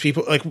 as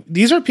people, like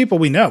these are people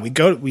we know.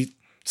 We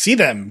see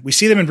them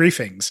in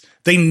briefings.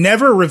 They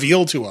never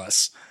reveal to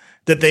us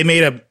that they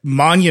made a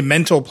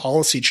monumental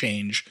policy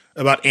change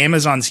about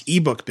Amazon's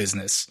ebook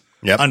business.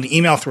 Yep. On the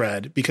email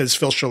thread because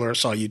Phil Schiller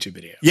saw a YouTube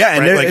video. Yeah,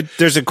 and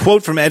there's a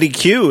quote from Eddie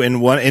Q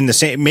in the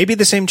same, maybe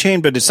the same chain,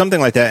 but it's something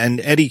like that.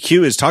 And Eddie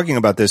Q is talking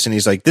about this, and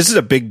he's like, "This is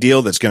a big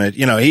deal that's going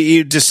to,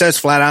 he just says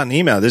flat out in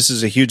email, this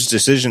is a huge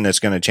decision that's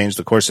going to change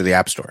the course of the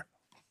App Store."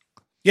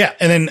 Yeah,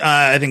 and then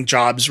I think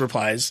Jobs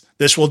replies,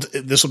 "This will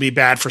be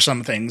bad for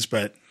some things,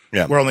 but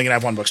we're only going to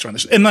have one bookstore on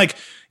this." And they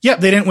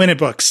didn't win at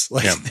books,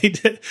 they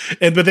did,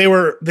 but they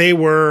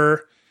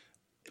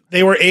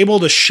were able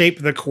to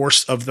shape the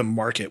course of the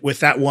market with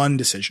that one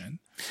decision.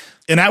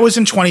 And that was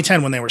in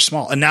 2010 when they were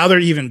small. And now they're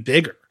even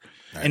bigger.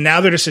 Right. And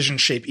now their decisions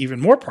shape even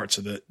more parts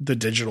of the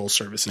digital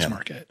services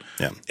market.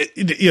 Yeah.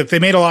 They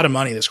made a lot of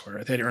money this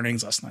quarter. They had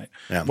earnings last night.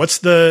 Yeah. What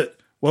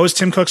was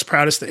Tim Cook's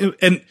proudest thing?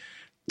 And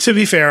to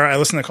be fair, I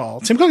listened to the call.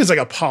 Tim Cook is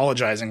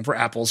apologizing for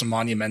Apple's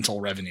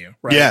monumental revenue,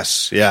 right?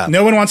 Yes. Yeah.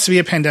 No one wants to be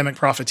a pandemic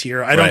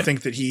profiteer. I don't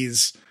think that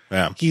he's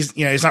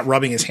not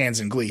rubbing his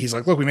hands in glee. He's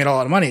like, look, we made a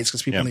lot of money. It's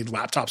because people need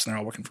laptops and they're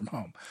all working from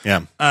home.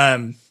 Yeah.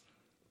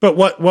 But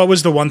what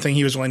was the one thing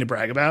he was willing to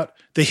brag about?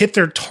 They hit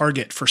their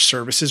target for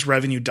services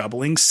revenue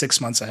doubling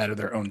 6 months ahead of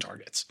their own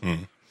targets.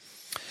 Mm.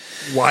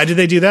 Why did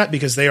they do that?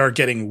 Because they are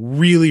getting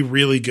really,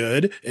 really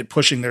good at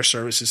pushing their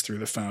services through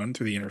the phone,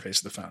 through the interface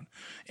of the phone.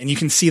 And you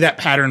can see that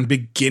pattern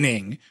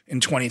beginning in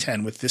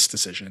 2010 with this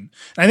decision.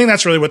 And I think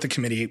that's really what the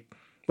committee,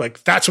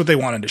 that's what they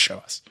wanted to show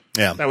us.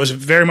 Yeah. That was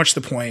very much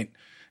the point.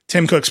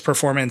 Tim Cook's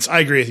performance, I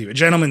agree with you. A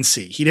gentleman's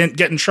C. He didn't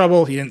get in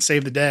trouble. He didn't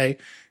save the day.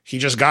 He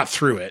just got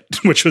through it,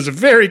 which was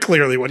very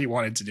clearly what he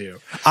wanted to do.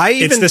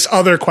 It's this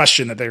other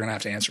question that they're going to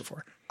have to answer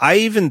for. I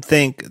even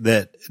think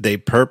that they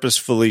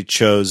purposefully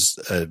chose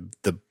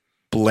the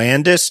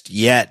blandest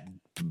yet,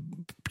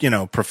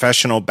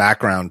 professional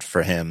background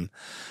for him.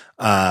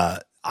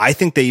 I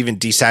think they even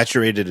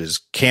desaturated his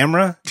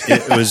camera.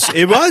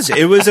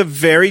 It was a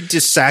very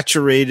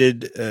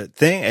desaturated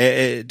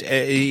thing.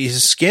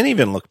 His skin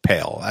even looked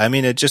pale. I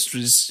mean, it just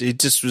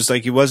was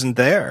like he wasn't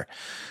there.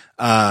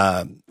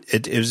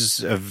 It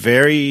was a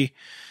very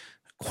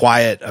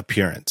quiet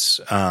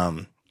appearance.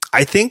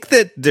 I think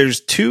that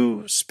there's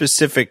two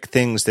specific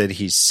things that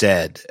he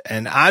said,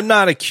 and I'm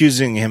not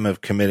accusing him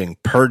of committing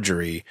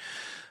perjury,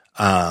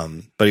 but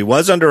he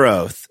was under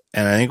oath,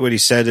 and I think what he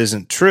said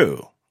isn't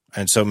true.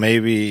 And so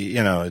maybe,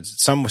 in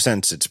some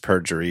sense it's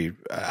perjury.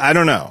 I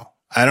don't know.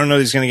 I don't know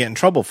if he's going to get in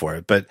trouble for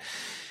it, but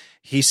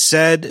he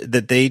said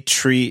that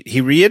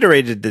he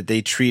reiterated that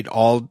they treat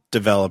all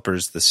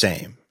developers the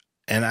same.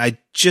 And I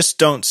just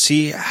don't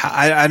see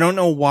I don't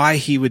know why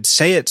he would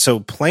say it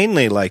so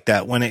plainly like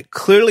that when it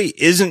clearly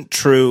isn't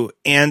true.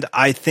 And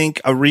I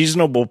think a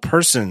reasonable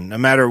person, no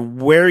matter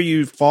where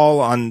you fall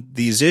on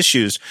these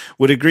issues,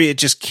 would agree it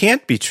just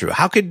can't be true.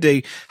 How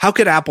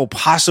could Apple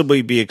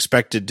possibly be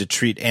expected to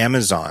treat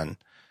Amazon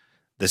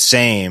the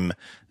same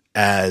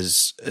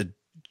as a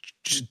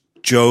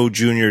Joe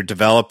Jr.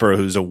 developer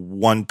who's a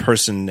one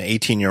person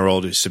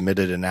 18-year-old who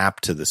submitted an app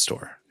to the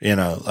store?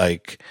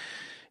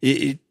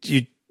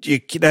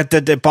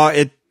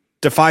 It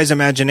defies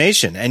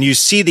imagination. And you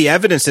see the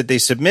evidence that they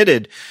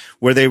submitted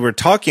where they were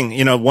talking,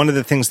 one of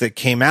the things that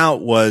came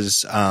out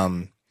was,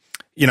 how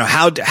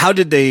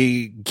did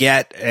they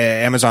get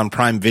Amazon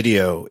Prime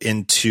Video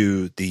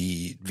into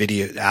the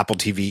Apple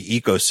TV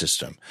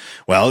ecosystem?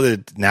 Well,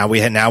 now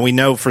we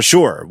know for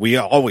sure. We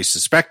always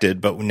suspected,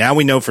 but now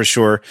we know for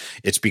sure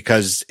it's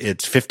because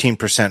it's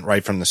 15%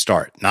 right from the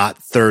start, not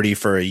 30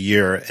 for a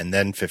year and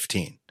then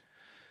 15.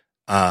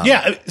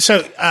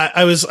 So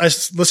I was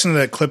listening to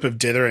that clip of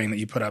Dithering that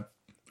you put up.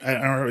 I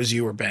don't know if it was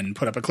you or Ben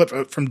put up a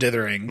clip from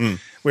Dithering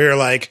where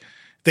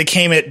they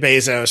came at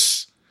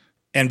Bezos,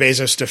 and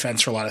Bezos'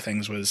 defense for a lot of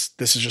things was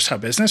this is just how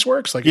business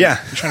works. You're trying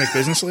to make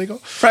business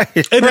illegal.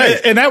 Right.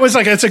 And that was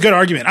it's a good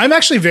argument. I'm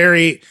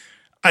actually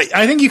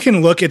I think you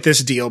can look at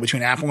this deal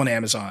between Apple and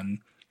Amazon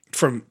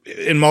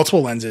in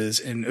multiple lenses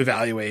and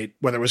evaluate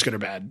whether it was good or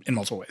bad in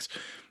multiple ways.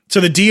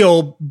 So the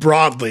deal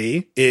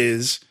broadly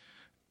is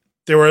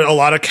there were a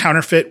lot of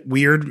counterfeit,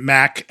 weird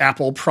Mac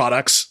Apple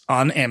products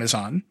on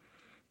Amazon.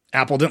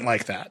 Apple didn't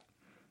like that.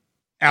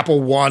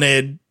 Apple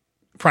wanted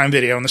Prime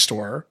Video in the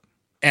store.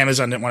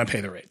 Amazon didn't want to pay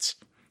the rates.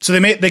 So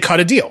they cut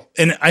a deal.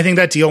 And I think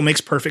that deal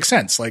makes perfect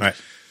sense.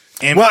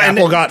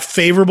 Apple got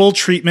favorable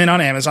treatment on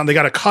Amazon. They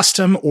got a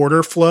custom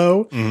order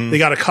flow. Mm-hmm. They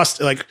got a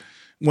custom,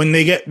 when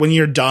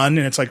you're done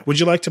and it's would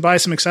you like to buy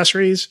some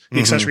accessories? The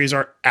accessories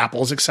are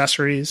Apple's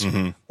accessories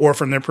or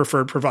from their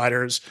preferred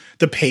providers.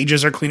 The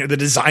pages are cleaner. The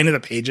design of the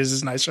pages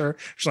is nicer.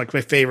 It's my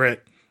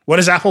favorite. What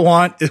does Apple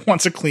want? It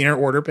wants a cleaner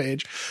order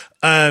page.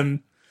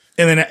 And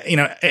then,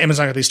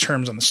 Amazon got these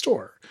terms on the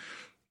store.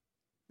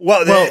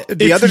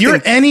 If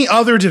you're any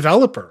other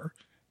developer,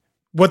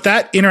 what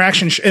that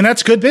interaction, and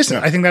that's good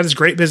business. Yeah. I think that is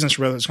great business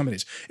for both those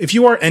companies. If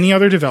you are any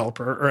other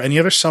developer or any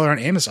other seller on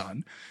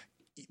Amazon,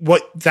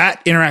 what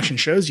that interaction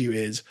shows you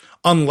is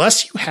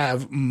unless you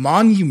have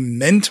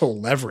monumental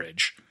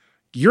leverage,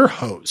 you're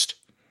hosed.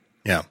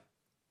 Yeah.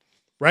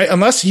 Right?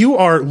 Unless you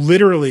are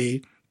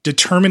literally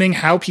determining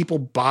how people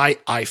buy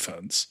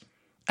iPhones,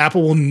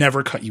 Apple will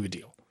never cut you a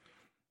deal.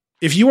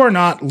 If you are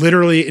not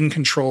literally in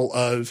control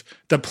of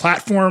the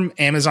platform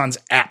Amazon's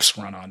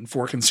apps run on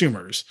for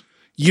consumers,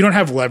 you don't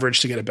have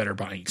leverage to get a better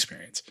buying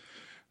experience.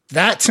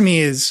 That to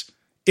me it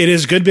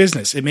is good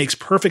business. It makes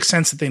perfect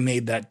sense that they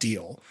made that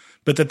deal,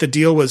 but that the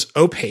deal was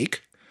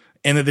opaque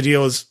and that the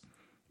deal is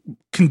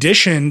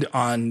conditioned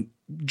on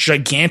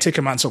gigantic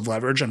amounts of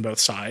leverage on both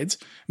sides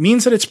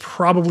means that it's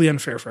probably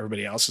unfair for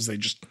everybody else as they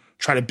just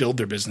try to build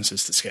their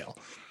businesses to scale.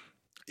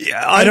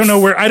 Yeah, I don't know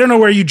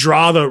where you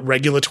draw the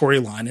regulatory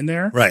line in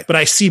there. Right. But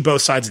I see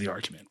both sides of the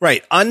argument.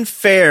 Right.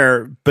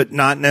 Unfair, but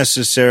not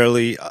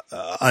necessarily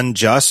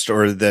unjust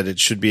or that it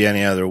should be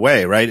any other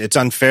way. Right. It's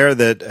unfair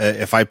that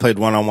if I played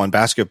one-on-one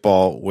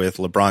basketball with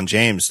LeBron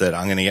James, that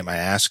I'm going to get my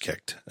ass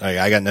kicked.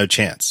 I got no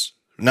chance.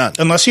 None.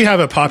 Unless you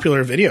have a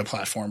popular video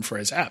platform for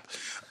his app.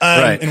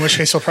 Right. In which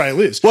case he'll probably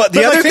lose. Well,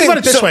 think about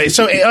it this way.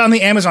 So on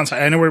the Amazon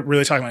side, I know we're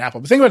really talking about Apple,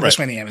 but think about it this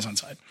way on the Amazon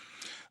side.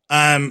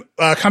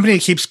 A company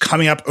that keeps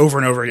coming up over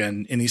and over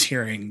again in these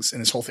hearings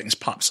and this whole thing is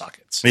pop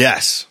sockets.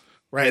 Yes.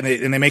 Right.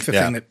 And they make the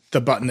thing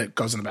the button that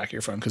goes in the back of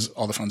your phone because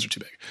all the phones are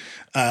too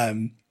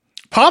big.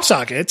 Pop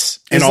sockets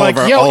is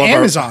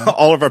Amazon.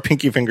 All of our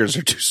pinky fingers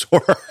are too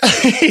sore.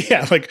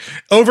 Yeah.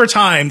 Over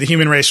time, the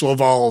human race will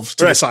evolve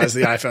to the size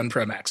of the iPhone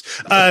Pro Max.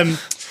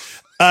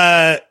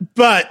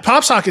 But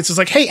pop sockets is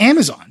hey,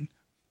 Amazon,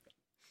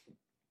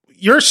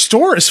 your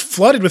store is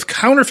flooded with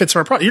counterfeits of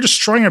our product. You're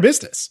destroying our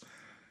business.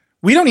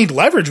 We don't need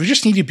leverage. We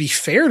just need to be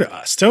fair to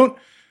us. Don't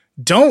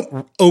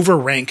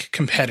overrank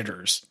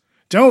competitors.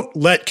 Don't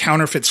let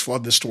counterfeits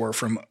flood the store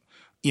from,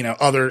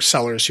 other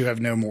sellers who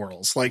have no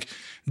morals.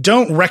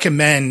 Don't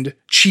recommend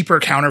cheaper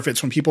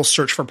counterfeits when people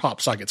search for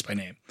pop sockets by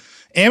name.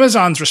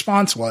 Amazon's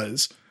response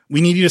was, we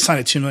need you to sign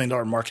a $2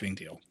 million marketing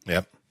deal.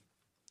 Yep.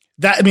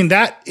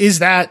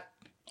 That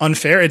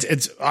unfair?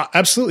 It's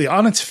absolutely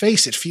on its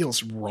face. It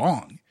feels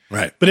wrong.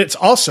 Right. But it's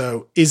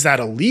also, is that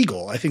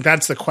illegal? I think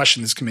that's the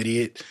question this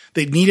committee,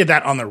 they needed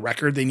that on the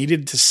record. They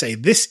needed to say,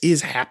 this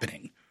is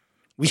happening.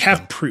 We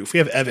have proof. We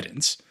have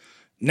evidence.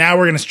 Now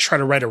we're going to try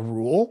to write a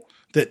rule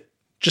that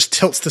just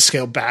tilts the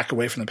scale back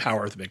away from the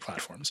power of the big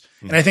platforms.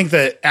 And I think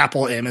the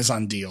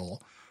Apple-Amazon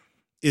deal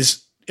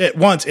is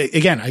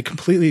again, I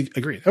completely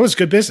agree. That was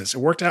good business. It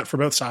worked out for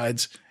both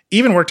sides,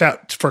 even worked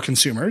out for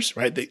consumers,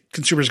 right? The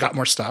consumers got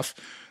more stuff.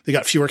 They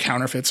got fewer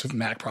counterfeits of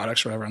Mac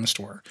products or whatever on the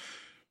store.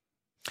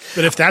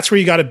 But if that's where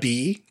you got to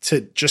be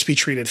to just be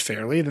treated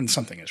fairly, then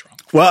something is wrong.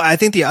 Well, I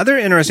think the other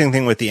interesting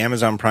thing with the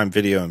Amazon Prime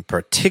Video in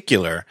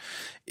particular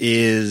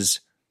is,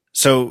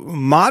 so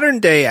modern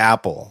day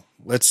Apple,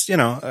 let's, I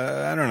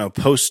don't know,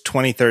 post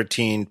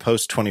 2013,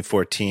 post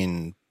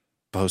 2014,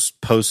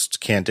 post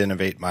can't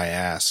innovate my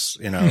ass.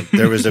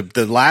 There was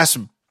the last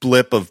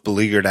blip of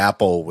beleaguered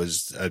Apple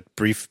was a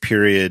brief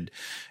period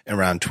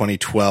around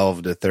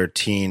 2012 to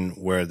 13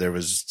 where there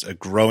was a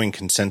growing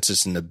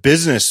consensus in the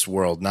business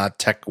world, not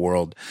tech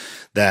world,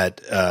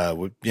 that,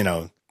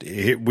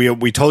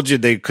 we told you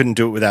they couldn't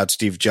do it without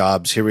Steve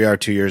Jobs. Here we are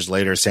 2 years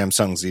later,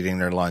 Samsung's eating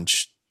their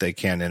lunch. They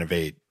can't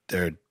innovate.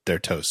 They're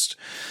toast.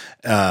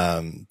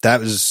 That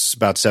was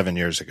about 7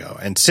 years ago.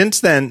 And since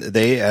then,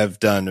 they have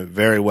done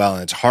very well.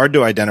 And it's hard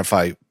to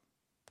identify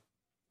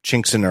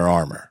chinks in their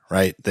armor,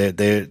 right?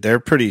 They're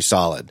pretty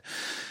solid.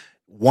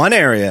 One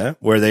area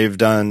where they've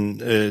done,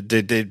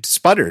 they've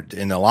sputtered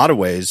in a lot of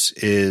ways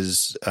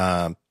is,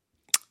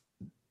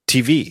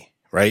 TV,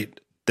 right?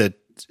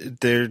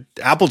 Their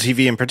Apple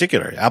TV in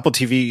particular. Apple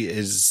TV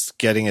is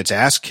getting its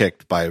ass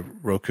kicked by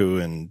Roku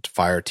and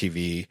Fire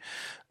TV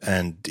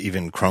and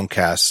even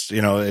Chromecast.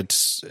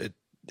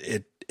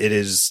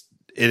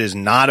 It is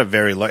not a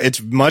very large,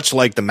 it's much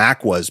like the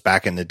Mac was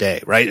back in the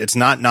day, right? It's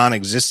not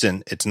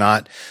non-existent. It's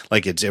not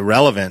like it's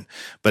irrelevant,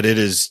 but it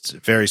is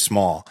very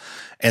small.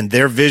 And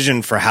their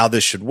vision for how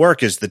this should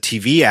work is the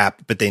TV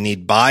app, but they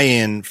need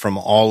buy-in from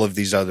all of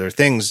these other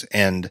things.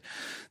 And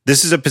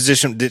this is a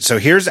position. So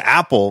here's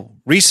Apple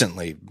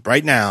recently,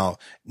 right now,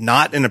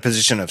 not in a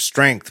position of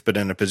strength, but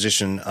in a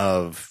position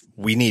of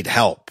we need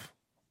help,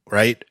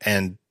 right?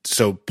 And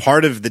so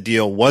part of the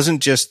deal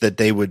wasn't just that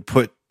they would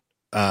put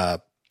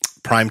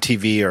Prime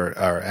TV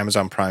or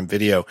Amazon Prime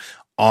Video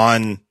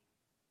on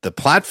the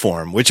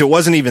platform, which it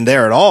wasn't even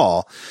there at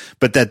all,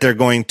 but that they're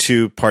going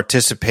to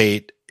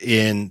participate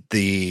in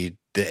the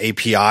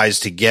APIs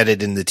to get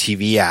it in the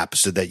TV app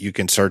so that you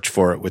can search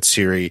for it with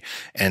Siri,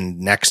 and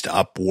Next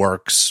Up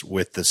works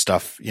with the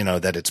stuff,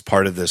 that it's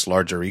part of this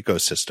larger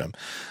ecosystem.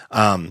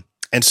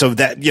 And so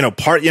that,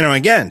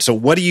 again, so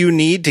what do you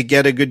need to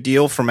get a good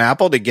deal from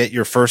Apple to get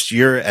your first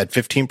year at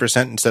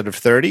 15% instead of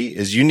 30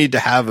 is you need to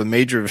have a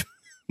major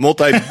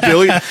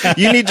multi-billion,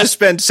 you need to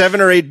spend $7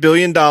 or $8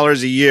 billion a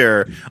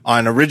year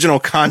on original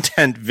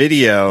content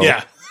video.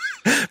 Yeah.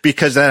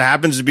 Because that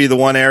happens to be the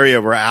one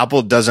area where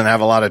Apple doesn't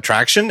have a lot of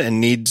traction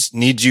and needs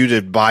you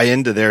to buy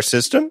into their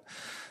system.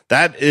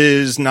 That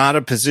is not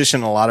a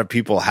position a lot of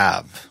people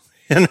have.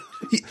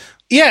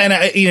 Yeah.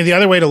 And the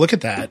other way to look at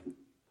that,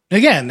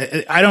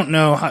 again, I don't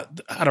know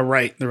how to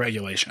write the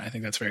regulation. I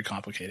think that's very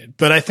complicated,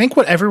 but I think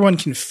what everyone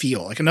can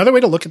feel, like another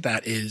way to look at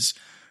that is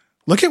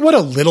look at what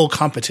a little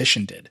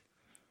competition did,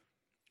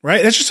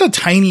 right? That's just a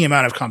tiny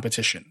amount of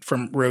competition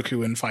from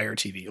Roku and Fire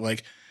TV.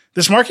 Like,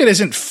 this market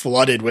isn't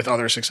flooded with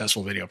other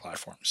successful video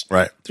platforms.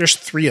 Right. There's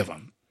 3 of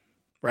them,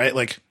 right?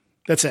 Like,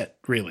 that's it,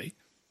 really.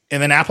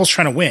 And then Apple's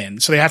trying to win.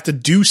 So they have to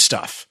do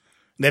stuff.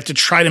 They have to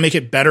try to make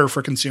it better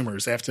for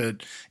consumers. They have to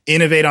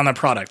innovate on the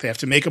product. They have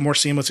to make a more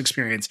seamless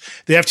experience.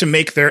 They have to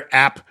make their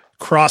app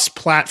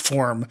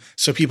cross-platform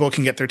so people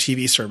can get their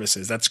TV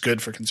services. That's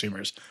good for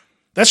consumers.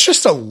 That's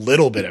just a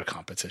little bit of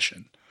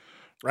competition,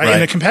 right?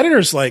 And the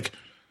competitors, like,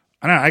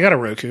 I don't know, I got a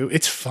Roku.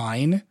 It's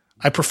fine.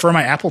 I prefer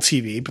my Apple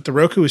TV, but the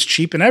Roku is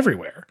cheap and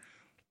everywhere,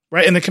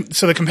 right? And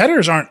so the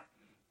competitors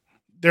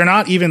they're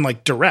not even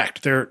like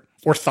direct. They're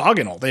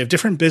orthogonal. They have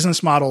different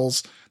business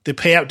models. They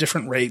pay out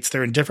different rates.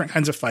 They're in different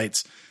kinds of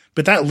fights.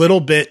 But that little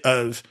bit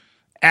of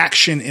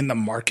action in the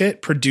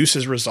market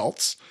produces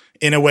results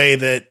in a way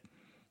that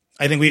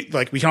I think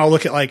we can all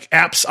look at like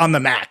apps on the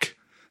Mac,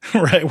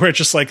 right? Where it's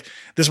just like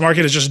this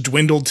market has just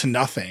dwindled to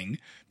nothing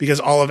because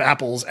all of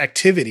Apple's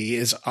activity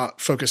is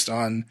focused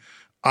on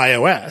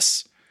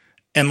iOS.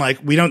 And like,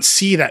 we don't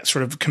see that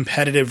sort of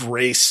competitive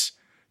race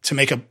to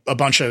make a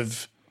bunch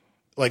of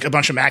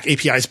Mac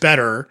APIs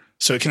better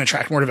so it can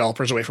attract more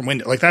developers away from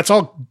Windows. Like, that's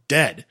all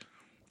dead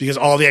because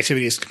all the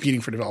activity is competing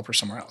for developers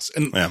somewhere else.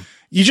 And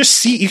you just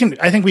see,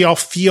 I think we all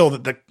feel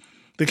that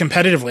the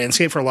competitive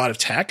landscape for a lot of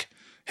tech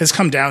has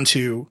come down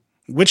to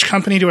which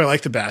company do I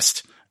like the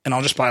best, and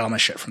I'll just buy all my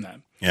shit from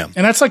them. Yeah.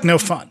 And that's like no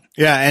fun.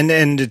 Yeah.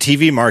 And the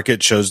TV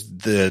market shows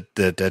that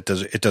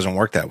it doesn't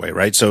work that way,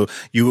 right? So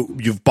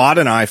you've bought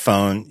an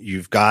iPhone,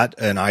 you've got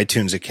an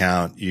iTunes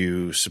account,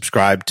 you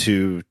subscribe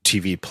to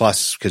TV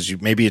Plus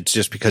because maybe it's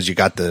just because you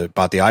bought the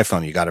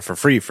iPhone, you got it for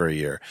free for a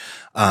year.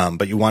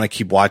 But you want to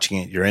keep watching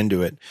it, you're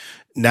into it.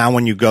 Now,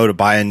 when you go to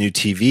buy a new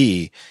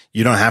TV,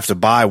 you don't have to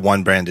buy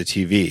one brand of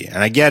TV. And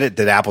I get it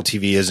that Apple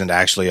TV isn't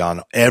actually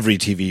on every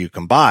TV you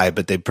can buy,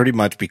 but they pretty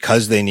much,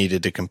 because they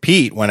needed to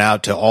compete, went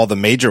out to all the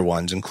major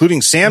ones,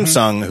 including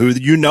Samsung, who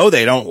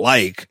they don't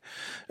like.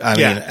 I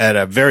mean, at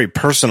a very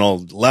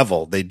personal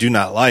level, they do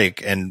not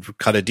like, and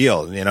cut a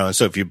deal, And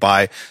so if you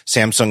buy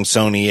Samsung,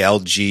 Sony,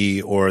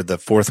 LG, or the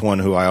fourth one,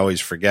 who I always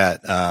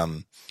forget,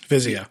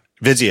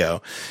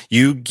 Vizio,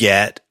 you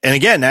get, and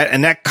again,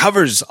 that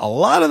covers a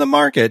lot of the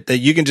market, that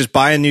you can just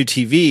buy a new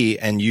TV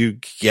and you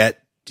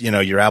get,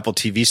 your Apple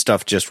TV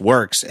stuff just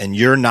works, and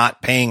you're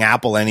not paying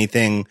Apple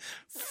anything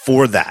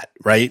for that,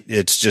 right?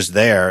 It's just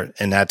there,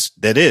 and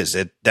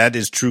that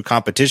is true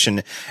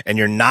competition, and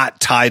you're not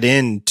tied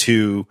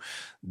into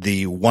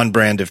the one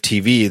brand of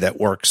TV that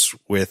works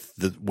with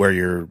where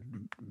your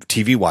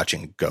TV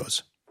watching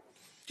goes.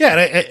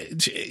 Yeah,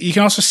 you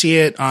can also see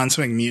it on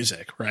something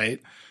music,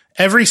 right?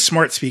 Every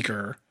smart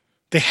speaker,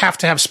 they have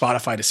to have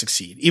Spotify to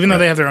succeed, even though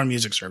they have their own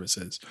music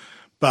services.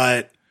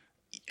 But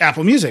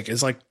Apple Music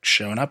is like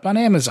showing up on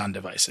Amazon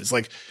devices.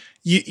 Like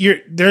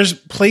there's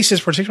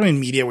places, particularly in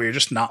media, where you're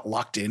just not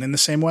locked in the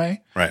same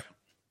way. Right.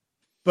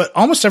 But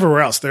almost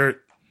everywhere else,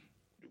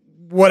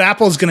 what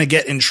Apple is going to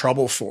get in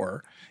trouble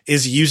for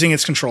is using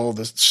its control of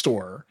the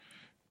store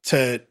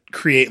to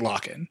create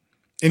lock-in.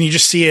 And you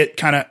just see it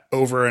kind of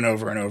over and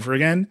over and over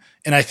again.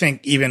 And I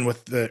think even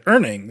with the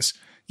earnings,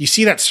 you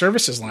see that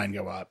services line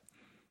go up.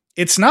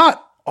 It's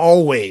not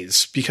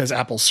always because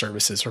Apple's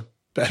services are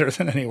better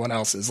than anyone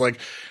else's. Like,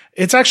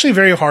 it's actually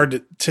very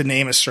hard to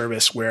name a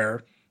service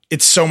where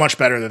it's so much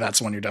better that that's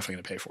the one you're definitely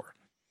going to pay for.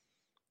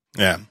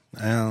 Yeah.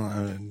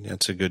 Well,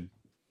 that's a good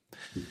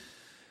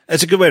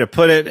way to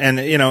put it. And,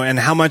 and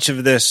how much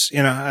of this,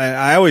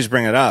 I always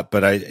bring it up,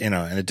 but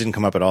and it didn't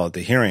come up at all at the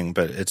hearing,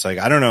 but it's like,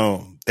 I don't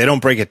know, they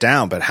don't break it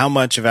down, but how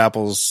much of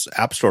Apple's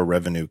App Store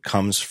revenue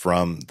comes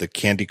from the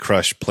Candy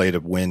Crush play to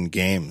win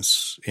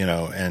games,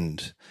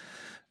 and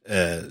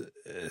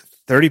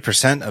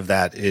 30% of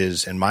that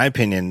is, in my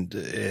opinion,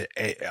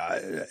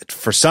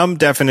 for some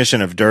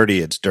definition of dirty,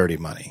 it's dirty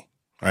money.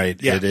 Right.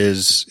 Yeah. It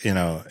is,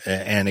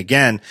 and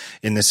again,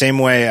 in the same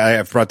way,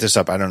 I've brought this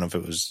up. I don't know if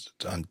it was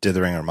on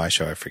Dithering or my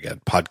show. I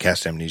forget,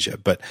 podcast amnesia,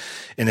 but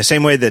in the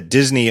same way that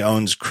Disney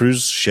owns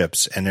cruise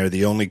ships and they're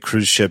the only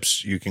cruise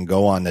ships you can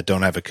go on that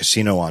don't have a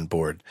casino on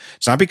board.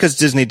 It's not because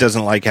Disney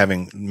doesn't like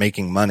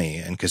making money,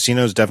 and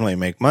casinos definitely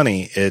make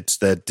money. It's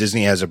that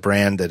Disney has a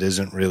brand that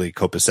isn't really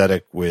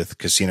copacetic with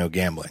casino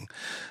gambling,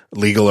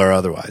 legal or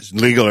otherwise,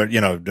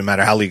 no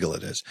matter how legal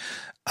it is.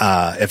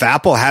 If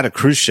Apple had a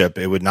cruise ship,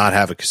 it would not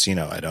have a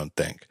casino, I don't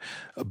think.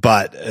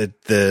 But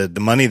the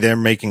money they're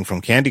making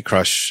from Candy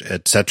Crush,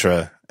 et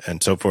cetera,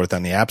 and so forth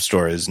on the App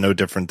Store is no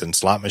different than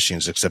slot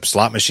machines, except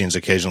slot machines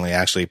occasionally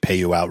actually pay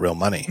you out real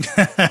money.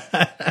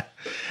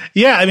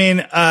 Yeah, I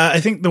mean,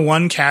 I think the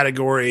one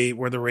category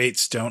where the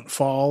rates don't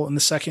fall in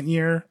the second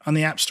year on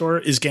the App Store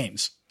is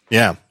games.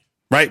 Yeah,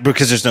 right,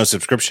 because there's no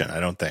subscription, I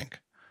don't think.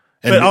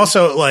 And but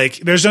also, like,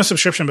 there's no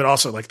subscription, but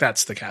also, like,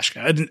 that's the cash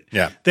cow.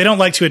 Yeah. They don't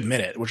like to admit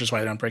it, which is why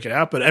they don't break it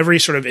out. But every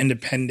sort of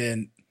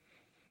independent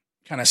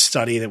kind of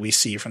study that we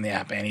see from the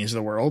App Annies of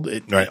the world,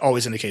 it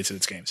always indicates that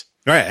it's games.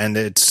 Right. And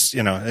it's,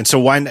 and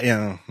so why,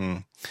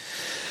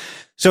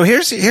 So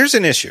here's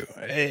an issue.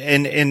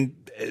 And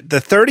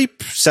the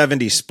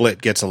 30-70 split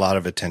gets a lot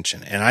of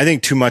attention, and I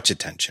think too much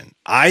attention.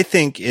 I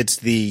think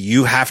it's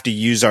you have to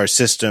use our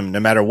system no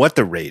matter what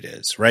the rate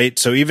is, right?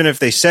 So even if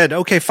they said,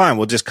 okay, fine,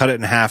 we'll just cut it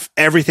in half,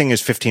 everything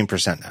is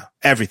 15% now.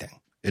 Everything.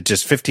 It's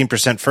just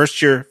 15%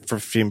 first year,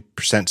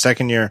 15%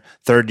 second year,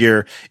 third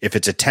year. If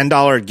it's a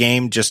 $10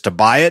 game just to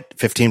buy it,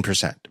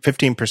 15%,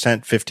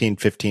 15%, 15,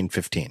 15,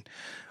 15.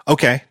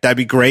 Okay, that'd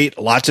be great.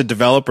 Lots of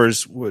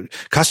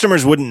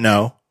customers wouldn't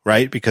know,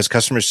 right? Because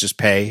customers just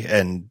pay,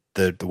 and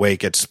the way it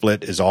gets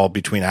split is all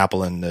between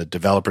Apple and the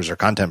developers or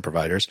content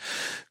providers.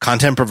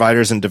 Content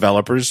providers and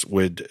developers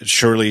would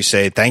surely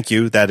say, thank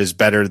you, that is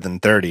better than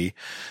 30.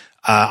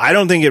 I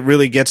don't think it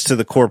really gets to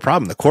the core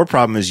problem. The core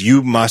problem is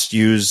you must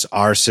use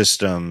our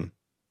system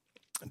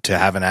to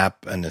have an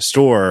app in the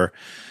store,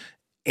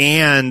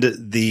 and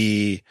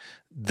the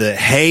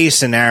Hey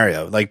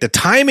scenario, like the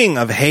timing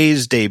of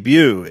Hey's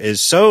debut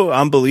is so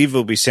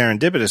unbelievably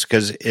serendipitous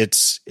because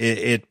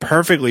it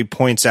perfectly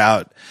points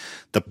out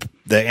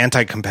the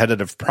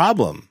anti-competitive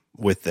problem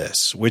with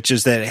this, which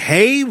is that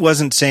Hey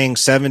wasn't saying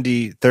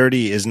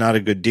 70-30 is not a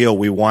good deal.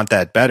 We want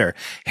that better.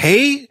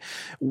 Hey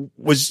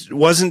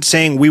wasn't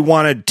saying we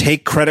want to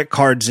take credit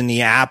cards in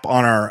the app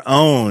on our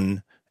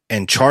own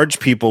and charge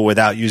people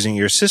without using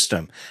your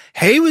system.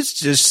 Hey was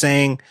just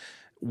saying,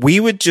 we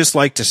would just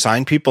like to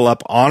sign people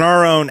up on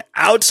our own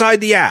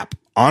outside the app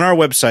on our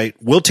website.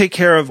 We'll take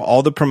care of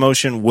all the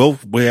promotion.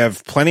 We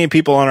have plenty of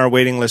people on our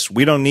waiting list.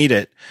 We don't need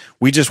it.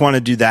 We just want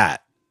to do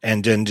that.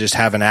 And then just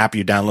have an app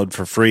you download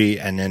for free.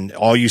 And then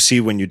all you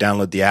see when you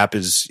download the app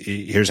is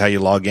here's how you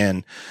log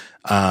in.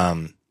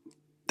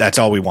 That's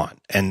all we want.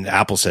 And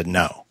Apple said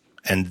no.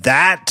 And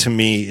that to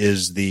me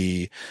is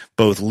the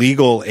both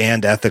legal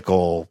and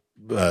ethical.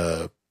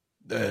 I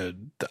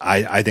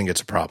think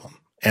it's a problem.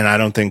 And I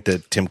don't think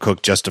that Tim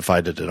Cook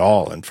justified it at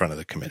all in front of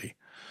the committee.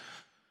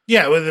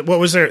 Yeah. What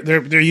was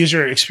their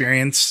user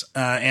experience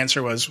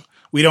answer was,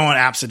 we don't want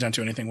apps that don't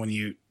do anything when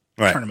you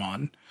turn them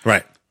on.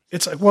 Right.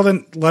 It's like, well,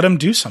 then let them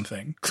do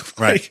something.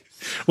 Right. Like,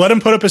 let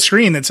them put up a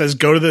screen that says,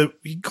 go to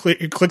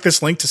click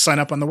this link to sign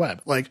up on the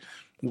web. Like,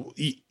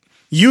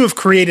 you have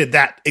created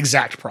that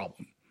exact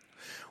problem.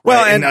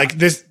 Well, right? And like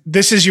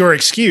this is your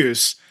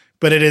excuse,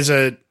 but it's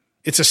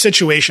a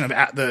situation of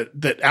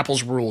that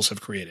Apple's rules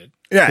have created.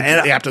 Yeah,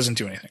 and the app doesn't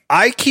do anything.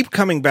 I keep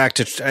coming back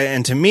to,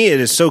 and to me, it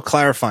is so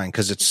clarifying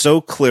because it's so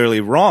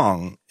clearly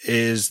wrong.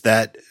 is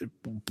that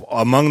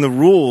among the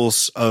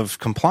rules of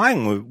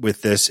complying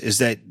with this is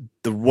that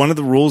one of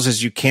the rules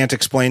is you can't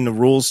explain the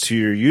rules to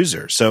your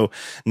user. So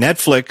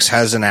Netflix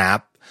has an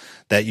app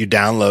that you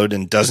download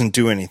and doesn't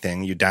do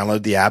anything. You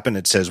download the app and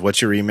it says, what's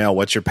your email?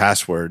 What's your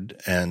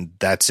password? And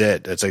that's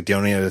it. It's like the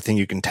only other thing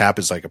you can tap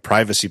is like a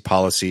privacy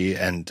policy.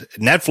 And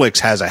Netflix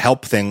has a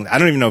help thing. I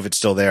don't even know if it's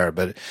still there,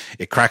 but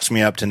it cracks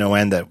me up to no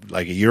end that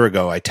like a year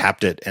ago I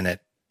tapped it and it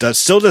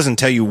still doesn't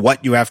tell you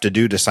what you have to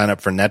do to sign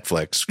up for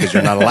Netflix because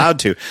you're not allowed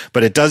to,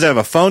 but it does have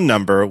a phone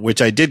number,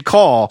 which I did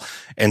call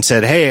and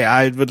said, hey,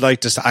 I would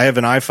like to, I have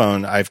an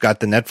iPhone. I've got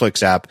the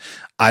Netflix app.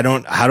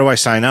 How do I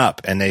sign up?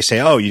 And they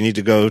say, oh, you need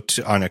to go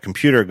to, on a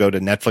computer, go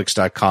to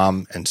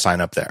netflix.com and sign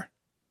up there.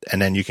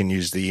 And then you can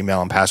use the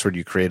email and password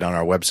you create on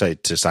our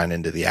website to sign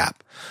into the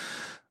app.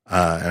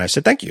 And I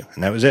said, thank you.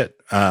 And that was it.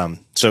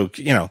 So,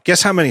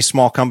 guess how many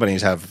small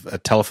companies have a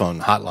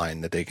telephone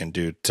hotline that they can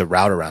do to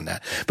route around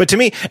that. But to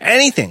me,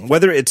 anything,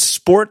 whether it's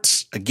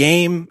sports, a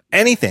game,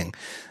 anything,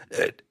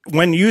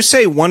 when you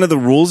say one of the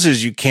rules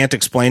is you can't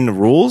explain the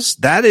rules,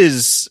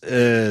 that's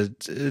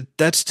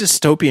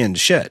dystopian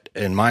shit,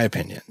 in my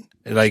opinion.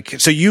 Like,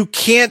 so you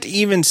can't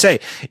even say,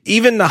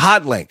 even the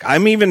hot link.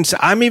 I'm even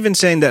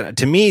saying that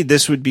to me,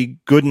 this would be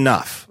good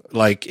enough.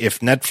 Like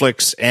if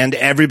Netflix and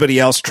everybody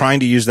else trying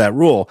to use that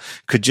rule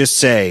could just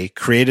say,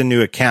 create a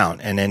new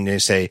account. And then they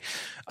say,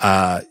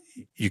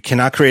 you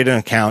cannot create an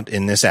account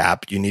in this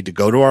app. You need to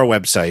go to our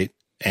website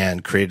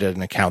and create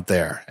an account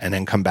there and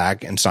then come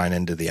back and sign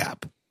into the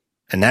app.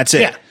 And that's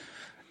it. Yeah.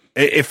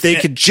 If they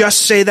could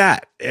just say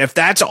that, if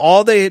that's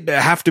all they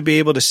have to be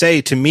able to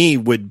say, to me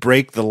would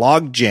break the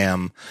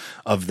logjam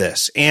of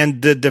this.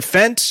 And the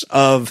defense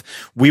of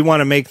we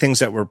want to make things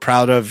that we're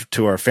proud of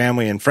to our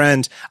family and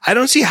friends. I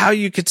don't see how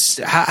you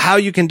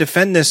can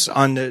defend this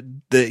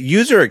on the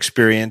user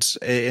experience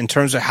in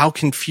terms of how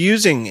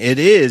confusing it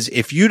is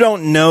if you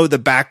don't know the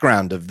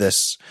background of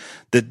this.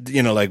 That,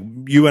 like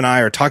you and I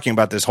are talking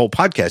about this whole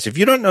podcast. If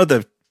you don't know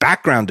the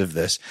background of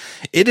this,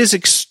 it is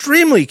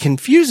extremely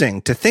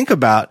confusing to think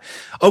about,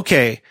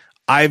 okay,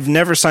 I've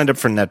never signed up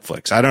for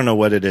Netflix. I don't know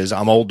what it is.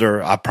 I'm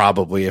older. I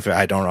probably, if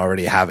I don't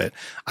already have it,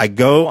 I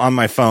go on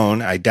my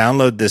phone, I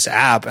download this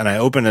app and I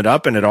open it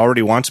up and it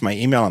already wants my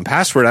email and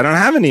password. I don't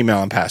have an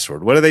email and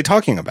password. What are they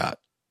talking about?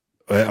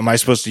 Am I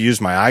supposed to use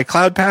my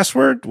iCloud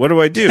password? What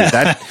do I do?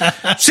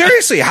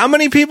 Seriously, how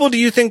many people do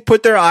you think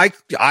put their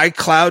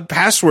iCloud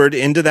password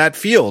into that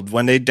field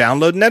when they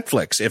download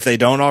Netflix if they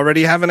don't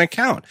already have an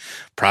account?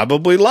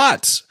 Probably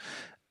lots.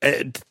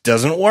 It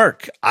doesn't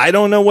work. I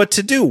don't know what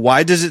to do.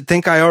 Why does it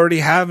think I already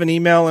have an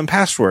email and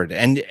password?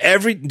 And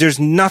there's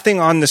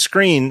nothing on the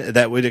screen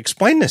that would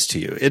explain this to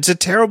you. It's a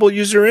terrible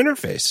user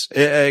interface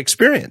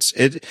experience.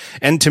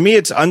 And to me,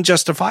 it's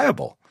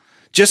unjustifiable.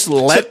 Just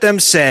let them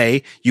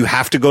say, you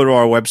have to go to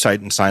our website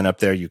and sign up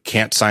there. You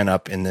can't sign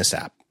up in this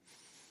app.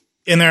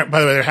 And there,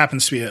 by the way, there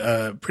happens to be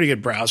a pretty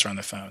good browser on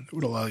the phone that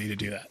would allow you to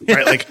do that,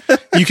 right? Like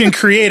you can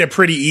create a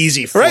pretty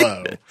easy flow.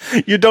 Right.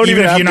 You don't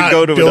even have to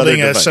go to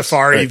building a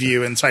Safari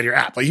view inside your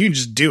app. Like you can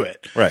just do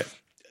it. Right.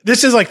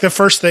 This is like the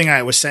first thing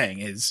I was saying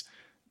is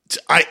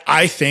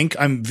I think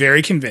I'm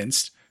very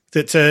convinced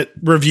that to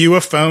review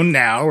a phone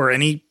now or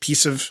any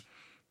piece of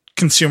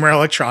consumer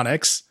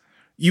electronics,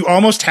 you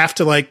almost have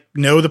to like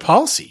know the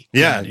policy.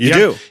 Yeah, you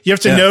do. You have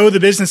to know the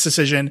business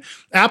decision.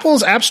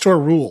 Apple's App Store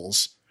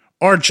rules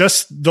are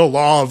just the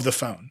law of the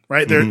phone,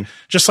 right? They're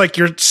just like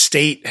your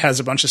state has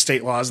a bunch of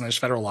state laws and there's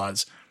federal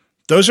laws.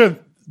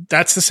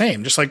 That's the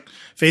same. Just like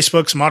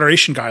Facebook's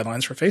moderation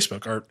guidelines for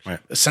Facebook are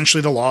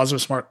essentially the laws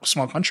of a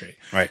small country.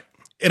 Right.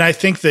 And I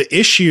think the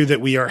issue that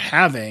we are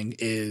having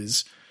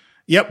is,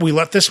 we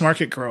let this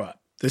market grow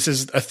up. This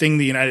is a thing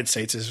the United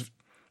States is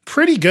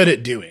pretty good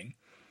at doing.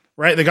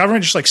 Right? The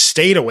government just like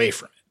stayed away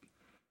from it.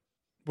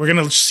 We're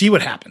going to see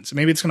what happens.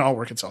 Maybe it's going to all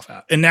work itself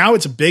out. And now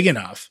it's big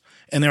enough.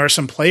 And there are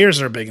some players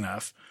that are big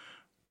enough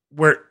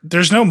where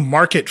there's no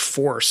market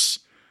force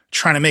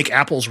trying to make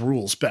Apple's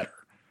rules better,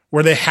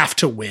 where they have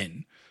to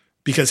win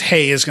because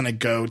Hey is going to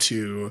go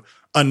to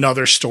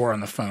another store on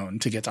the phone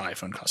to get to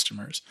iPhone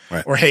customers.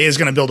 Right. Or Hey is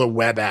going to build a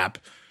web app.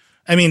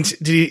 I mean,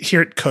 did you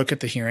hear Cook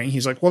at the hearing?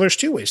 He's like, well, there's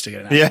two ways to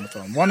get an app on the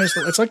phone. One is,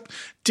 it's like,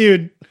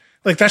 dude,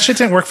 like that shit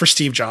didn't work for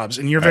Steve Jobs,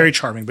 and you're very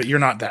charming, but you're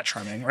not that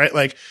charming, right?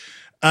 Like,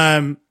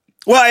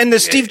 well, and the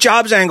Steve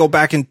Jobs angle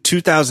back in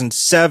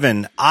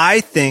 2007,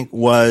 I think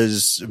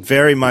was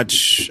very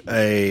much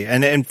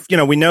and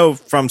we know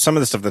from some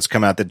of the stuff that's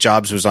come out that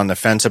Jobs was on the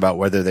fence about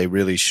whether they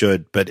really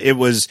should, but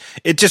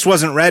it just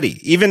wasn't ready.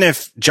 Even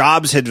if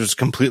Jobs was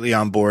completely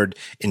on board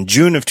in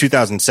June of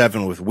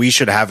 2007 with we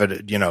should have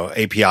it,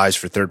 APIs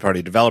for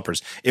third-party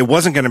developers, it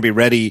wasn't going to be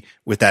ready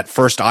with that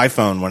first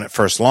iPhone when it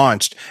first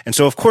launched. And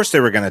so of course they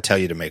were going to tell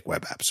you to make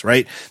web apps,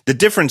 right? The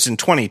difference in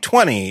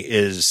 2020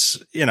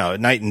 is,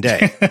 night and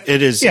day.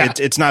 It is. Yeah.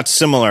 It's not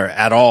similar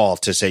at all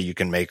to say you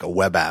can make a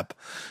web app.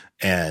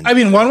 And I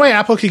mean, one way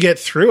Apple could get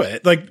through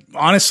it, like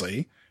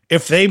honestly,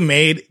 if they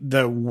made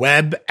the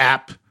web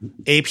app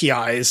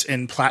APIs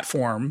and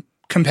platform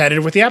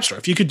competitive with the App Store,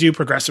 if you could do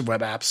progressive web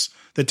apps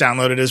that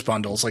downloaded as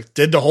bundles, like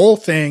did the whole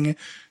thing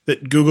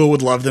that Google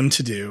would love them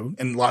to do,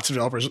 and lots of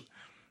developers,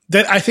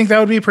 that I think that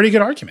would be a pretty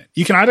good argument.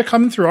 You can either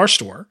come through our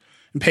store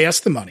and pay us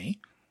the money,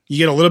 you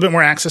get a little bit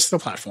more access to the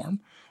platform,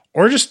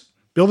 or just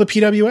build a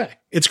PWA.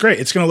 It's great.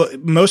 It's going to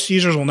most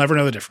users will never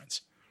know the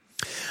difference.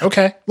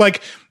 Okay.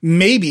 Like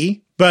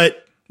maybe,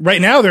 but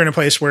right now they're in a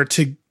place where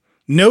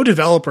no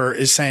developer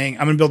is saying,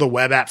 I'm going to build a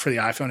web app for the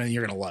iPhone and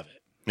you're going to love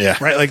it. Yeah.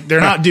 Right. Like they're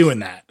not doing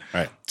that.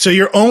 Right. So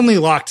you're only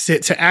locked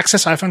to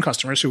access iPhone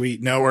customers who we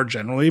know are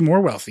generally more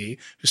wealthy,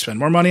 who spend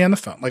more money on the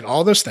phone, like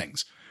all those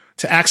things.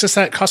 To access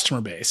that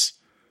customer base,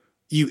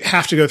 you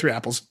have to go through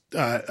Apple's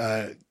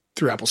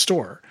Apple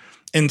Store.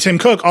 And Tim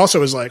Cook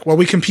also is like, well,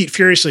 we compete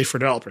furiously for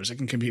developers. They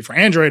can compete for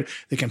Android.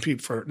 They can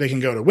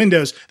go to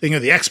Windows. They can go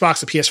to the Xbox,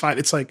 the PS5.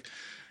 It's like,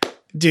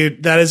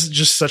 dude, that is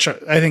just such a,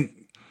 I think,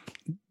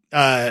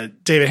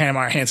 David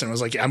Hannemeyer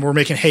was like, we're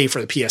making hay for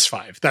the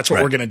PS5. That's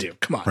what we're going to do.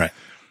 Come on. Right.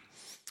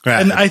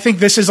 And I think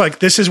this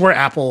is where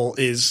Apple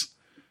is.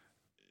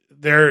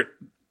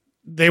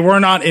 They were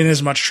not in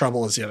as much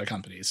trouble as the other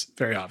companies,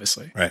 very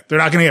obviously. Right. They're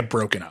not going to get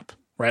broken up,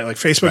 right? Like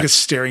Facebook is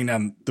staring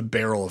down the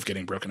barrel of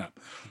getting broken up.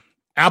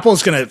 Apple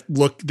is going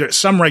to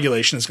some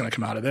regulation is going to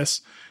come out of this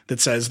that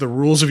says the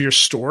rules of your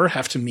store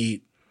have to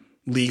meet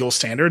legal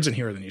standards, and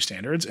here are the new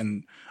standards.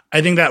 And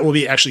I think that will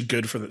be actually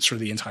good for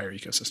the entire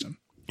ecosystem.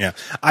 Yeah.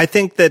 I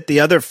think that the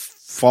other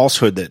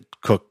falsehood that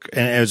Cook,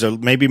 and it was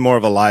maybe more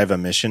of a live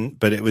omission,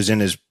 but it was in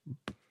his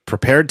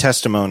prepared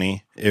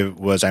testimony. It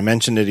was, I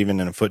mentioned it even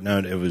in a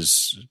footnote.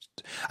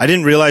 I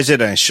didn't realize it.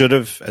 And I should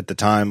have at the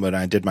time, but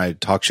I did my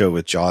talk show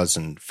with Jaws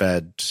and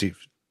Fed.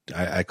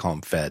 I call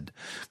him Fed,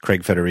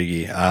 Craig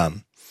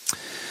Federighi.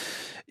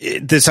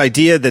 This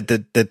idea that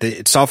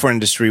the software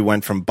industry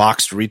went from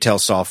boxed retail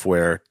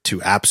software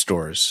to app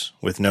stores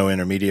with no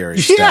intermediary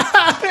step.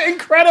 Yeah,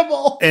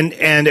 incredible. And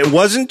it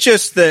wasn't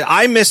just that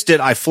I missed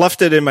it. I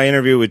fluffed it in my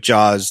interview with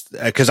Jaws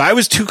because I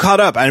was too caught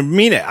up. I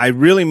mean it. I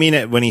really mean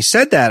it. When he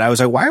said that, I was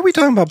like, why are we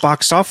talking about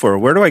boxed software?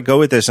 Where do I go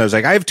with this? And I was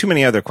like, I have too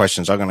many other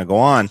questions. I'm going to go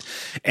on,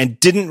 and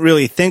didn't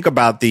really think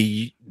about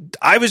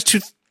I was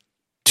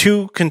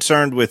too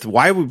concerned with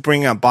why we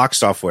bring up box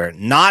software,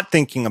 not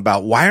thinking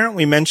about why aren't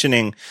we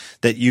mentioning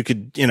that you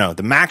could,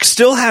 the Mac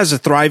still has a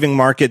thriving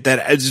market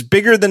that is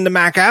bigger than the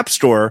Mac App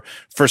Store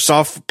for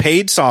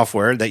paid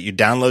software that you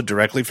download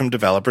directly from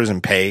developers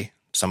and pay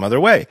some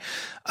other way.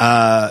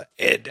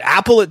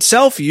 Apple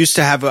itself used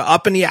to have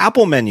up in the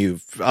Apple menu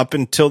up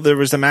until there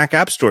was the Mac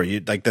App Store.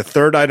 You like the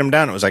third item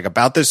down. It was like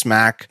about this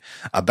Mac,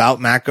 about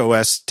Mac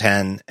OS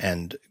 10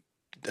 and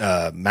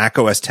Mac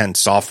OS 10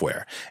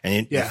 software.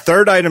 And the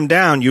third item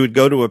down, you would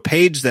go to a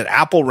page that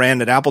Apple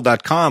ran at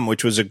apple.com,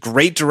 which was a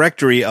great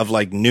directory of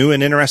like new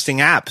and interesting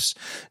apps.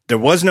 There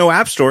was no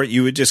app store.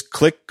 You would just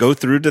go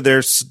through to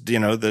their,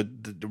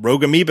 the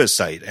Rogue Amoeba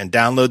site and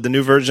download the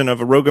new version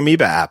of a Rogue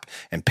Amoeba app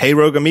and pay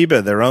Rogue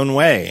Amoeba their own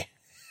way.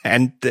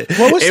 And it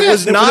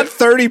was not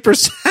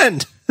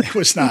 30%. It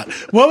was not.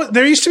 Well,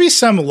 there used to be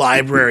some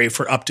library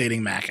for updating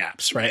Mac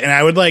apps, right? And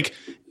I would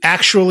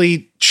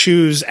actually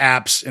choose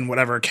apps in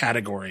whatever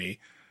category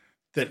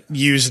that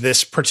use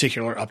this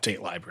particular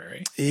update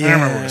library. Yeah. I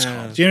don't remember what it was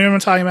called. Do you know what I'm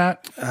talking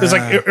about? It was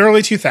like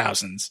early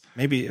 2000s.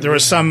 Maybe there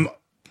was some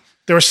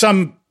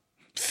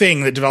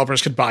thing that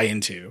developers could buy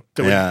into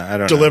that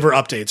would deliver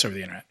updates over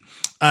the internet.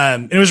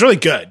 And it was really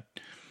good.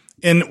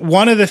 And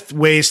one of the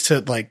ways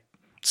to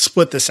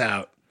split this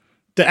out,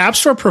 the App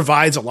Store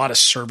provides a lot of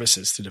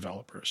services to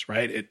developers,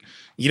 right?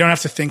 You don't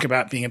have to think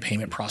about being a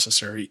payment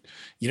processor.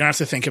 You don't have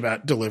to think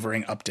about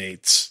delivering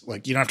updates.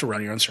 You don't have to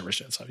run your own servers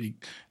and stuff.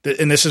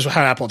 And this is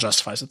how Apple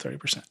justifies the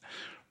 30%.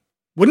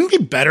 Wouldn't it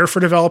be better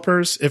for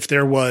developers if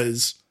there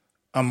was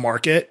a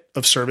market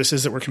of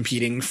services that were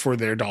competing for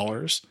their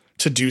dollars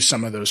to do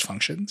some of those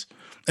functions?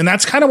 And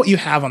that's kind of what you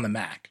have on the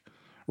Mac,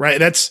 right?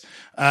 That's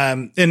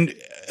in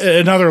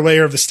another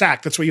layer of the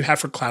stack. That's what you have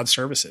for cloud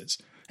services.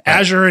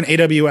 Azure and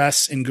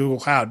AWS and Google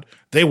Cloud,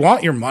 they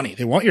want your money.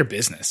 They want your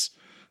business.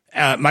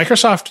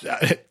 Microsoft,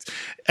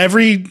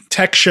 every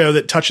tech show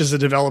that touches a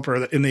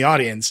developer in the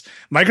audience,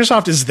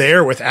 Microsoft is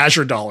there with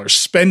Azure dollars,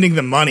 spending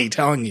the money,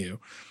 telling you,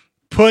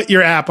 put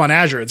your app on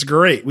Azure. It's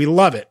great. We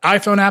love it.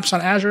 iPhone apps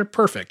on Azure,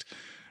 perfect.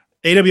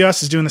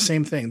 AWS is doing the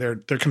same thing. They're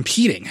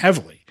competing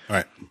heavily.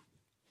 Right.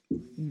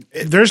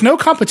 There's no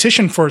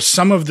competition for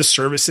some of the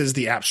services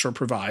the App Store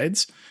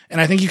provides.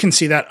 And I think you can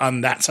see that on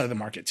that side of the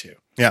market too.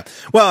 Yeah.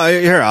 Well,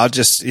 here, I'll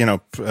just,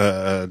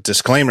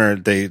 disclaimer,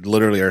 they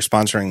literally are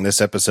sponsoring this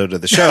episode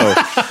of the show.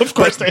 Of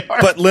course they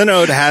are. But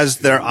Linode has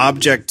their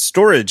object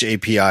storage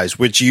APIs,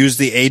 which use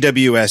the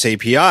AWS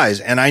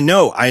APIs. And I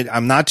know,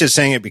 I'm not just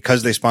saying it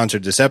because they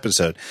sponsored this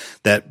episode,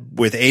 that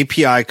with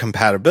API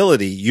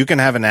compatibility, you can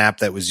have an app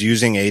that was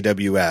using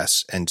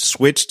AWS and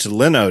switch to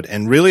Linode.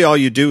 And really all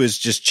you do is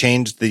just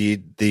change where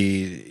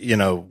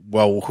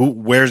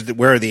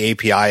are the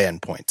API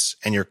endpoints,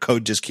 and your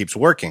code just keeps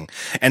working.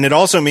 And it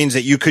also means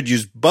that you could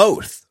use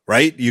both,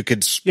 right? You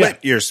could split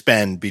your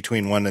spend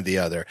between one or the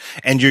other,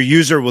 and your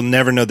user will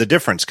never know the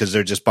difference because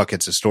they're just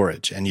buckets of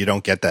storage, and you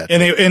don't get that.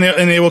 And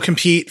they will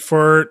compete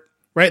for,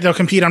 right? They'll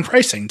compete on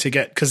pricing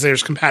because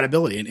there's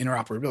compatibility and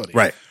interoperability.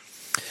 Right.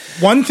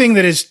 One thing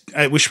that is,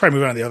 we should probably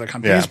move on to the other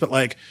companies, but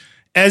like,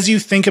 as you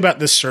think about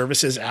the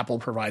services Apple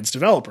provides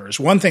developers,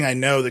 one thing I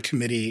know the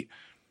committee,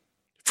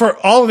 for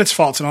all of its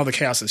faults and all the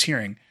chaos it's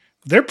hearing,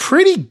 they're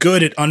pretty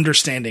good at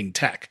understanding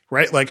tech,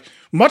 right? Like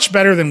much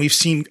better than we've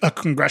seen a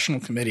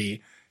congressional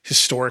committee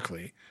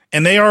historically.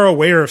 And they are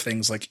aware of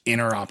things like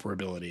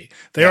interoperability.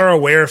 They are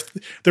aware of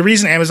the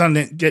reason Amazon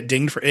didn't get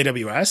dinged for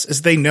AWS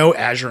is they know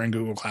Azure and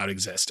Google Cloud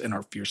exist and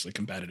are fiercely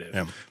competitive.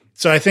 Yeah.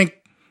 So I think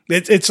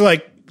it's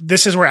like,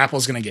 this is where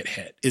Apple's going to get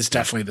hit, is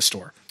definitely the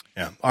store.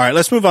 Yeah. All right.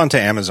 Let's move on to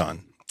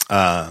Amazon.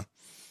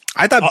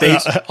 I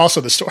thought also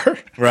the store.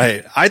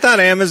 Right. I thought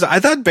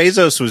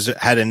Bezos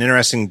had an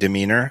interesting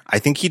demeanor. I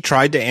think he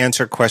tried to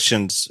answer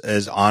questions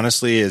as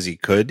honestly as he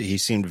could. He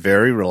seemed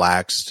very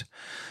relaxed.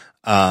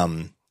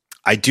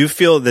 I do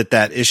feel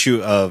that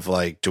issue of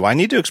like, do I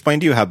need to explain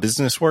to you how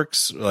business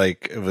works?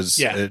 Like it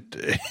was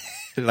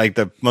like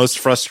the most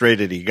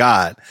frustrated he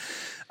got.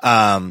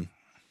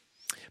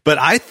 But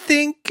I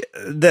think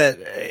that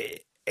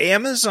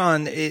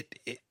Amazon,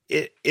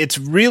 it's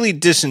really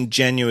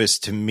disingenuous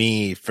to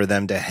me for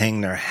them to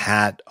hang their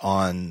hat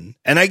on,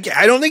 and I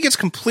don't think it's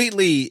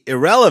completely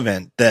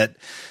irrelevant that,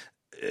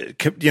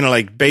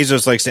 like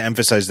Bezos likes to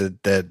emphasize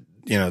that,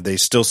 they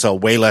still sell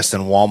way less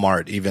than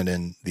Walmart, even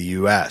in the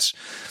US,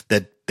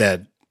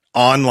 that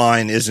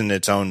online isn't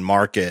its own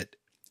market.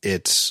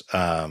 It's,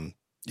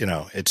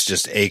 it's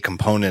just a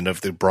component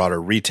of the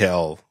broader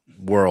retail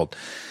world.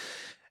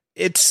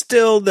 It's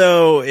still,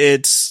 though,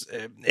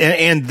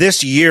 and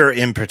this year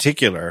in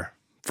particular,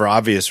 for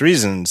obvious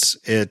reasons,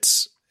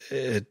 it's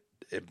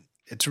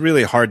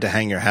really hard to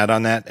hang your hat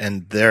on that.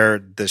 And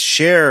the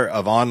share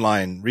of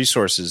online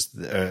resources,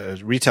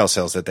 retail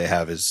sales that they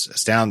have is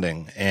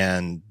astounding.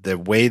 And the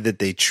way that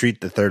they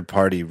treat the third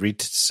party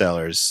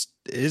resellers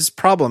is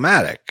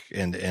problematic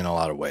in a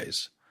lot of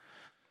ways.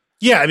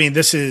 Yeah. I mean,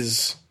 I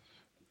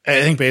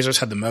think Bezos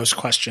had the most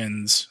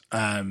questions.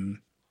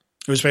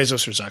 It was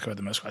Bezos or Zuck who had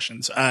the most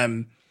questions.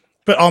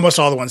 But almost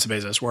all the ones to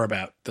Bezos were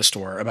about the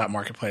store, about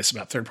marketplace,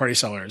 about third-party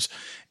sellers.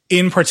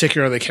 In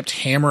particular, they kept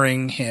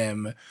hammering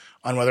him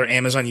on whether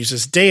Amazon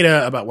uses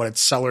data about what its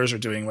sellers are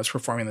doing, what's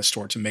performing in the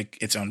store to make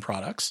its own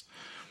products.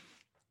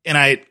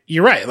 And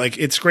you're right. Like,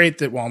 it's great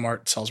that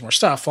Walmart sells more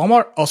stuff.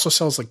 Walmart also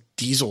sells like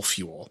diesel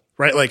fuel,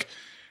 right? Like,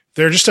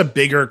 they're just a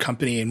bigger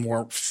company in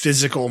more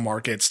physical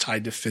markets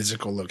tied to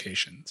physical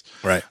locations.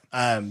 Right.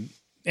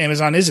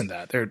 Amazon isn't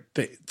that. They're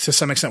to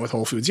some extent with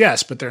Whole Foods,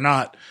 yes, but they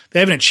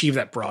haven't achieved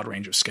that broad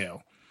range of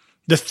scale.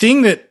 The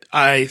thing that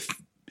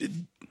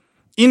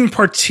in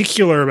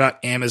particular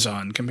about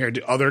Amazon compared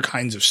to other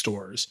kinds of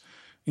stores,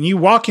 when you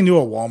walk into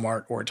a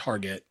Walmart or a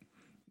Target,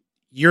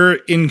 you're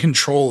in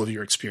control of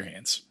your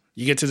experience.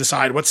 You get to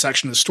decide what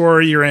section of the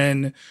store you're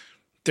in.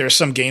 There's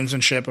some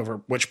gamesmanship over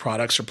which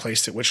products are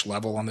placed at which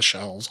level on the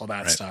shelves, all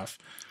that stuff.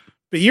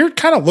 But you're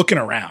kind of looking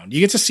around. You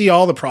get to see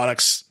all the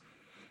products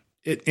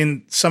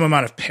in some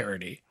amount of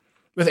parity.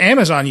 With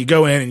Amazon, you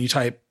go in and you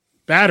type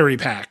battery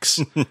packs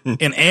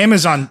and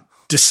Amazon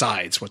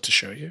decides what to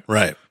show you.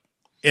 Right.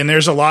 And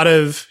there's a lot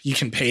of, you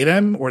can pay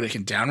them or they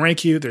can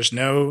downrank you. There's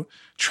no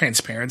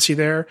transparency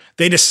there.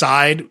 They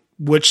decide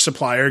which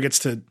supplier gets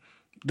to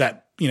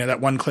that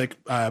one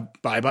click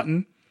buy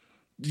button.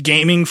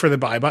 Gaming for the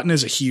buy button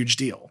is a huge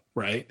deal.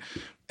 Right.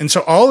 And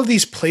so all of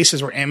these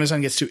places where Amazon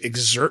gets to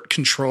exert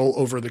control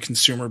over the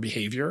consumer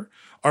behavior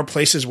are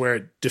places where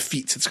it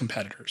defeats its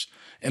competitors.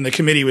 And the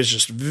committee was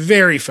just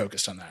very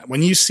focused on that.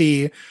 When you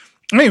see,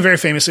 very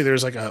famously,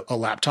 there's like a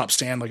laptop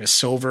stand, like a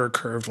silver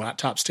curved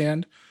laptop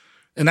stand.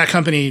 And that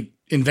company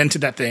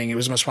invented that thing. It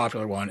was the most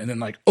popular one. And then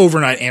like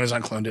overnight,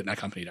 Amazon cloned it and that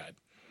company died.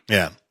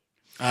 Yeah.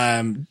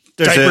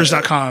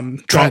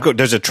 Diapers.com.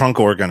 There's a trunk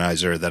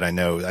organizer that I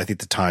know. I think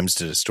the Times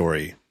did a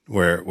story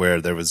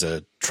where there was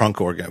a trunk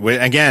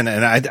again.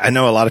 And I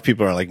know a lot of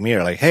people are like me,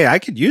 are like, hey, I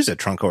could use a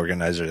trunk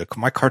organizer.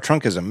 My car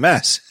trunk is a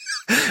mess.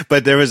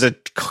 But there was a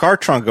car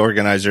trunk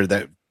organizer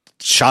that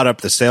shot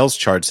up the sales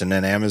charts, and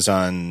then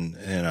Amazon,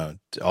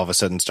 all of a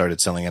sudden started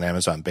selling an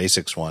Amazon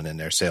Basics one, and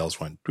their sales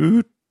went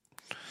boot.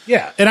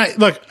 Yeah.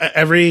 And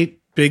every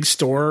big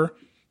store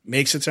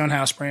makes its own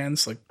house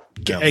brands. Like,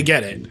 I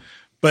get it.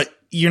 But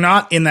you're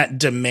not in that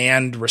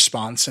demand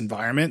response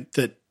environment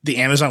that the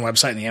Amazon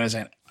website and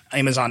the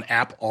Amazon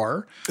app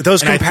are.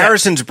 Those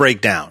comparisons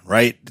break down,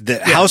 right? The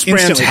house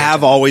brands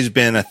have always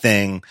been a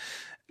thing,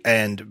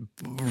 and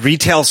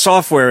retail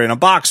software in a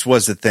box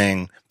was a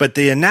thing, but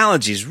the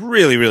analogies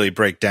really, really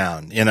break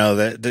down.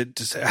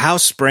 The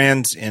house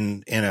brands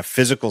in a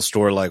physical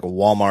store like a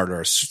Walmart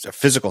or a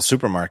physical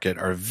supermarket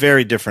are a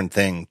very different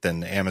thing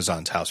than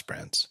Amazon's house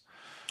brands.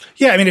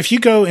 Yeah. If you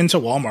go into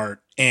Walmart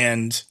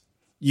and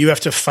you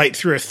have to fight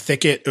through a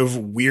thicket of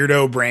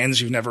weirdo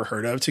brands you've never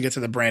heard of to get to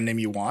the brand name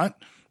you want,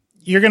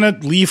 you're going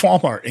to leave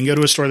Walmart and go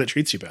to a store that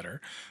treats you better.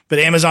 But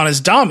Amazon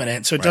is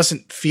dominant, so it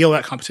doesn't feel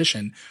that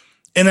competition.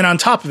 And then on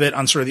top of it,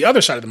 on sort of the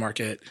other side of the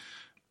market,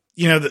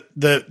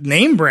 the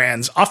name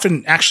brands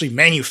often actually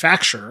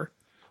manufacture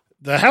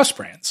the house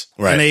brands.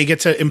 Right. And they get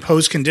to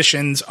impose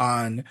conditions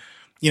on,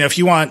 if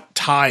you want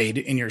Tide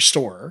in your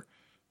store,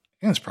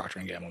 it's Procter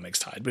 & Gamble makes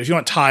Tide, but if you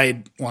want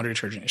Tide laundry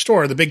detergent in your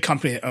store, the big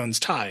company that owns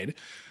Tide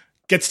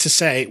gets to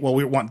say, well,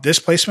 we want this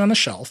placement on the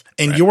shelf,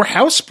 and your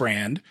house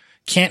brand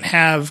can't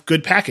have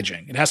good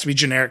packaging. It has to be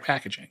generic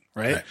packaging,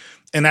 right?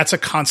 And that's a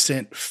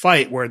constant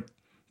fight where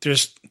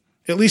there's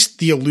at least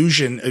the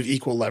illusion of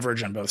equal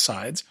leverage on both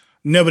sides.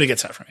 Nobody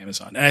gets that from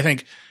Amazon. And I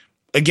think,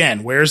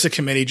 again, where is the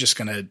committee just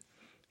going to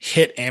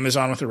hit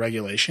Amazon with a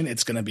regulation?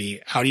 It's going to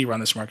be, how do you run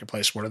this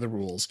marketplace? What are the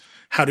rules?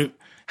 How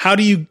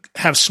do you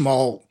have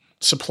small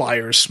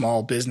suppliers,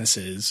 small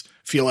businesses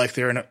feel like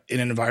they're in an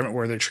environment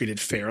where they're treated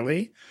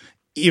fairly,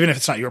 even if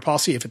it's not your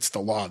policy, if it's the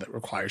law that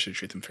requires you to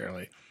treat them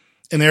fairly?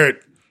 And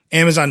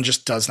Amazon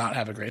just does not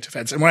have a great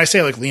defense. And when I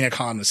say like Lena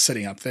Khan was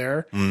sitting up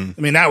there, I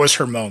mean, that was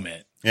her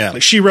moment. Yeah.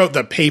 Like she wrote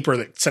the paper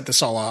that set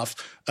this all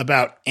off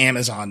about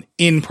Amazon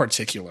in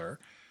particular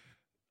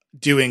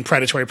doing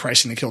predatory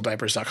pricing to kill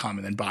diapers.com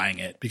and then buying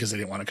it because they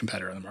didn't want a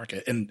competitor in the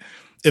market. And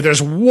if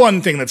there's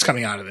one thing that's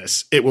coming out of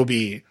this, it will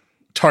be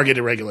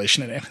targeted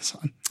regulation at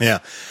Amazon. Yeah.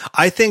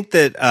 I think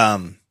that,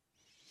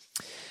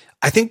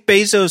 I think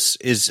Bezos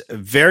is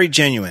very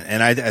genuine.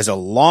 And as a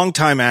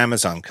longtime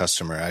Amazon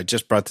customer, I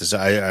just brought this,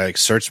 I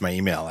searched my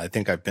email. I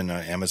think I've been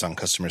an Amazon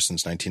customer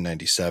since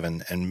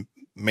 1997 and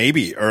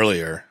maybe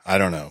earlier. I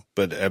don't know,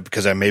 but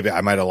because I might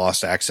have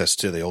lost access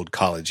to the old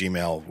college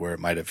email where I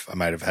might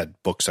have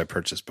had books I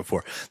purchased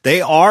before. They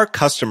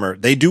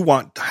do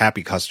want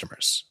happy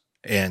customers.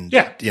 And,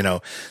 you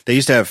know, they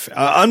used to have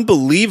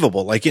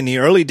unbelievable, like in the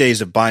early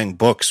days of buying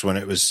books when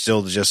it was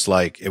still just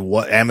like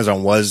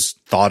Amazon was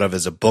thought of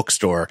as a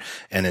bookstore.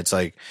 And it's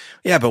like,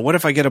 yeah, but what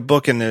if I get a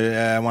book and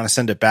I want to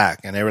send it back?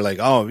 And they were like,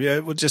 oh, yeah,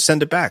 we'll just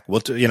send it back.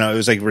 You know, it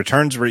was like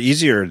returns were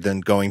easier than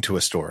going to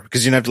a store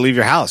because you didn't have to leave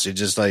your house. You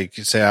just like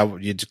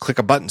you click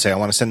a button, say, I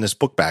want to send this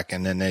book back.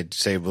 And then they'd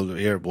say, well,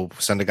 here, we'll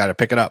send a guy to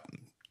pick it up.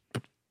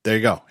 There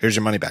you go. Here's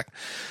your money back.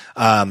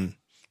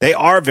 They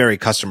are very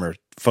customer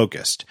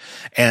focused.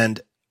 And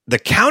the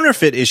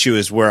counterfeit issue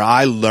is where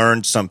I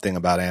learned something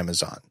about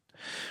Amazon,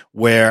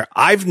 where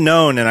I've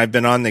known and I've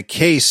been on the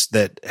case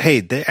that,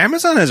 hey,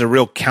 Amazon has a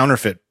real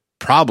counterfeit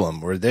problem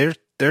where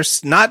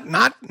there's not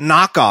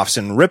knockoffs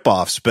and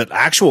ripoffs, but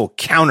actual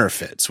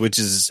counterfeits, which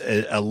is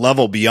a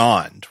level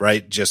beyond,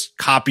 right? Just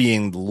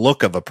copying the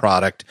look of a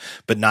product,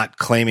 but not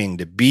claiming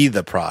to be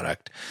the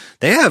product.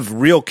 They have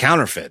real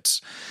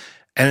counterfeits.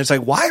 And it's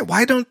like,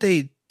 why don't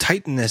they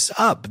tighten this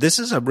up? This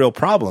is a real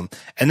problem.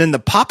 And then the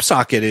pop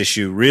socket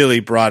issue really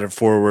brought it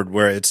forward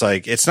where it's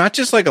like, it's not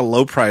just like a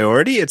low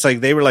priority. It's like,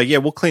 they were like, yeah,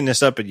 we'll clean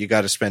this up, but you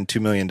got to spend $2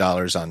 million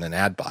on an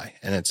ad buy.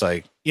 And it's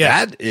like,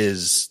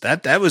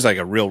 that was like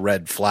a real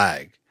red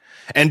flag.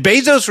 And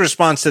Bezos'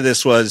 response to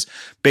this was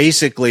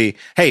basically,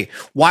 hey,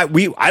 I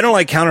don't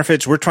like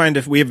counterfeits.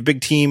 We have a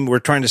big team. We're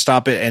trying to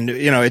stop it. And,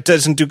 you know, it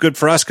doesn't do good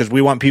for us because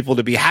we want people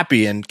to be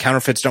happy and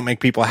counterfeits don't make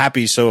people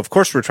happy. So of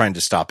course we're trying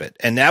to stop it.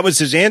 And that was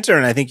his answer.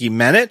 And I think he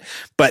meant it,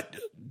 but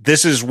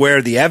this is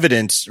where the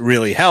evidence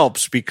really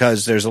helps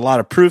because there's a lot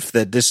of proof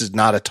that this is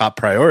not a top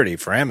priority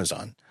for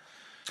Amazon.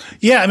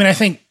 Yeah. I mean, I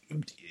think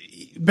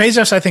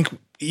Bezos, I think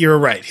you're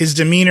right. His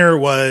demeanor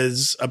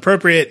was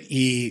appropriate.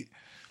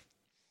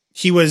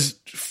 He was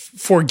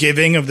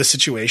forgiving of the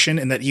situation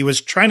and that he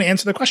was trying to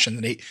answer the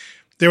question.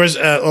 There was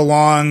a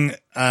long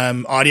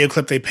audio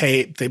clip they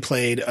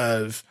played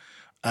of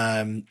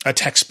a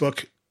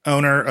textbook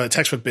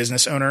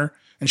business owner,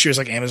 and she was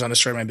like, Amazon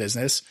destroyed my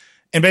business.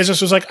 And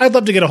Bezos was like, I'd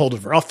love to get a hold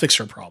of her. I'll fix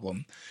her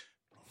problem.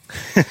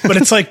 But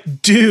it's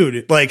like,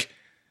 dude, like,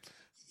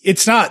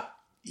 it's not,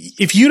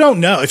 if you don't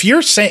know, if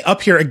you're saying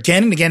up here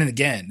again and again and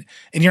again,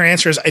 and your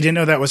answer is, I didn't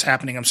know that was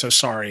happening, I'm so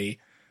sorry,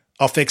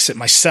 I'll fix it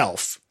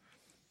myself.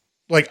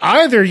 Like,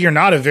 either you're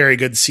not a very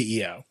good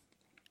CEO,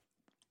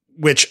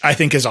 which I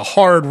think is a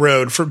hard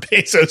road for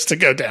Bezos to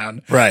go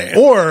down. Right.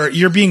 Or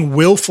you're being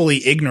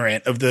willfully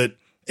ignorant of the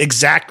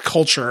exact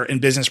culture and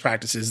business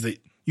practices that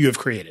you have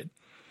created.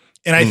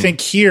 And I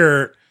think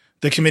here,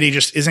 the committee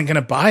just isn't going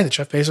to buy that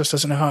Jeff Bezos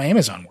doesn't know how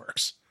Amazon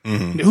works.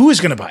 Mm-hmm. Who is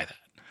going to buy that?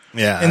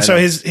 Yeah. And so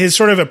his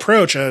sort of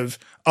approach of,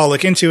 I'll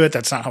look into it,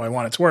 that's not how I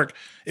want it to work,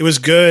 it was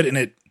good and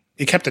it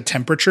kept the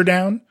temperature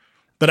down.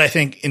 But I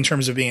think in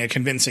terms of being a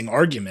convincing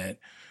argument,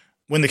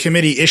 when the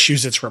committee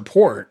issues its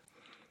report,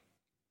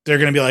 they're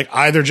going to be like,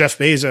 either Jeff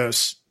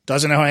Bezos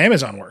doesn't know how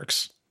Amazon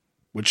works,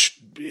 which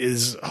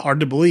is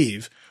hard to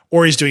believe,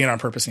 or he's doing it on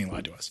purpose and he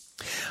lied to us.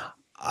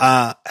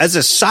 As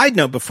a side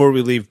note, before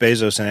we leave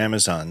Bezos and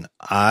Amazon,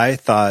 I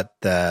thought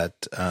that,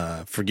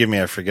 forgive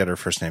me, I forget her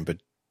first name, but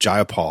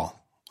Jayapal.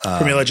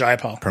 Pramila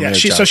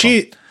Jayapal. So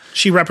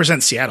she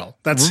represents Seattle.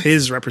 That's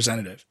his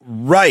representative.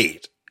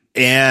 Right.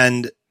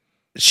 And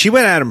she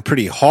went at him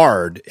pretty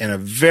hard in a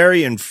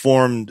very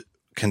informed,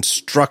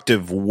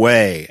 constructive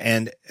way.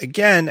 And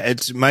again,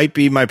 it might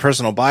be my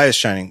personal bias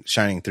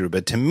shining through,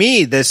 but to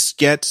me, this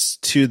gets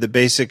to the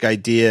basic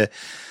idea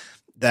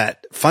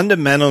that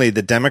fundamentally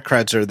the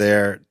Democrats are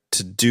there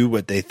to do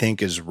what they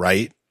think is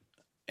right,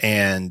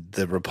 and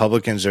the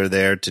Republicans are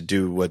there to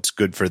do what's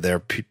good for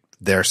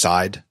their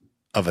side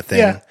of a thing.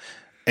 Yeah.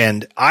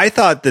 And I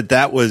thought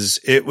it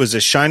was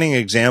a shining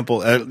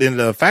example in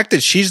the fact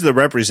that she's the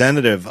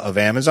representative of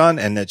Amazon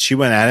and that she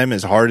went at him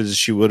as hard as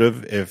she would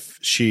have if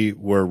she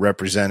were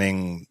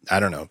representing, I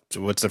don't know,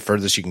 what's the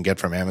furthest you can get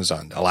from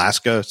Amazon?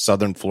 Alaska,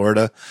 Southern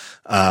Florida.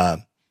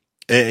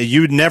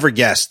 You would never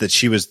guess that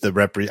she was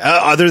the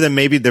other than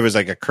maybe there was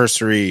like a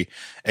cursory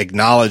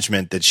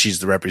acknowledgement that she's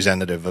the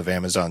representative of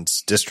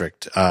Amazon's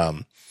district.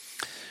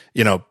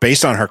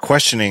 Based on her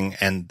questioning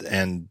and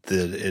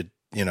the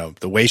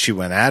way she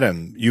went at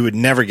him, you would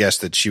never guess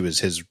that she was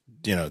his,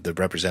 the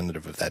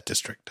representative of that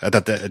district. I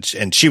thought that,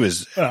 and she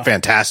was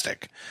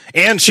fantastic.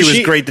 And she was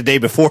great the day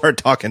before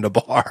talking to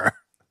Barr.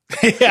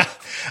 Yeah.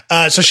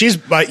 So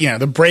she's,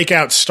 the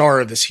breakout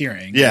star of this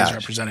hearing is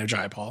Representative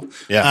Jayapal.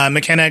 Yeah.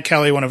 McKenna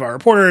Kelly, one of our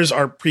reporters,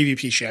 our preview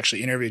piece, she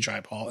actually interviewed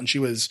Jayapal, and she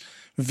was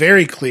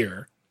very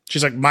clear.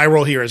 She's like, my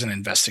role here is an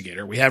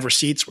investigator. We have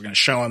receipts. We're going to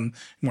show them. And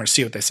we're going to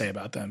see what they say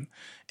about them.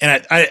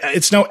 And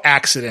it's no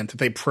accident that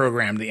they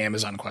programmed the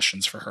Amazon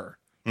questions for her.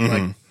 Mm-hmm.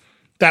 Like,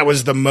 that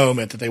was the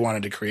moment that they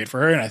wanted to create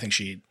for her. And I think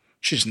she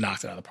just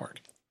knocked it out of the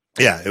park.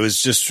 Yeah. It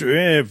was just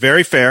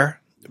very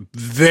fair,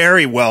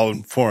 very well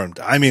informed.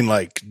 I mean,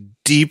 like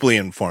deeply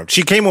informed.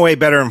 She came away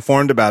better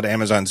informed about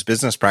Amazon's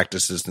business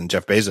practices than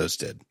Jeff Bezos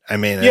did. I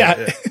mean,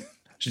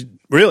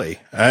 really,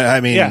 I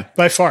mean, yeah,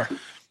 by far.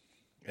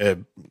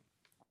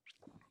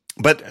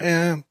 But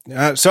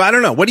so I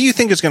don't know. What do you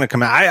think is going to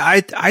come out?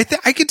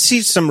 I could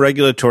see some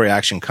regulatory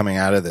action coming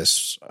out of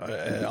this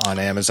on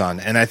Amazon,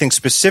 and I think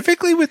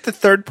specifically with the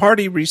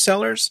third-party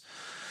resellers.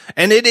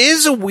 And it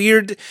is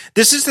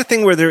this is the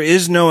thing where there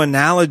is no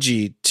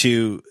analogy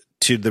to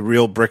the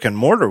real brick and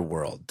mortar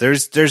world.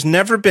 There's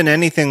never been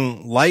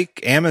anything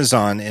like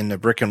Amazon in the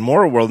brick and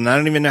mortar world, and I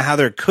don't even know how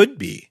there could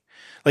be.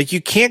 Like,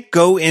 you can't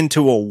go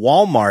into a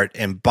Walmart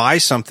and buy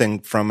something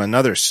from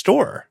another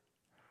store.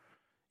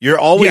 You're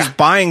always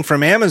buying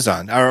from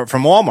Amazon or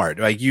from Walmart.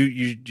 Like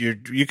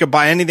you could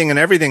buy anything and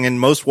everything, and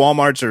most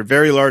Walmarts are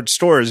very large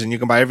stores, and you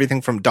can buy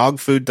everything from dog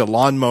food to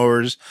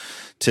lawnmowers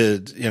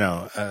to,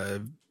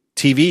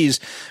 TVs,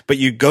 but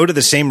you go to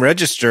the same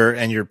register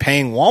and you're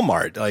paying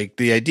Walmart. Like,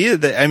 the idea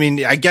that, I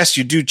mean, I guess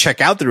you do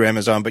check out through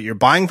Amazon, but you're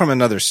buying from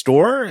another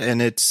store,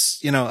 and it's,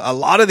 a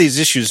lot of these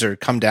issues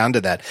come down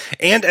to that.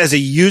 And as a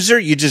user,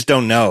 you just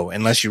don't know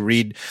unless you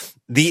read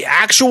the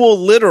actual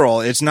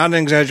literal, it's not an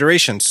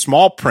exaggeration,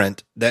 small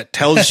print that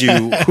tells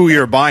you who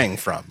you're buying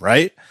from,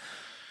 right?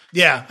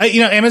 Yeah.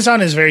 Amazon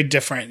is very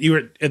different. You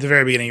were at the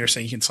very beginning, you were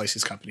saying you can slice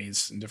these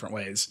companies in different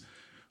ways.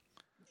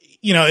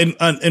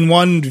 In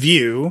one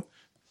view,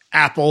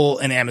 Apple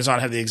and Amazon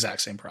have the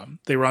exact same problem.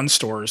 They run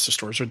stores. The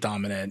stores are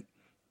dominant.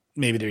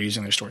 Maybe they're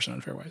using their stores in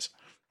unfair ways.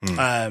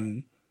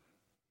 In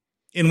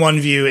one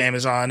view,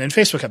 Amazon and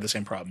Facebook have the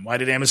same problem. Why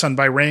did Amazon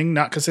buy Ring?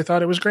 Not because they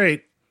thought it was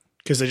great,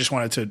 because they just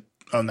wanted to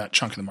own that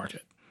chunk of the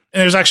market.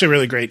 And there's actually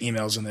really great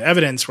emails in the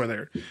evidence where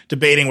they're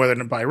debating whether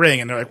to buy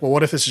Ring. And they're like, well,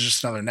 what if this is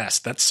just another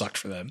Nest? That sucked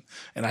for them.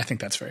 And I think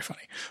that's very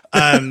funny.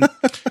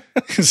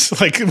 It's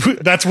like,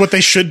 that's what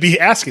they should be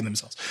asking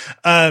themselves.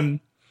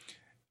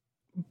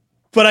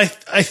 But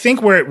I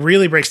think where it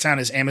really breaks down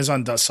is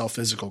Amazon does sell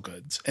physical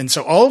goods. And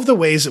so all of the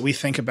ways that we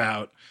think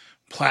about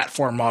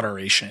platform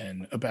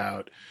moderation,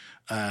 about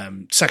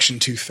Section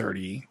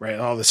 230, right?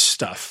 All this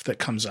stuff that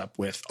comes up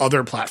with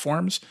other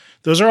platforms,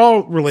 those are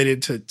all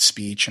related to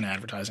speech and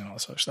advertising and all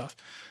this other stuff.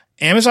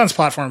 Amazon's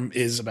platform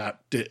is about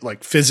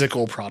like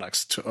physical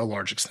products to a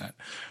large extent.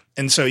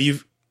 And so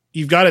you've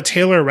got to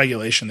tailor a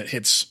regulation that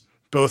hits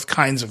both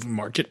kinds of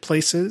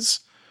marketplaces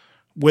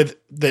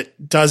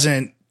that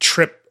doesn't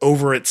trip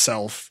over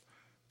itself,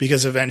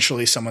 because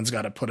eventually someone's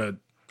got to put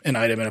an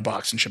item in a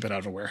box and ship it out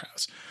of a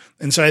warehouse.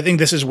 And so I think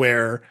this is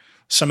where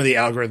some of the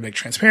algorithmic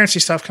transparency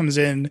stuff comes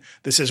in.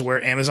 This is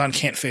where Amazon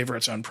can't favor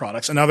its own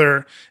products.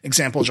 Another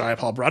example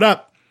Jayapal brought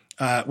up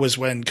was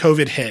when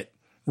COVID hit,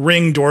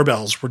 Ring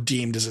doorbells were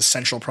deemed as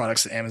essential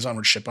products that Amazon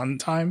would ship on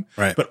time.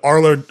 Right. But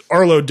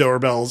Arlo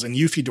doorbells and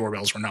Eufy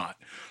doorbells were not.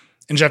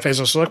 And Jeff Bezos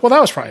was like, well, that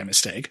was probably a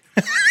mistake.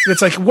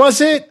 It's like, was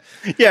it?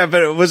 Yeah,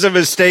 but it was a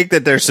mistake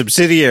that their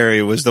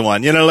subsidiary was the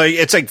one.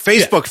 It's like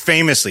Facebook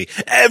famously,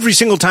 every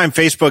single time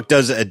Facebook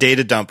does a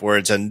data dump where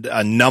it's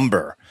a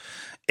number,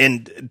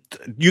 and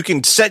you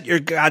can set your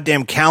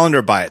goddamn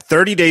calendar by it.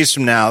 30 days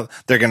from now,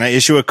 they're going to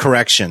issue a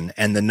correction,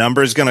 and the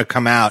number is going to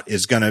come out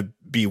is going to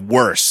be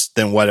worse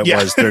than what it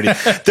was 30.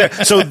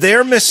 So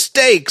their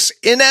mistakes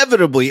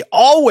inevitably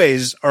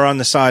always are on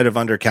the side of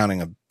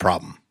undercounting a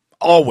problem.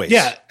 Always.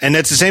 Yeah. And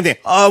it's the same thing.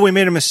 Oh, we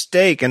made a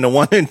mistake. And the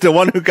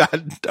one who got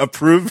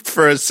approved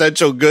for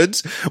essential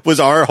goods was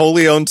our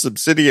wholly owned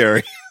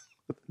subsidiary.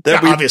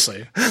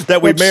 Obviously.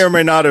 That we may or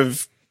may not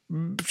have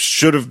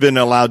should have been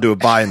allowed to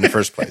buy in the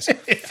first place.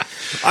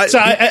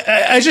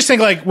 I just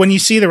think, like, when you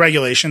see the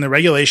regulation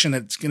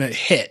that's going to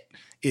hit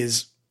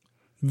is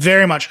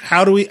very much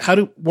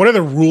what are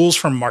the rules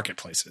for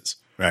marketplaces?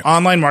 Right.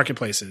 Online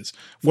marketplaces.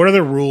 What are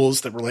the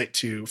rules that relate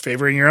to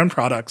favoring your own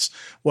products?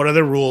 What are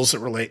the rules that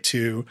relate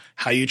to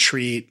how you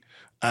treat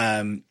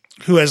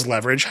who has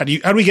leverage? How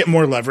do we get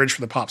more leverage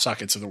for the pop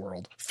sockets of the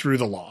world through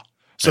the law,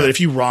 so that if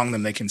you wrong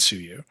them, they can sue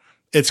you?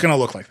 It's going to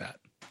look like that.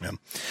 Yeah.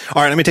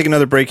 All right, let me take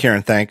another break here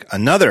and thank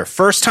another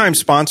first-time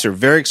sponsor.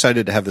 Very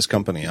excited to have this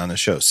company on the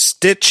show,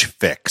 Stitch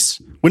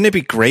Fix. Wouldn't it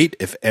be great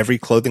if every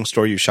clothing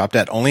store you shopped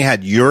at only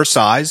had your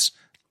size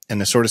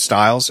and the sort of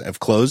styles of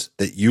clothes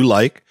that you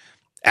like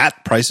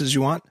at prices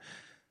you want?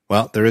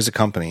 Well, there is a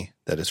company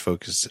that is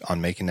focused on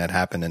making that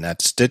happen, and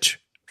that's Stitch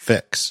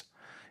Fix.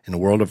 In the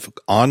world of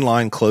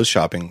online clothes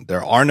shopping,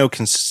 there are no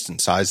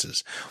consistent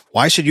sizes.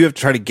 Why should you have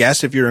to try to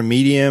guess if you're a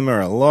medium or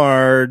a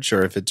large,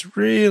 or if it's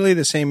really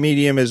the same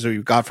medium as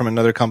you got from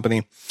another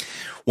company?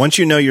 Once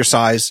you know your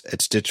size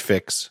at Stitch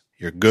Fix,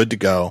 you're good to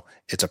go.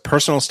 It's a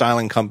personal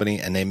styling company,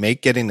 and they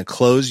make getting the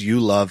clothes you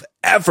love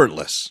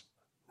effortless.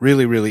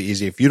 Really, really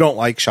easy. If you don't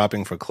like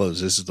shopping for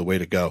clothes, this is the way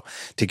to go.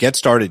 To get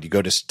started, you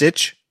go to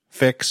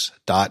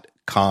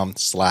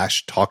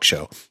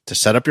stitchfix.com/talkshow to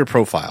set up your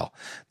profile.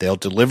 They'll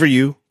deliver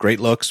you great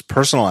looks,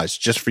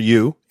 personalized just for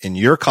you in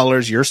your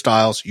colors, your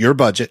styles, your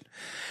budget.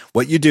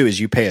 What you do is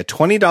you pay a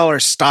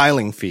 $20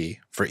 styling fee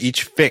for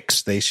each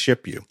fix they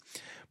ship you.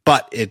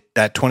 But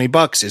that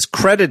 $20 is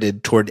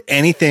credited toward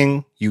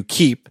anything you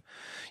keep.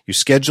 You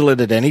schedule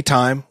it at any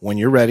time when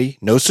you're ready.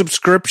 No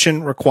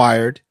subscription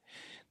required.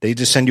 They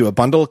just send you a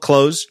bundle of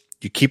clothes.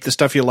 You keep the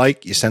stuff you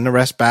like. You send the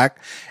rest back.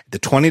 The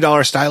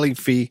 $20 styling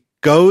fee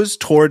goes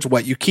towards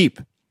what you keep.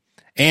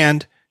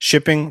 And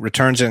shipping,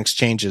 returns, and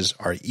exchanges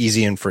are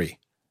easy and free.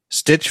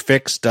 Stitch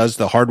Fix does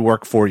the hard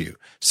work for you.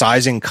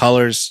 Sizing,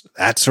 colors,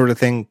 that sort of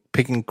thing,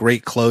 picking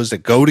great clothes that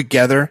go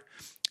together.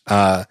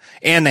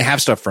 And they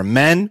have stuff for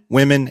men,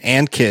 women,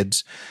 and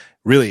kids.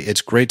 Really,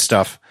 it's great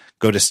stuff.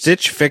 Go to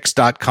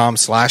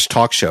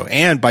stitchfix.com/talkshow.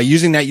 And by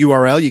using that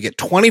URL, you get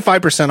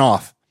 25%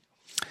 off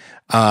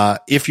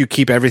if you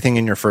keep everything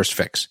in your first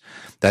fix.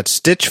 That's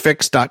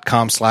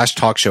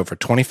stitchfix.com/talkshow for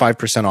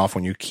 25% off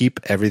when you keep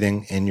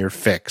everything in your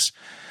fix.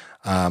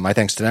 My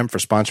thanks to them for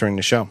sponsoring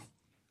the show.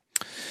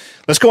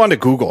 Let's go on to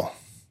Google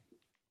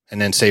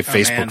and then save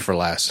Facebook for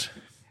last.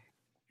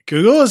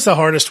 Google is the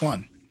hardest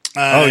one.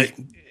 Do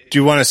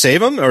you want to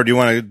save them or do you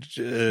want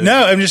to?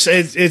 No, I'm just,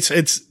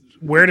 it's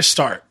where to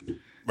start.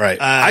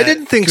 Right. I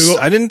didn't think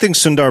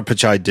Sundar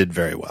Pichai did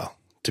very well,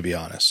 to be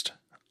honest.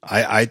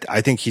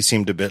 I think he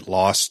seemed a bit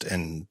lost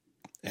and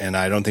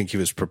I don't think he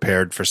was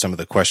prepared for some of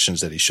the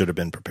questions that he should have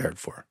been prepared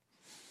for.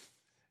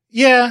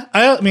 Yeah,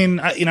 I've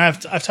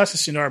talked to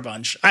Sundar a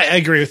bunch. I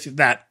agree with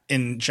that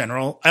in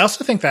general. I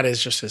also think that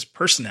is just his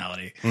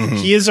personality. Mm-hmm.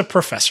 He is a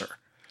professor,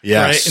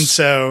 yes. Right? And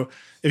so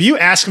if you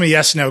ask him a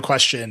yes/no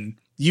question,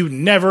 you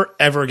never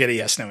ever get a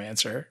yes/no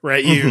answer,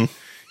 right? You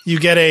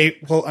get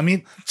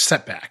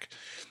step back.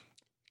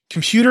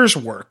 Computers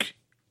work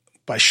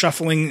by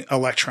shuffling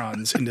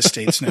electrons into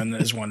states known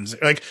as ones.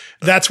 Like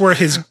that's where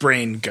his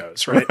brain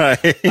goes, right?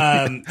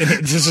 And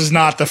this is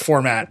not the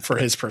format for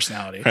his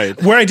personality. Right.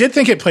 Where I did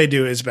think it played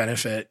to his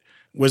benefit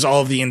was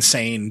all of the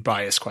insane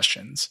bias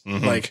questions.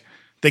 Mm-hmm. Like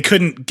they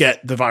couldn't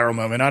get the viral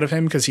moment out of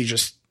him because he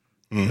just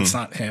it's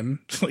not him.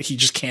 He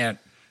just can't.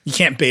 You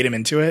can't bait him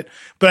into it.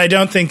 But I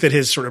don't think that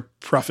his sort of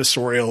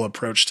professorial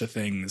approach to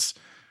things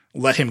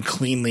let him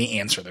cleanly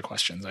answer the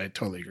questions. I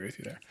totally agree with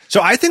you there.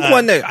 So I think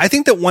one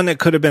that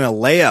could have been a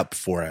layup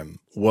for him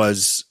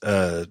was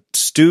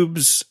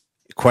Stubbs'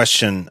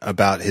 question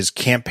about his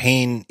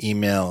campaign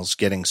emails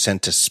getting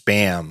sent to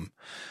spam,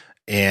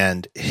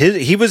 and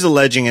he was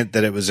alleging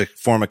that it was a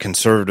form of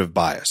conservative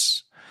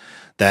bias.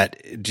 That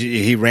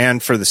he ran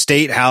for the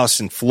state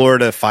house in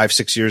Florida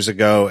 5-6 years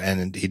ago,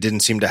 and he didn't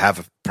seem to have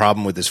a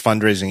problem with his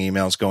fundraising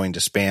emails going to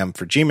spam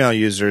for Gmail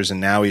users.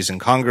 And now he's in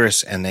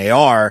Congress, and they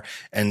are.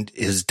 And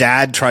his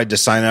dad tried to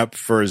sign up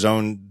for his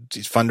own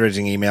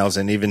fundraising emails,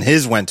 and even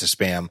his went to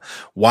spam.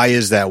 Why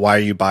is that? Why are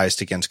you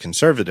biased against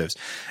conservatives?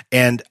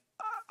 And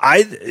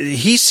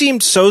he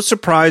seemed so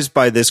surprised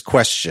by this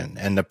question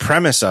and the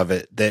premise of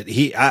it that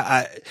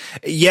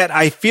yet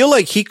I feel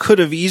like he could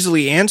have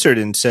easily answered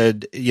and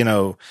said,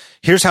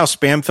 here's how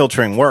spam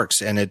filtering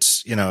works. And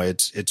it's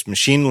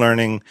machine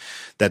learning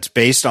that's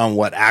based on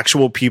what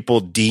actual people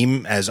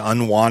deem as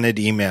unwanted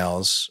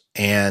emails.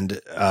 And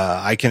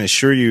I can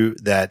assure you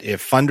that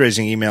if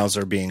fundraising emails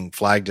are being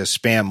flagged as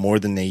spam more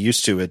than they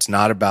used to, it's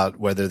not about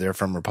whether they're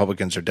from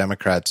Republicans or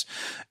Democrats.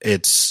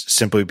 It's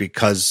simply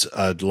because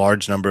a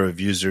large number of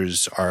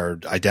users are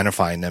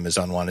identifying them as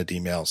unwanted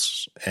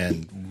emails,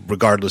 and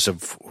regardless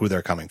of who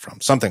they're coming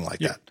from, something like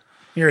that.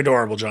 You're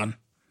adorable, John.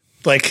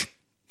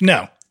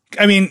 No.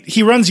 I mean,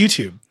 he runs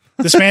YouTube.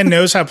 This man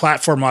knows how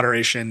platform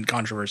moderation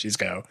controversies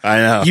go. I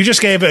know. You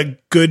just gave a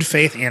good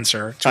faith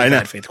answer to a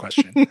bad faith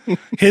question.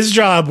 His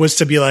job was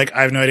to be like,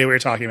 I have no idea what you're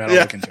talking about. I'll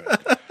look into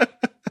it.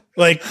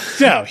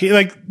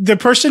 The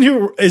person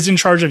who is in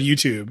charge of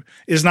YouTube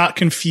is not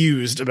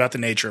confused about the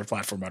nature of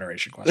platform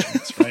moderation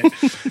questions, right?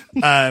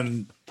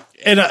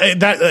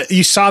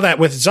 You saw that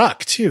with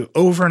Zuck too,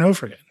 over and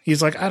over again.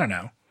 He's like, I don't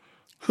know.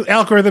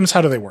 Algorithms,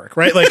 how do they work?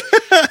 Right? Like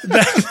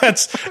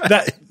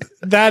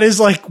that is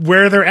like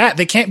where they're at.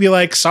 They can't be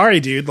like,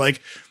 sorry, dude,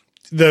 like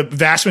the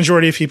vast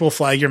majority of people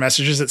flag your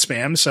messages as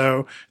spam.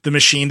 So the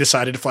machine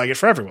decided to flag it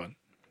for everyone.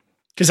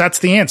 Cause that's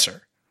the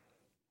answer.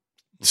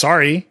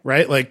 sorry,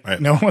 right? Like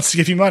no one wants to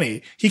give you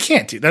money. He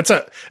can't do that's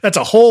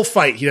a whole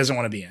fight he doesn't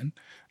want to be in.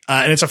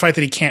 And it's a fight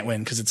that he can't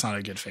win because it's not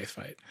a good faith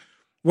fight.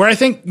 Where I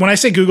think when I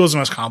say Google's the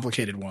most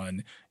complicated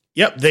one,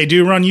 yep, they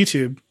do run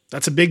YouTube.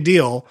 That's a big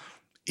deal.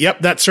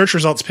 Yep, that search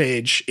results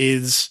page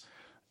is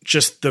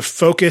just the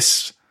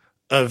focus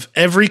of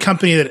every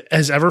company that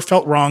has ever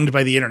felt wronged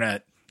by the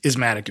internet is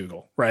mad at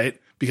Google, right?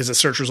 Because the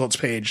search results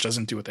page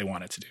doesn't do what they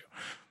want it to do.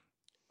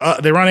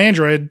 They run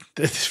Android.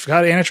 They've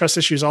got antitrust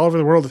issues all over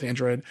the world with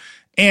Android.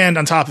 And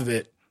on top of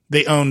it,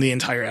 they own the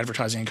entire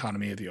advertising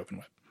economy of the open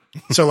web.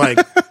 So like,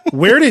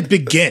 where did it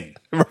begin?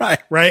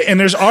 Right. And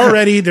there's the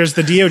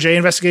DOJ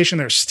investigation.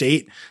 There's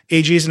state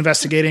AGs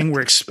investigating.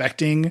 We're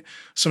expecting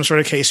some sort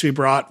of case to be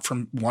brought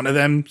from one of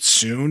them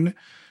soon.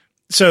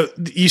 So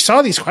you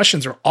saw these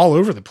questions are all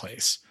over the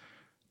place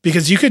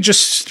because you could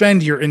just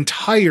spend your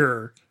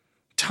entire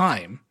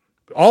time,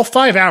 all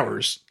 5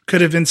 hours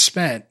could have been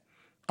spent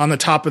on the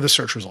top of the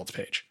search results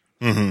page.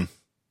 Mm-hmm.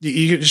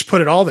 You could just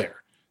put it all there.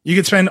 You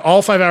could spend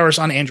all 5 hours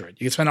on Android.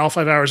 You could spend all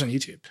 5 hours on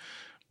YouTube.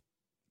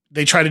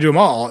 They try to do them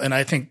all. And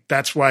I think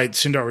that's why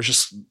Sundar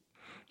was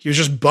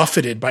just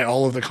buffeted by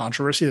all of the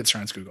controversy that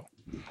surrounds Google.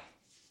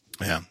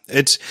 Yeah.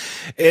 It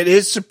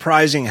is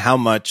surprising how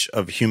much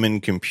of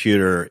human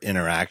computer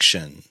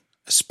interaction,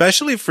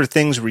 especially for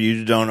things where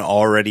you don't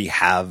already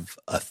have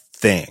a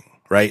thing,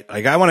 right?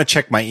 Like I want to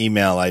check my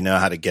email. I know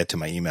how to get to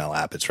my email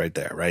app. It's right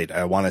there, right?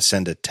 I want to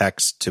send a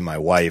text to my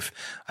wife.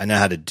 I know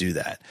how to do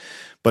that.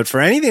 But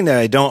for anything that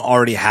I don't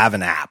already have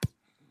an app,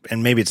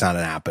 and maybe it's not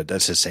an app, but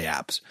let's just say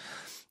apps.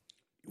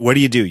 What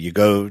do? You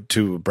go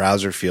to a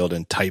browser field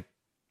and type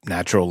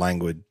natural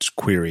language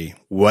query.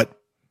 What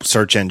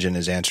search engine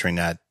is answering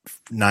that?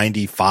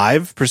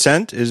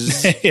 95%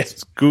 is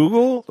yes.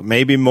 Google,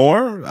 maybe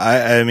more.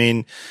 I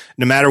mean,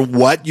 no matter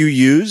what you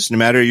use, no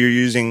matter you're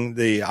using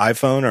the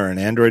iPhone or an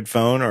Android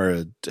phone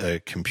or a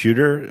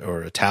computer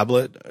or a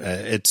tablet,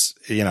 it's,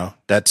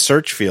 that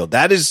search field,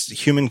 that is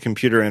human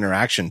computer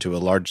interaction to a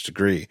large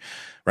degree.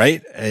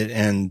 Right.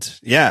 And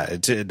yeah,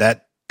 it's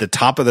the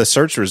top of the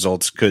search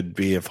results could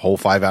be a whole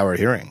 5 hour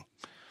hearing.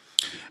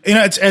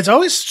 It's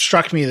always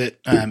struck me that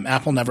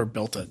Apple never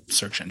built a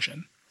search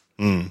engine.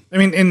 I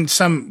mean, in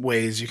some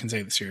ways you can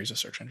say the Siri is a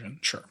search engine,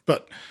 sure,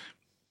 but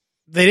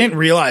they didn't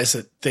realize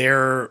that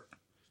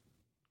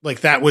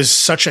that was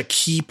such a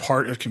key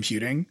part of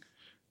computing.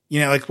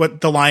 Like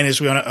what the line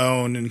is, we want to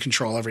own and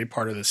control every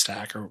part of the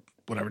stack or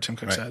whatever Tim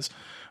Cook says.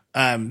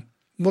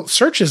 Well,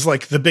 search is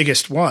like the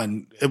biggest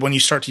one when you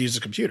start to use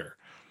a computer.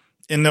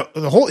 And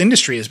the whole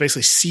industry has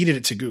basically ceded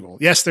it to Google.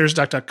 Yes, there's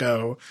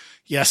DuckDuckGo.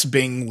 Yes,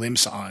 Bing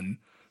limps on.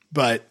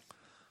 But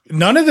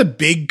none of the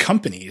big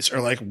companies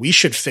are like, we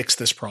should fix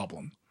this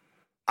problem.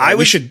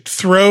 We should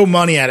throw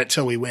money at it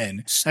till we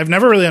win. I've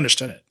never really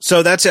understood it.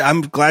 So that's it.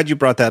 I'm glad you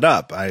brought that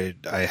up. I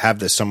have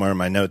this somewhere in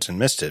my notes and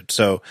missed it.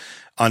 So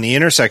on the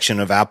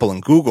intersection of Apple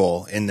and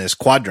Google in this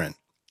quadrant,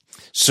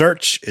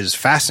 search is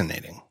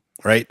fascinating.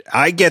 Right.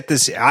 I get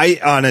this.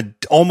 On an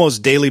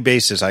almost daily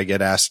basis, I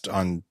get asked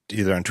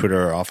either on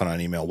Twitter or often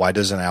on email, why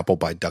doesn't Apple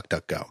buy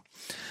DuckDuckGo?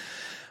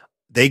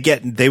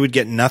 They would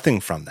get nothing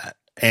from that.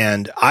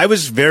 And I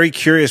was very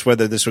curious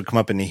whether this would come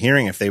up in the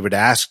hearing if they would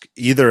ask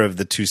either of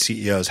the two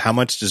CEOs, how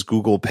much does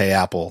Google pay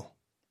Apple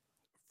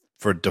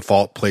for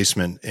default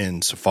placement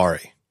in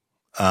Safari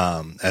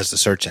as the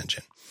search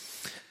engine?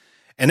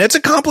 And it's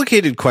a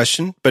complicated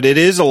question, but it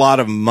is a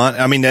lot of money.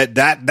 I mean,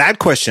 that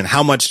question,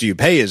 how much do you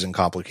pay, isn't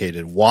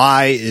complicated.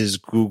 Why is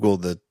Google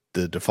the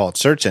default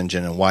search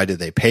engine and why do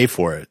they pay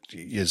for it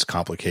is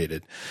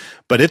complicated.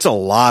 But it's a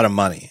lot of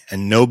money,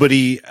 and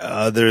nobody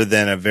other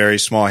than a very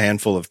small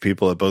handful of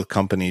people at both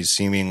companies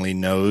seemingly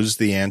knows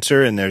the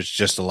answer. And there's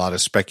just a lot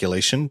of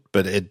speculation,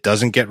 but it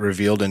doesn't get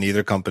revealed in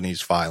either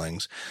company's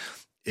filings.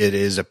 It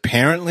is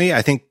apparently,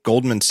 I think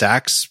Goldman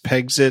Sachs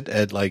pegs it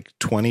at like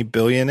 $20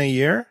 billion a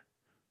year.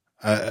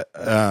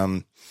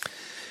 And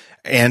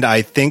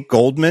I think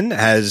Goldman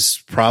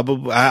has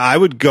probably, I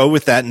would go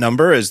with that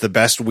number as the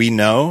best we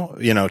know,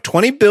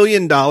 $20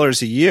 billion a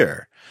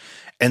year.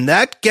 And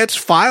that gets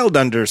filed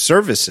under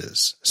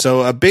services.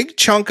 So a big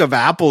chunk of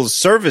Apple's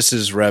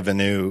services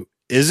revenue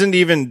isn't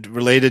even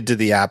related to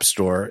the App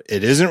Store.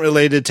 It isn't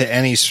related to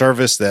any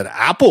service that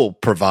Apple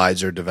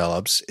provides or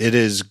develops. It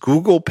is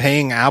Google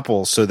paying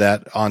Apple so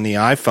that on the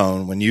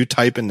iPhone, when you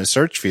type in the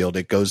search field,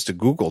 it goes to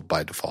Google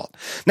by default.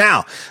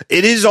 Now,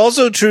 it is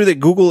also true that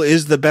Google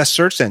is the best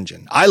search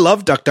engine. I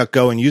love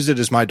DuckDuckGo and use it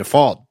as my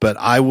default, but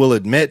I will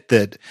admit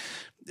that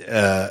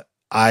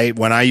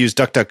when I use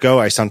DuckDuckGo,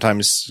 I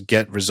sometimes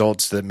get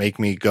results that make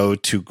me go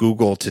to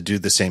Google to do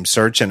the same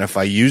search. And if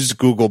I used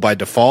Google by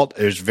default,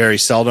 there's very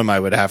seldom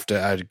I'd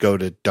go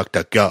to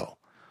DuckDuckGo.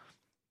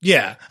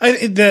 Yeah.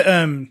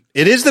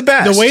 It is the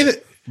best. The way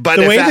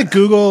that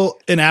Google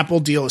and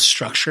Apple deal is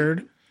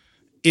structured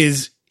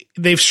is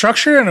they've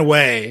structured it in a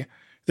way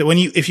that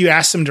if you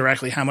ask them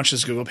directly, how much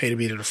does Google pay to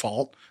be the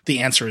default?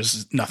 The answer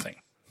is nothing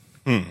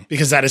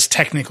because that is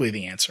technically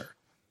the answer.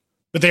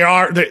 But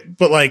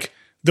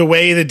the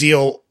way the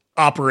deal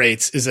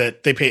operates is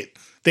that they pay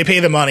They pay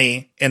the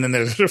money and then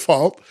there's a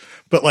default.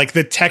 But like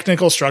the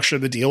technical structure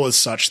of the deal is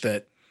such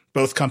that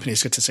both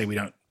companies get to say we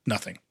don't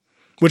nothing,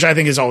 which I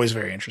think is always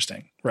very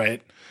interesting,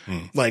 right?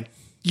 Like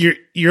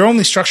you're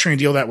only structuring a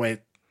deal that way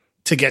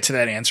to get to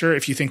that answer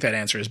if you think that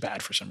answer is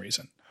bad for some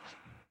reason.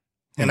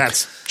 And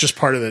that's just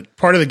part of the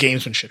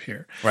gamesmanship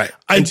here. Right.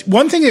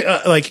 One thing,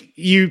 like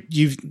you're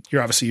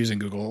obviously using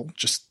Google,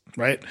 just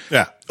right.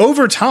 Yeah.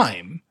 Over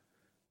time,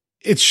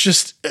 it's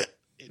just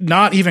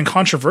not even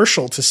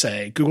controversial to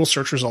say Google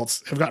search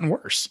results have gotten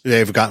worse.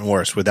 They've gotten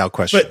worse without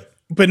question.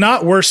 But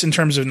not worse in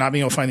terms of not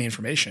being able to find the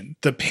information.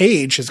 The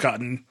page has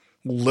gotten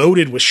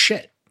loaded with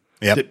shit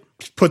that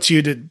puts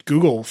you to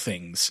Google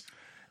things.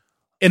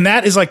 And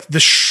that is like the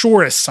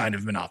surest sign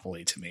of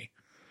monopoly to me,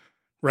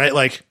 right?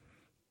 Like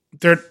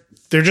they're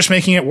just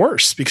making it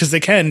worse because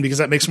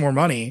that makes more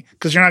money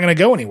because you're not going to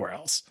go anywhere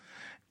else.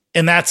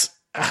 And that's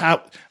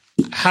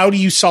how do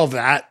you solve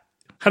that?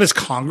 How does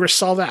Congress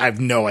solve that? I have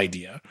no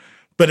idea,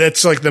 but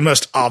it's like the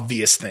most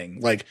obvious thing.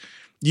 Like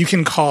you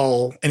can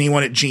call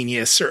anyone at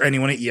Genius or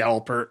anyone at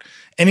Yelp or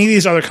any of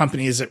these other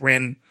companies that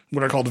ran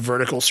what are called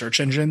vertical search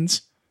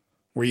engines,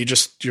 where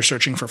you're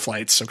searching for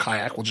flights. So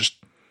Kayak will just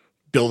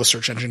build a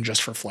search engine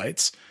just for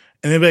flights.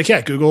 And they'll be like,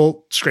 yeah,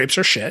 Google scrapes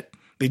our shit.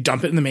 They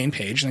dump it in the main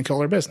page and they kill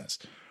their business.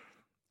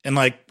 And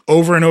like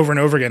over and over and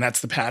over again,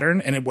 that's the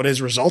pattern. And what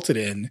has resulted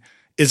in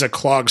is a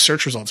clogged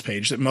search results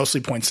page that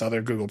mostly points to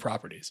other Google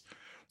properties.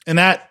 And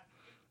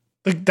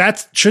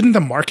shouldn't the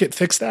market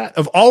fix that?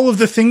 Of all of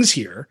the things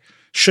here,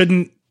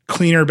 shouldn't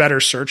cleaner, better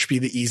search be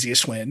the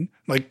easiest win?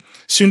 Like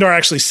Sundar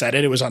actually said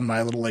it. It was on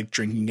my little like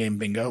drinking game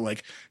bingo.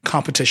 Like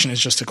competition is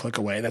just a click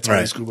away. That's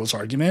always Google's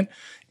argument.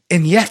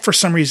 And yet for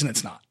some reason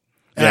it's not.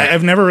 And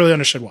I've never really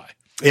understood why.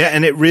 Yeah.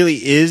 And it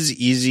really is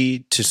easy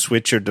to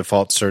switch your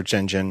default search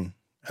engine.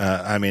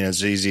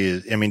 As easy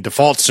as,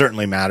 defaults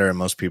certainly matter and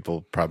most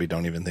people probably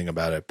don't even think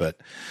about it, but,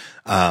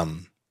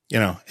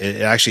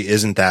 it actually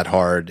isn't that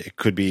hard. It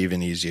could be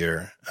even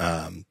easier.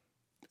 And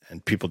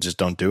people just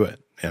don't do it,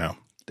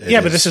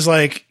 But this is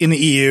like in the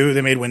EU,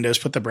 they made Windows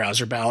put the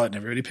browser ballot and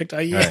everybody picked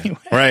IE anyway.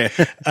 Right.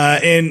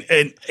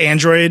 And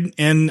Android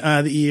in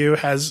the EU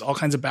has all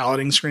kinds of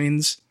balloting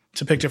screens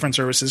to pick different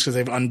services because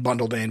they've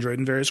unbundled Android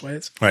in various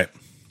ways. Right.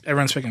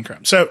 Everyone's picking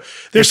Chrome. So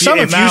there's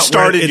if you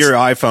started your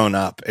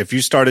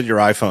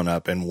iPhone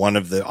up and one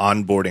of the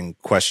onboarding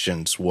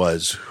questions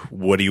was,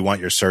 what do you want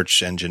your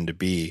search engine to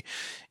be?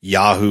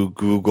 Yahoo,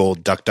 Google,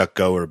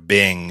 DuckDuckGo, or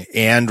Bing,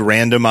 and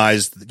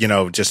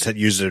randomized, just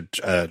use a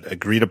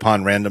agreed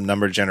upon random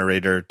number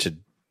generator to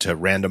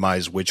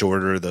randomize which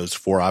order those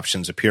four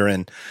options appear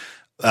in.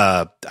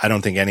 I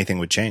don't think anything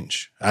would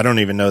change. I don't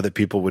even know that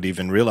people would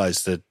even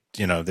realize that,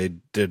 they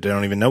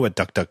don't even know what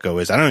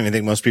DuckDuckGo is. I don't even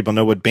think most people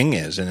know what Bing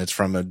is, and it's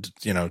from a,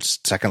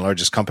 second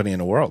largest company in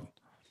the world.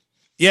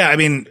 Yeah,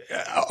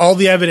 all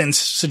the evidence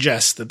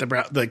suggests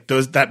that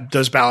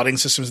those balloting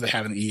systems they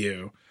have in the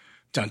EU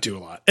don't do a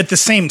lot. At the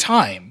same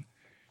time,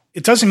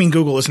 it doesn't mean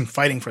Google isn't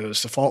fighting for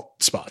those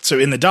default spots. So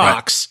in the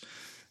docs,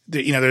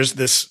 there's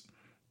this.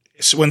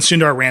 So when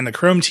Sundar ran the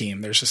Chrome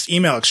team, there's this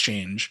email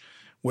exchange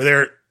where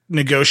they're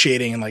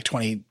negotiating in like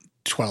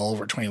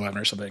 2012 or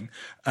 2011 or something,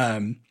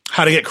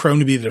 how to get Chrome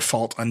to be the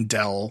default on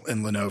Dell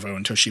and Lenovo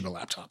and Toshiba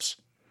laptops.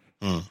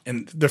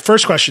 And the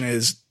first question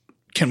is,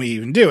 can we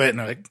even do it? And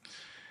they're like,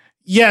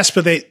 yes,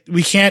 but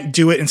we can't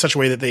do it in such a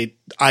way that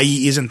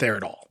IE isn't there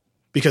at all,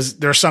 because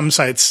there are some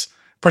sites,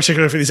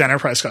 particularly for these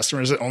enterprise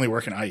customers, that only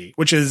work in IE,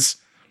 which is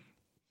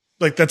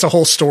like, that's a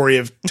whole story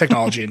of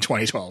technology in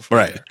 2012.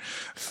 Right.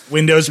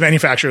 Windows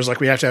manufacturers, like,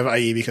 we have to have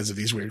IE because of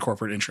these weird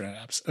corporate intranet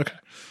apps. Okay.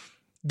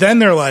 Then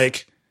they're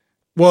like,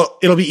 well,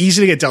 it'll be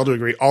easy to get Dell to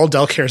agree. All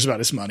Dell cares about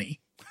is money,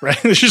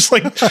 right? It's just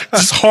like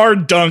this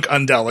hard dunk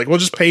on Dell. Like, we'll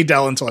just pay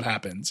Dell until it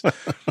happens.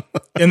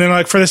 And then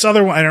like for this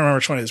other one, I don't remember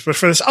which one it is, but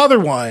for this other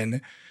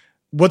one,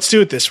 let's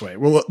do it this way.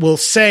 We'll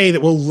say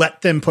that we'll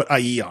let them put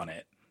IE on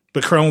it,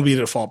 but Chrome will be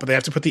the default, but they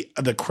have to put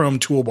the Chrome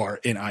toolbar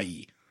in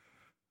IE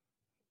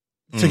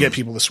to get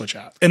people to switch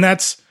out. And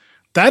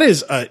that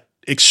is a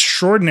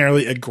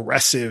extraordinarily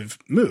aggressive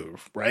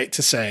move, right?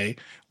 To say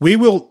we,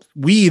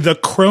 the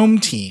Chrome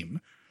team,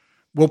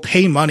 will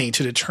pay money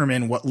to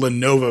determine what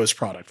Lenovo's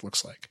product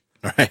looks like,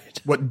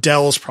 right? What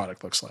Dell's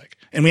product looks like.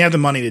 And we have the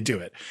money to do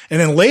it. And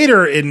then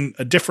later in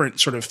a different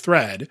sort of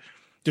thread,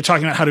 they're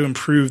talking about how to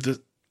improve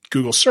the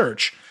Google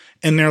search.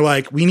 And they're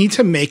like, we need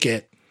to make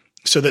it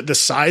so that the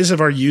size of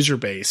our user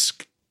base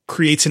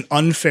creates an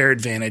unfair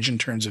advantage in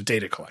terms of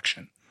data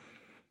collection.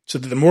 So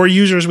that the more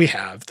users we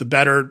have, the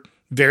better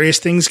various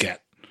things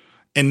get,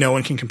 and no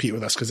one can compete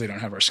with us because they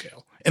don't have our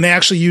scale. And they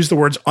actually use the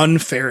words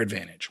unfair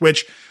advantage,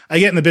 which I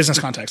get in the business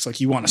context. Like,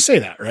 you want to say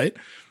that, right?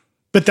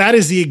 But that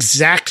is the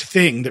exact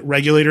thing that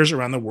regulators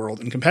around the world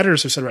and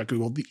competitors have said about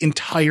Google the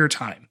entire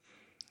time.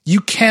 You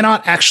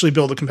cannot actually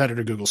build a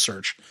competitor to Google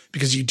search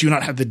because you do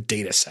not have the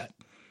data set.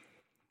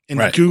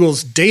 And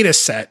Google's data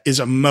set is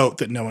a moat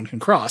that no one can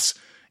cross.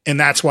 And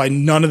that's why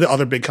none of the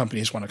other big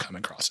companies want to come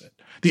and cross it.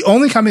 The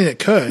only company that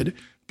could,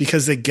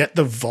 because they get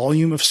the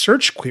volume of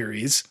search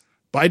queries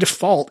by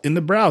default in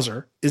the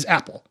browser, is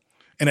Apple.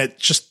 And it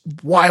just,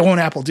 why won't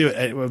Apple do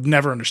it? I've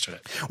never understood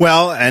it.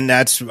 Well, and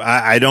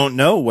I don't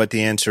know what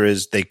the answer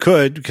is. They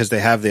could, because they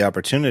have the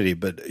opportunity,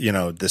 but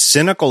the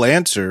cynical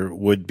answer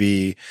would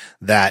be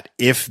that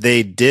if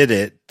they did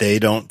it, they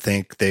don't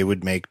think they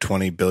would make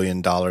 $20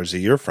 billion a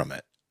year from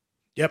it.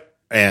 Yep.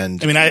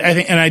 And I mean, I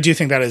think, and I do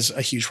think that is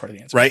a huge part of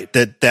the answer. Right.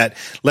 That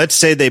let's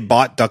say they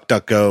bought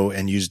DuckDuckGo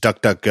and used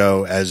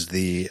DuckDuckGo as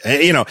the,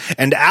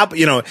 and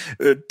Apple,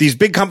 these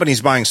big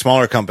companies buying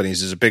smaller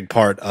companies is a big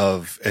part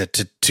of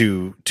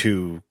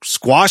to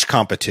squash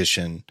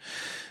competition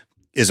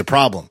is a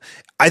problem.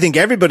 I think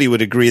everybody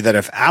would agree that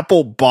if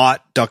Apple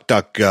bought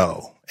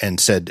DuckDuckGo and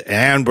said,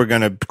 and we're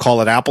going to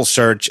call it Apple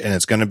Search and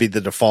it's going to be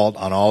the default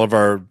on all of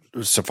our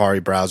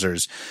Safari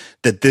browsers,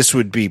 that this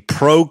would be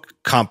pro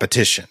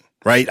competition.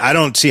 Right. I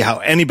don't see how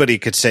anybody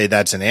could say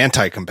that's an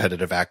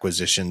anti-competitive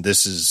acquisition.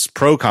 This is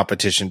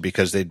pro-competition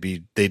because they'd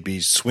be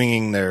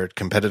swinging their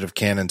competitive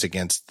cannons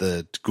against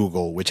the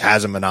Google, which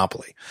has a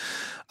monopoly.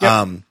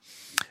 Yep.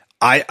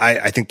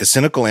 I think the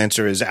cynical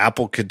answer is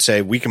Apple could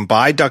say we can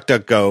buy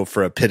DuckDuckGo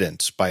for a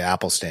pittance by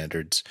Apple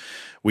standards.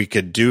 We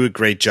could do a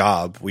great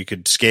job. We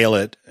could scale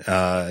it.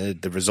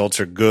 The results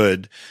are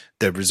good.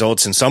 The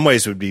results in some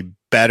ways would be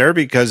better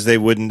because they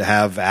wouldn't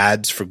have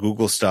ads for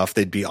Google stuff.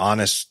 They'd be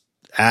honest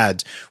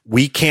ads.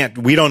 We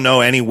don't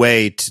know any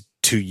way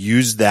to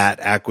use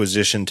that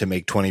acquisition to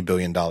make $20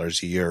 billion a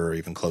year or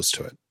even close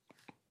to it.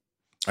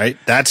 Right.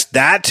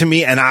 That to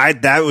me. And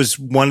that was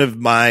one of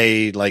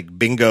my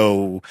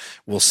bingo.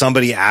 Will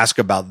somebody ask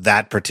about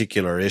that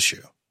particular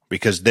issue?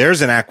 Because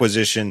there's an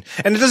acquisition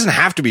and it doesn't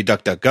have to be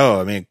DuckDuckGo.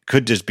 I mean, it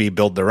could just be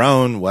build their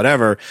own,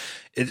 whatever.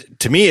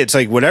 To me, it's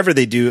like whatever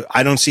they do,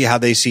 I don't see how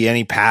they see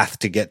any path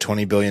to get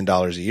 $20 billion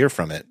a year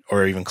from it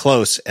or even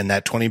close. And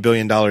that $20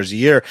 billion a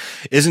year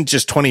isn't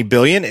just $20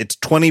 billion. It's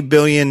 $20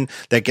 billion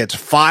that gets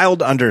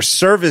filed under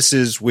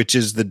services, which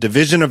is the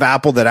division of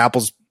Apple that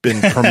Apple's been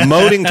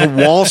promoting to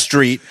Wall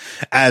Street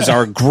as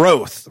our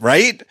growth,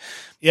 right?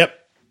 Yep.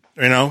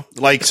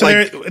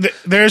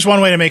 There's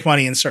one way to make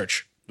money in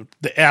search.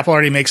 The Apple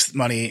already makes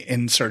money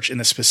in search in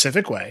a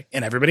specific way,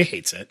 and everybody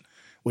hates it,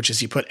 which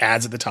is you put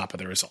ads at the top of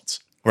the results.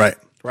 Right.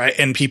 Right.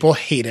 And people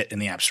hate it in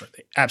the App Store.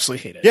 They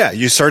absolutely hate it. Yeah.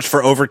 You search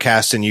for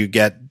Overcast and you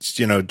get,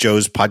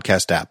 Joe's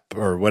podcast app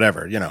or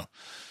whatever,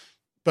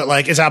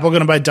 But is Apple going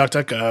to buy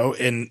DuckDuckGo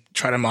and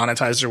try to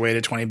monetize their way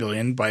to 20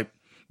 billion by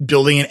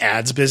building an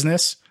ads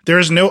business? There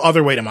is no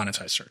other way to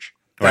monetize search.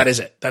 That is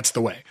it. That's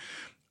the way.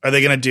 Are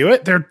they going to do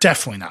it? They're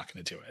definitely not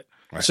going to do it.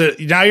 Right. So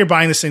now you're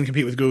buying this thing to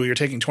compete with Google. You're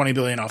taking 20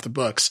 billion off the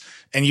books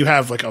and you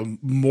have a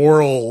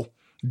moral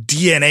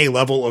DNA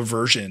level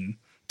aversion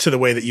to the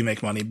way that you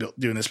make money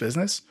doing this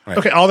business. Right.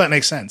 Okay. All that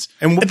makes sense.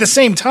 And at the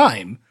same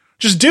time,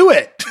 just do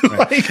it.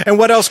 Right. And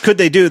what else could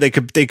they do? They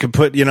could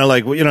put,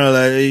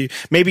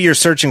 maybe you're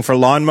searching for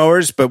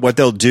lawnmowers, but what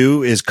they'll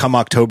do is come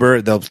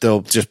October,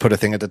 they'll just put a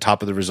thing at the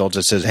top of the results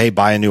that says, hey,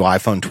 buy a new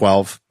iPhone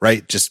 12,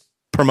 right? Just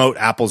promote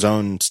Apple's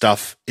own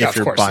stuff if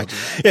you're buying.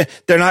 Yeah,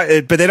 they're not,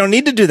 but they don't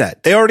need to do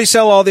that. They already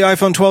sell all the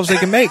iPhone 12s they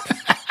can make,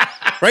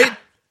 right?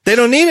 They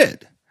don't need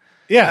it.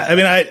 Yeah. I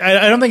mean,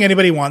 I don't think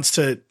anybody wants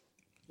to.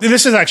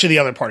 This is actually the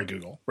other part of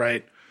Google,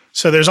 right?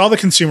 So there's all the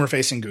consumer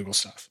facing Google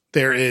stuff.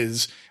 There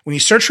is, when you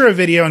search for a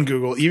video on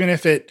Google, even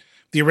if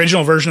the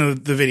original version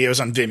of the video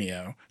is on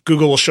Vimeo,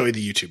 Google will show you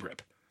the YouTube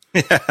rip.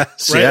 Yes,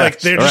 right?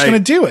 Yes, They're just going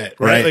to do it,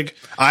 right?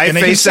 I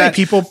face that.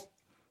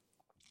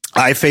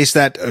 I face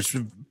that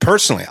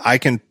personally. I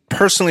can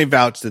personally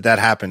vouch that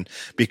happened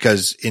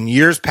because in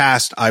years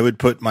past, I would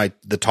put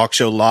the talk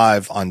show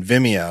live on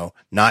Vimeo,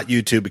 not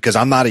YouTube, because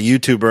I'm not a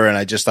YouTuber and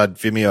I just thought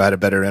Vimeo had a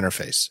better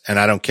interface and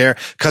I don't care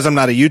because I'm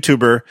not a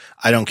YouTuber.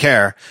 I don't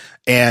care.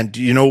 And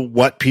you know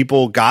what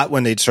people got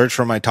when they'd search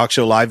for my talk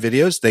show live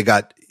videos? They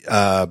got,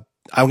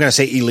 I'm going to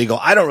say illegal.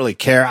 I don't really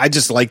care. I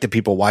just like that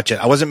people watch it.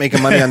 I wasn't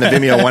making money on the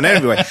Vimeo one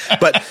anyway,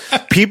 but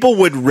people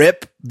would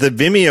rip the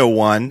Vimeo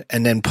one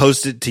and then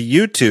post it to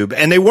YouTube.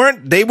 And they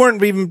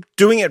weren't even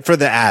doing it for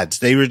the ads.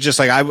 They were just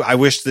like, I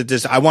wish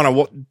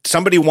that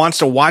somebody wants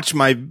to watch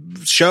my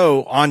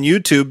show on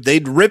YouTube.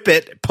 They'd rip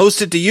it,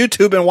 post it to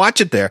YouTube and watch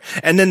it there.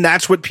 And then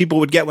that's what people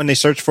would get when they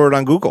search for it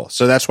on Google.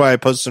 So that's why I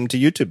post them to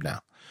YouTube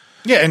now.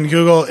 Yeah, and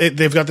Google,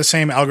 they've got the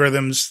same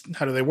algorithms,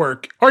 how do they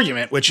work,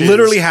 argument, which is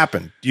literally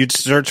happened. You'd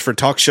search for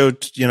talk show,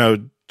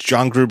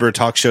 John Gruber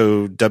talk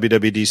show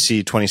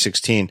WWDC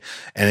 2016,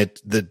 and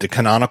the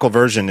canonical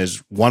version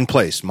is one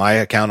place, my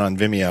account on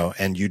Vimeo,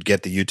 and you'd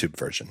get the YouTube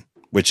version,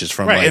 which is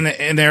from right.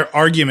 And their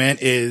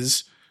argument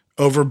is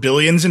over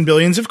billions and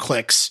billions of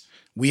clicks,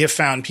 we have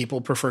found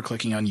people prefer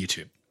clicking on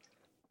YouTube.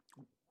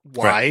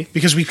 Why? Right.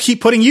 Because we keep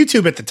putting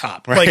YouTube at the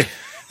top. Right.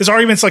 This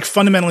argument's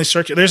fundamentally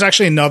circular. There's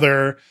actually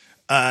another.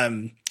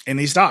 In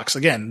these docs,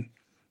 again,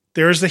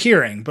 there's the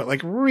hearing, but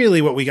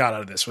really what we got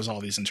out of this was all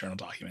these internal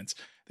documents.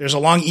 There's a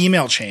long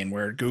email chain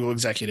where Google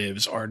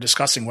executives are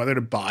discussing whether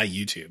to buy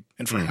YouTube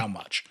and for how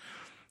much.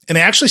 And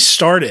they actually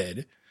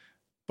started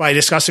by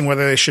discussing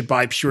whether they should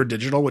buy Pure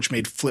Digital, which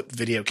made flip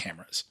video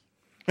cameras.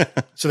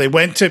 So they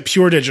went to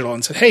Pure Digital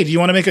and said, hey, do you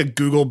want to make a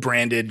Google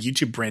branded,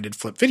 YouTube branded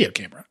flip video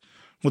camera?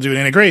 We'll do an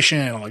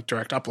integration, like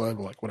direct upload,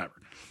 like whatever.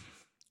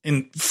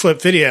 And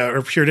Flip Video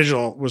or Pure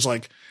Digital was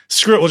like,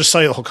 screw it, we'll just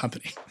sell you the whole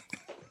company.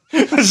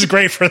 This is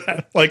great for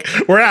them. Like,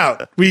 we're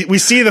out. We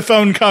see the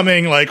phone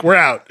coming, like, we're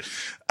out.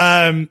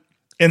 And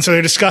so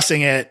they're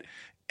discussing it,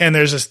 and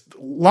there's this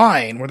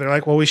line where they're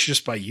like, well, we should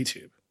just buy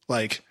YouTube.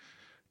 Like,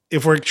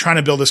 if we're trying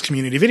to build this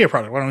community video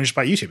product, why don't we just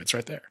buy YouTube? It's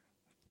right there.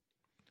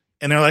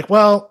 And they're like,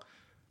 well,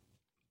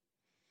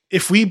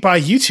 if we buy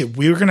YouTube,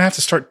 we're going to have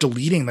to start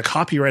deleting the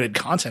copyrighted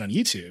content on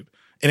YouTube,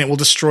 and it will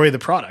destroy the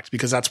product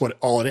because that's what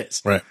all it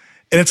is. Right.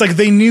 And it's like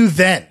they knew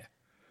then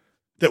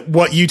that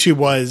what YouTube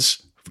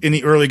was in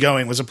the early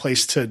going was a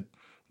place to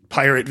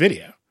pirate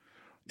video.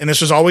 And this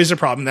was always a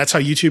problem. That's how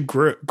YouTube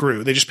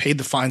grew. They just paid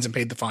the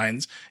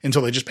fines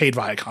until they just paid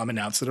Viacom, and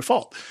now it's the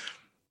default.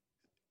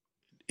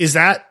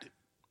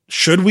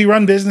 Should we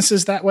run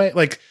businesses that way?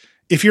 Like,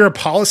 if you're a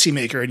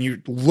policymaker and you're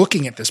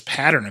looking at this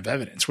pattern of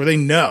evidence where they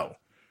know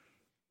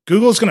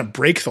Google's going to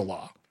break the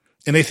law,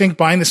 and they think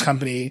buying this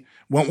company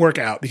won't work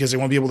out because they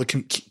won't be able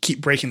to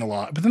keep breaking the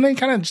law, but then they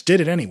kind of just did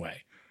it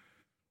anyway,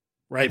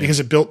 right? Because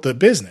it built the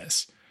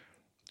business.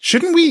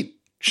 Shouldn't we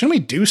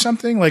do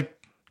something like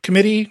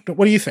committee?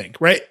 What do you think?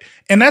 Right.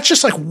 And that's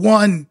just like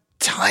one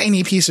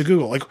tiny piece of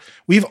Google. Like,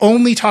 we've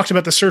only talked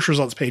about the search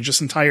results page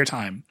this entire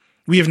time.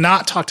 We have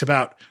not talked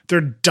about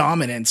their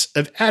dominance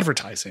of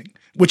advertising,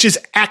 which is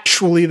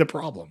actually the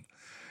problem.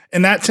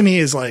 And that to me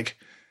is like,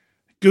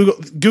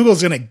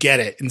 Google's going to get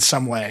it in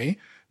some way,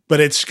 but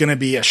it's going to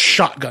be a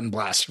shotgun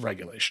blast of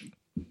regulation.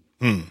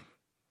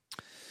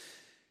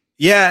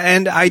 Yeah.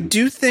 And I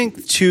do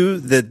think too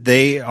that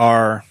they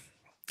are,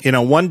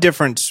 one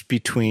difference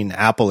between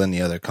Apple and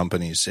the other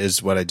companies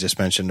is what I just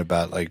mentioned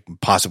about like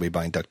possibly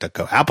buying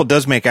DuckDuckGo. Apple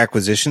does make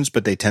acquisitions,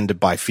 but they tend to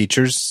buy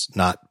features,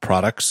 not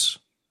products.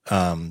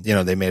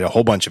 They made a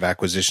whole bunch of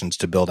acquisitions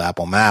to build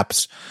Apple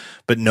Maps,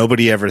 but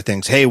nobody ever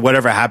thinks, hey,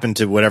 whatever happened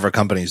to whatever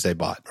companies they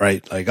bought,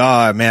 right? Like,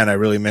 oh man, I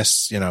really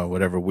miss,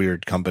 whatever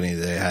weird company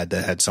they had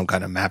that had some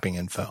kind of mapping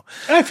info.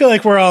 I feel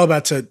like we're all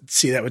about to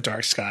see that with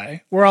Dark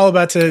Sky. We're all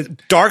about to.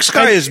 Dark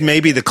Sky is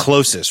maybe the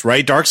closest,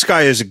 right? Dark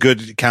Sky is a good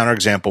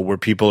counterexample where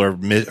people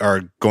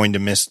are going to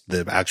miss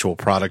the actual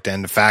product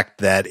and the fact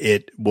that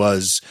it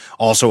was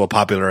also a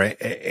popular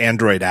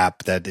Android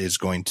app that is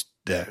going to,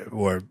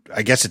 or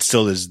I guess it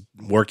still is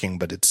working,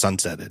 but it's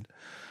sunsetted.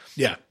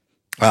 Yeah.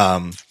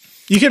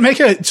 You can make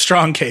a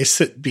strong case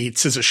that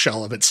Beats is a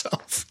shell of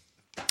itself,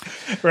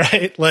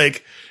 right?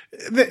 Like,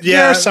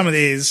 there are some of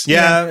these.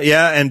 Yeah.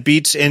 And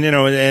Beats, and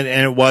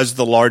it was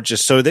the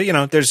largest. So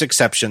that, there's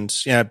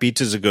exceptions. Yeah.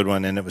 Beats is a good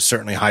one. And it was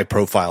certainly high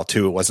profile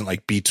too. It wasn't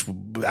like Beats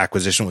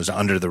acquisition was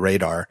under the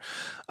radar.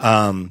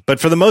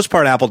 But for the most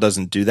part, Apple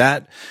doesn't do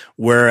that.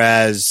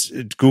 Whereas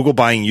Google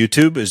buying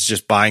YouTube is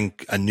just buying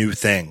a new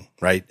thing,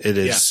 right? It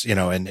is,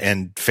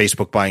 and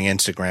Facebook buying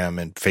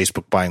Instagram and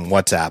Facebook buying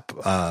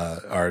WhatsApp,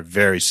 are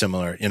very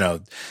similar.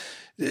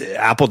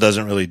 Apple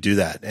doesn't really do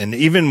that. And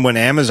even when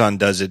Amazon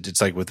does it, it's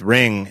like with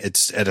Ring,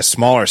 it's at a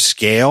smaller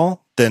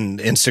scale than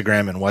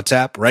Instagram and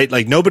WhatsApp, right?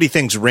 Like nobody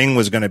thinks Ring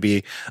was going to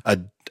be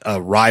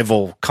a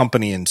rival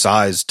company in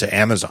size to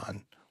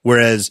Amazon.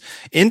 Whereas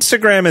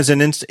Instagram as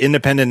an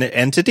independent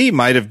entity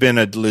might have been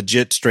a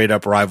legit straight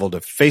up rival to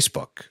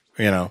Facebook,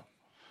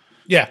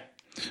 Yeah.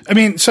 I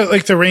mean, so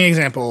like the Ring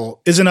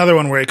example is another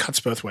one where it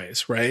cuts both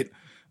ways, right?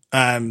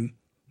 Ring,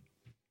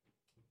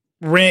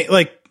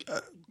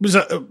 was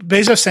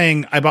Bezos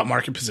saying, I bought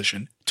market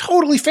position.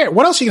 Totally fair.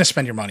 What else are you going to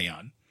spend your money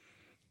on?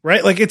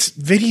 Right? Like, it's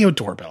video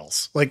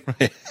doorbells. Like,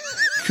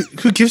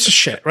 who gives a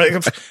shit? Right?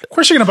 Of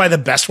course you're going to buy the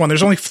best one.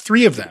 There's only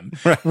 3 of them.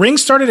 Right. Ring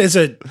started as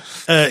a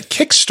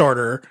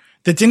Kickstarter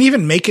that didn't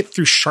even make it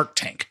through Shark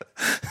Tank.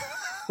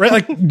 Right?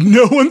 Like,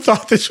 no one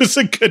thought this was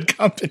a good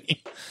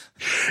company.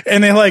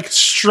 And they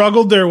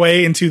struggled their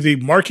way into the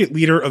market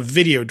leader of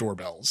video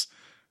doorbells.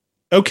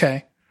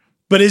 Okay.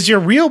 But is your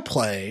real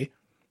play,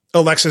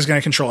 Alexa is going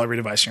to control every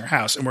device in your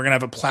house, and we're going to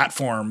have a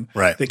platform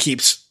that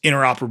keeps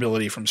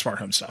interoperability from smart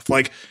home stuff?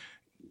 Like,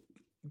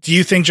 do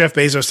you think Jeff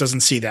Bezos doesn't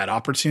see that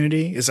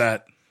opportunity? Is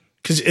that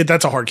because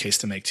that's a hard case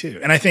to make too?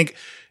 And I think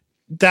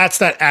that's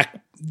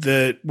that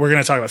we're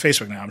going to talk about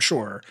Facebook now, I'm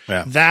sure.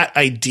 Yeah. That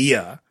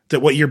idea that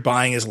what you're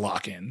buying is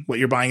lock-in, what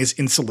you're buying is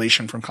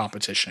insulation from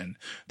competition,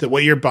 that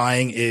what you're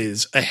buying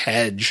is a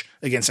hedge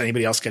against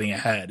anybody else getting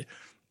ahead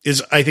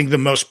is, I think, the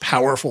most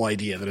powerful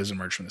idea that has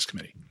emerged from this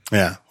committee.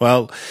 Yeah.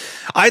 Well,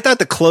 I thought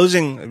the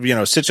closing,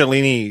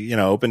 Cicciolini,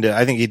 opened it.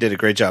 I think he did a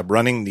great job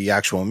running the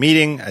actual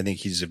meeting. I think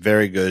he's a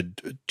very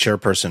good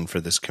chairperson for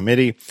this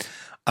committee.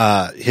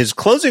 His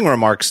closing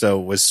remarks, though,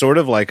 was sort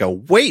of like a,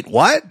 wait,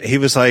 what? He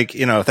was like,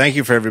 thank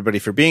you for everybody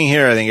for being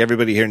here. I think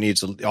everybody here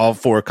all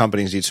 4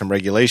 companies need some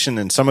regulation,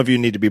 and some of you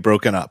need to be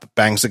broken up.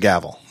 Bangs the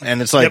gavel.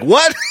 And it's like,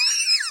 what?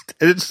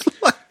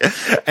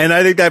 And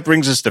I think that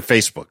brings us to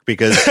Facebook,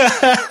 because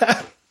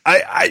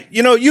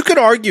you could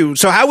argue,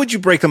 so how would you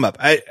break them up?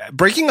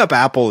 Breaking up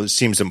Apple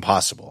seems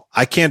impossible.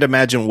 I can't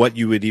imagine what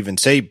you would even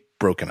say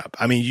broken up.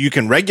 I mean, you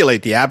can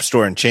regulate the App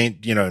Store and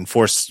change,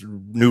 enforce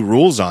new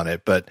rules on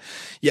it. But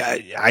yeah,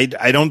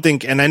 I don't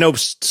think, and I know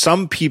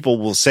some people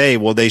will say,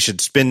 well, they should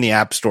spin the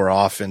App Store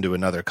off into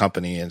another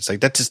company. And it's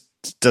like, that just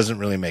doesn't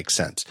really make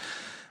sense.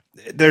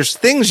 There's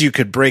things you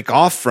could break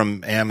off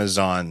from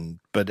Amazon,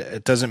 but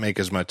it doesn't make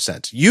as much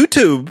sense.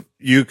 YouTube,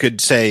 you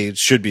could say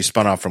should be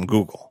spun off from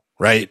Google,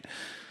 right?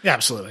 Yeah,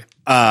 absolutely.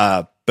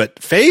 But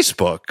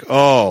Facebook,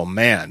 oh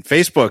man,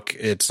 Facebook,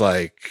 it's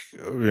like,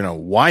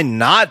 why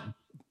not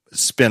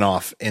spin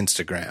off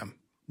Instagram,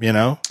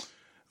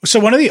 So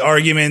one of the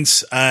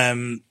arguments,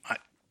 and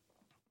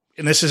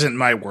this isn't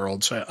my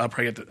world, so I'll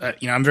probably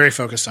get I'm very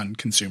focused on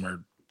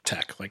consumer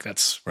tech. Like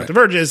that's what The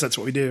Verge is. That's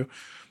what we do.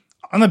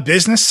 On the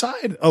business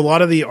side, a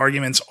lot of the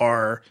arguments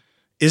have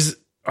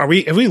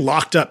we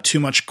locked up too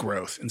much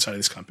growth inside of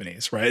these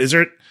companies, right? Is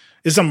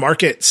the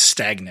market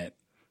stagnant?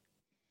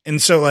 And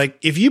so like,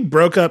 if you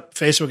broke up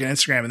Facebook and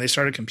Instagram and they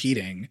started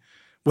competing,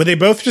 would they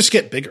both just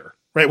get bigger,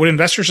 right? Would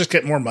investors just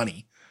get more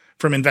money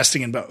from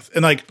investing in both?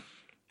 And like,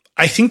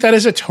 I think that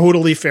is a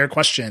totally fair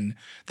question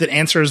that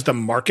answers the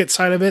market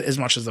side of it as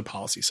much as the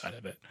policy side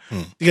of it.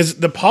 Because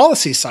the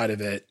policy side of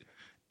it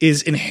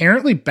is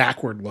inherently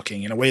backward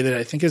looking in a way that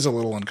I think is a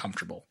little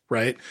uncomfortable,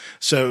 right?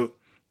 So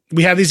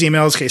we have these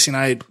emails. Casey and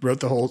I wrote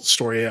the whole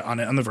story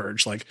on it on The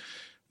Verge. Like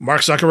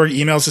Mark Zuckerberg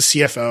emails the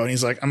CFO and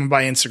he's like, I'm going to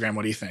buy Instagram.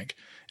 What do you think?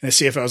 And the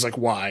CFO is like,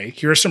 why?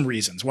 Here are some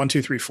reasons. 1,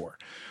 2, 3, 4.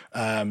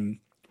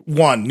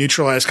 1,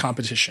 neutralize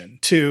competition.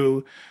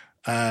 2,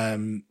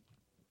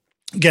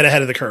 get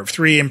ahead of the curve.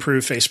 3,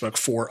 improve Facebook.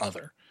 4,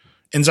 other.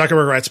 And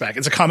Zuckerberg writes back,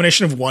 it's a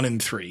combination of 1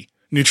 and 3.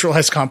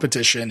 Neutralize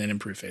competition and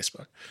improve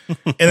Facebook.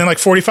 And then like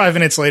 45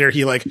 minutes later,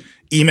 he like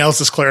emails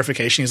this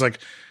clarification. He's like,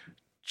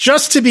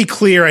 just to be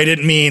clear, I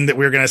didn't mean that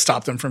we were going to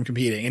stop them from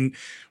competing. And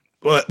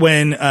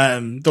when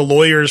the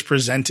lawyers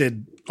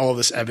presented all of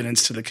this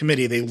evidence to the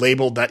committee, they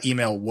labeled that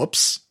email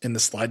whoops in the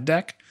slide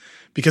deck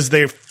because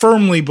they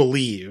firmly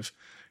believe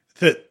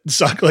that the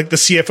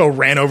CFO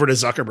ran over to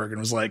Zuckerberg and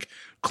was like,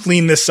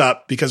 clean this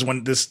up because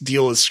when this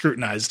deal is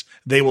scrutinized,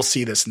 they will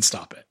see this and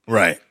stop it.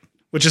 Right.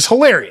 Which is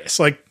hilarious.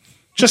 Like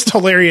just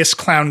hilarious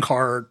clown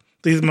car,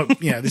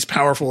 these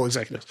powerful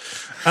executives.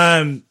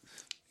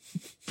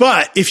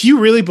 But if you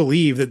really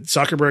believe that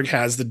Zuckerberg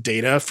has the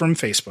data from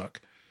Facebook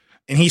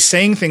and he's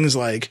saying things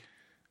like,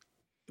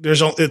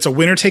 it's a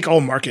winner take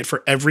all market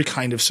for every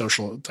kind of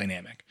social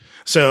dynamic.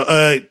 So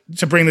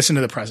to bring this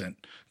into the present,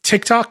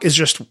 TikTok is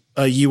just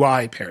a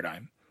UI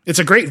paradigm. It's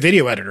a great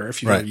video editor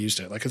if you've ever used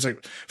it. Like it's a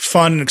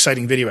fun and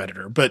exciting video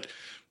editor, but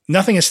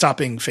nothing is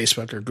stopping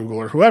Facebook or Google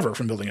or whoever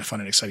from building a fun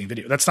and exciting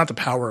video. That's not the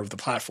power of the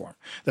platform.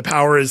 The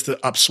power is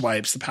the up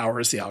swipes. The power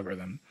is the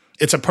algorithm.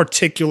 It's a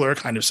particular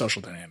kind of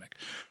social dynamic.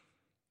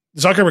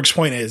 Zuckerberg's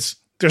point is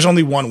there's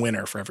only one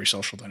winner for every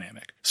social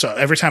dynamic. So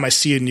every time I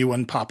see a new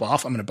one pop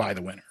off, I'm going to buy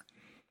the winner.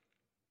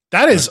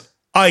 That is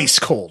ice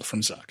cold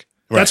from Zuck.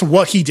 That's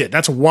what he did.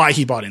 That's why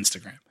he bought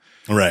Instagram.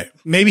 Right.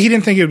 Maybe he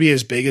didn't think it would be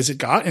as big as it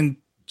got. And,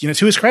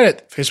 to his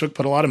credit, Facebook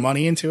put a lot of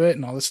money into it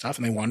and all this stuff,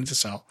 and they wanted to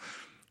sell.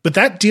 But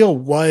that deal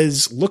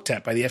was looked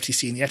at by the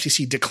FTC, and the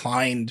FTC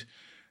declined.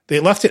 They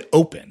left it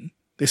open.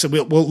 They said,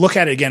 we'll look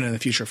at it again in the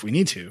future if we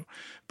need to.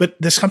 But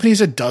this company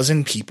is a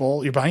dozen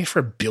people. You're buying it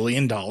for $1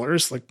 billion.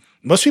 Like,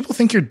 most people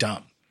think you're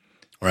dumb.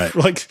 Right.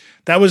 Like,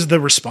 that was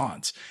the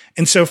response.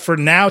 And so for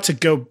now to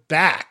go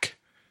back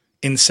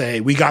and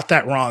say, we got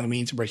that wrong, we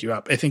need to break you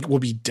up, I think will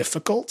be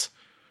difficult.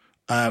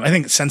 I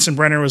think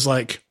Sensenbrenner was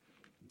like,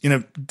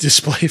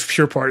 display of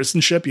pure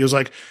partisanship. He was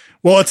like,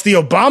 well, it's the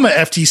Obama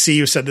FTC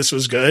who said this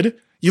was good.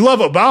 You love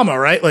Obama,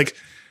 right? Like,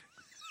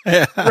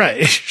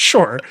 right,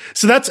 sure.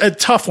 So that's a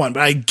tough one,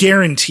 but I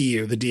guarantee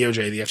you the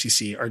DOJ, the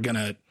FTC are going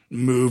to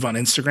move on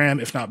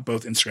Instagram, if not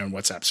both Instagram and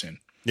WhatsApp soon.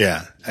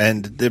 Yeah.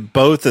 And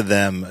both of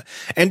them.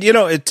 And,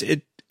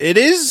 it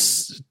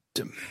is,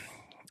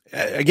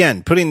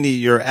 again, putting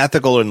your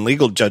ethical and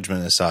legal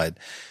judgment aside,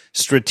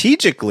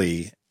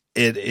 strategically,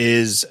 it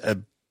is a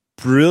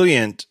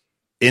brilliant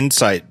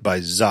insight by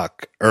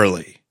Zuck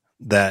early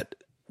that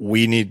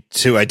we need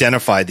to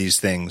identify these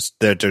things,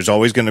 that there's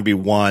always going to be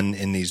one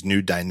in these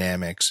new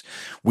dynamics.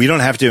 We don't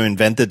have to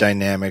invent the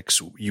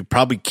dynamics. You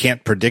probably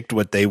can't predict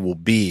what they will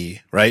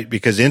be, right?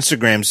 Because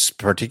Instagram's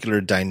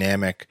particular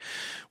dynamic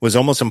was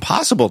almost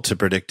impossible to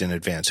predict in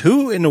advance.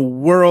 Who in the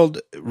world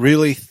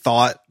really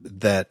thought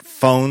that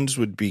phones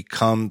would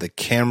become the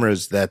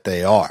cameras that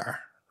they are,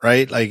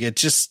 right? Like it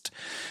just,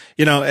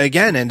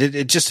 again, and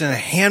it just in a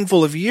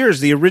handful of years,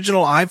 the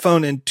original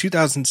iPhone in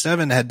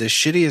 2007 had the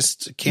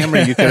shittiest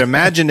camera you could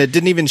imagine. It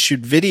didn't even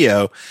shoot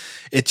video.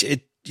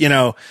 And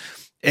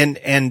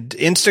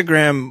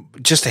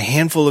Instagram just a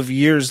handful of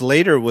years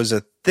later was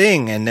a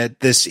thing. And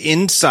that this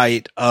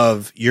insight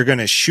of you're going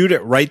to shoot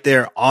it right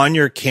there on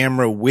your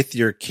camera with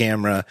your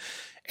camera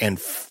and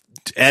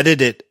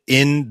edit it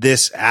in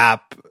this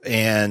app.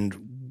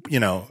 And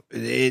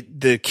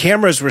the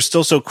cameras were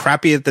still so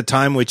crappy at the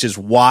time, which is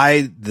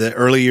why the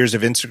early years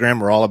of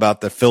Instagram were all about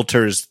the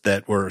filters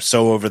that were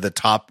so over the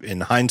top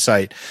in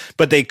hindsight.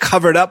 But they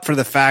covered up for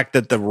the fact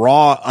that the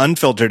raw,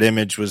 unfiltered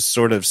image was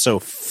sort of so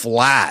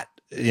flat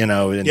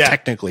and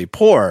technically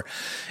poor.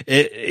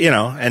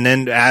 And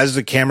then as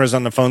the cameras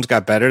on the phones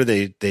got better,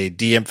 they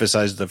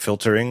de-emphasized the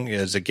filtering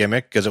as a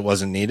gimmick because it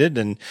wasn't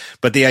needed.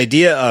 But the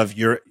idea of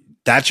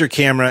that's your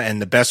camera,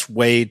 and the best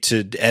way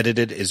to edit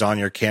it is on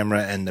your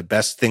camera, and the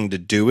best thing to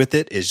do with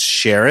it is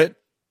share it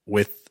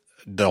with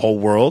the whole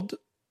world,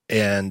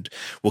 and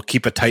we'll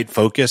keep a tight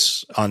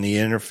focus on the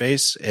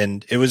interface.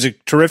 And it was a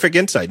terrific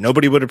insight.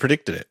 Nobody would have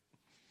predicted it.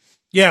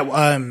 Yeah.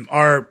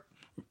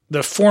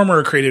 The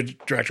former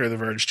creative director of The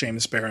Verge,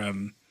 James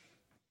Barham,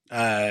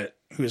 who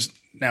is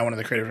now one of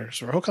the creative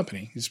directors of our whole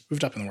company. He's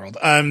moved up in the world.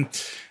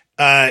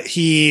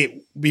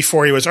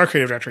 Before he was our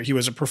creative director, he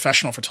was a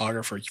professional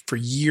photographer for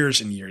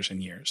years and years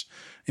and years.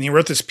 And he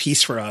wrote this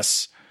piece for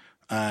us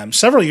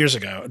several years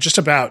ago, just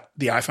about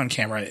the iPhone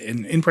camera,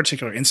 in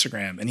particular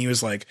Instagram. And he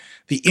was like,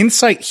 the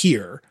insight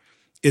here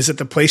is that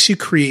the place you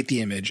create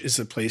the image is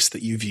the place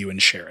that you view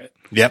and share it.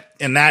 Yep.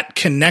 And that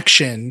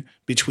connection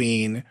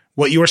between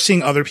what you are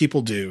seeing other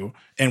people do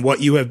and what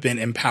you have been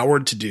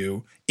empowered to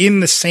do in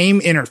the same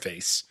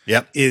interface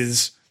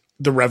is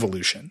the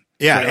revolution.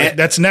 Yeah. Right? Like,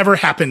 that's never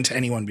happened to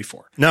anyone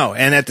before. No.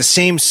 And at the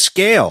same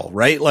scale,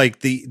 right?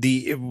 Like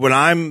when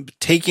I'm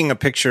taking a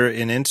picture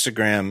in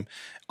Instagram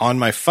on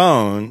my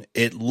phone,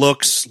 it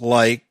looks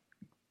like,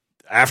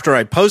 after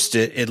I post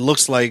it, it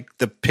looks like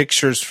the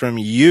pictures from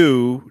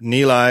you,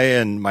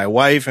 Nilay, and my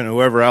wife, and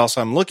whoever else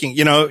I'm looking,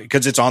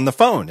 because it's on the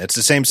phone. It's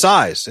the same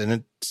size and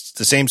it's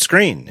the same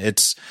screen.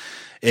 It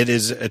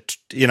is,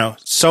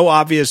 so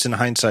obvious in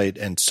hindsight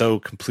and so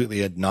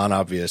completely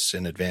non-obvious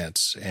in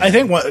advance. And I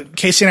think what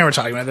Casey and I were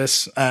talking about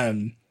this,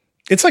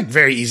 it's like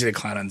very easy to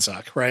clown on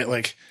Zuck, right?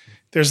 Like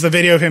there's the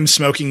video of him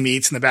smoking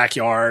meats in the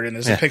backyard, and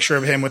there's a picture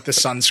of him with the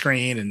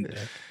sunscreen, and,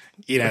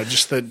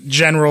 just the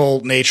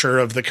general nature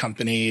of the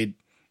company,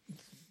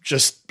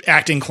 just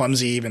acting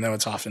clumsy, even though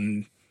it's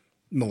often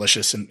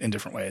malicious in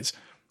different ways.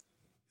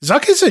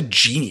 Zuck is a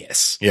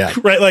genius. Yeah.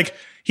 Right? Like,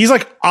 he's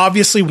like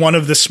obviously one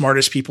of the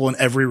smartest people in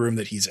every room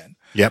that he's in.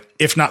 Yep.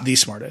 If not the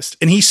smartest.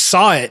 And he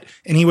saw it,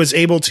 and he was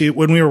able to,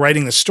 when we were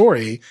writing the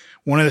story,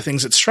 one of the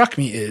things that struck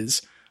me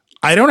is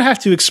I don't have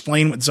to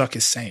explain what Zuck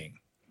is saying.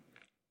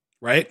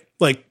 Right?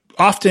 Like,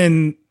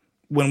 often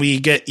when we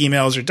get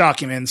emails or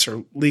documents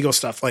or legal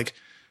stuff, like,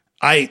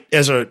 I,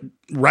 as a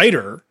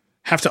writer,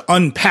 have to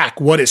unpack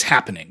what is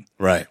happening.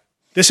 Right.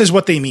 This is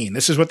what they mean.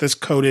 This is what this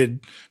coded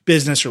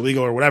business or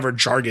legal or whatever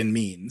jargon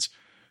means.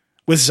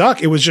 With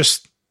Zuck, it was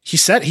just, he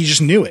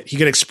just knew it. He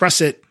could express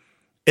it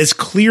as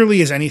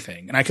clearly as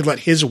anything. And I could let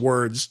his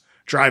words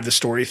drive the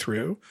story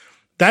through.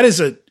 That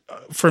is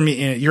for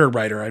me, you're a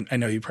writer. I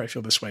know you probably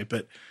feel this way,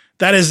 but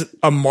that is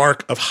a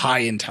mark of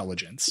high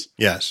intelligence.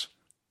 Yes.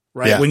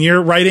 Right. Yeah. When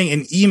you're writing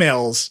in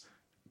emails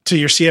to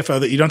your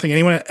CFO that you don't think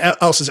anyone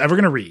else is ever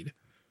going to read,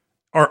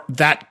 are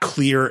that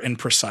clear and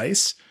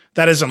precise,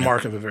 that is a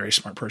mark of a very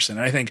smart person.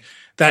 And I think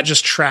that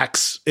just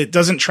tracks. It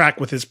doesn't track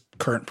with his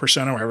current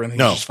persona where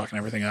everything is just fucking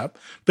everything up.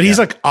 But he's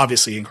like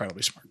obviously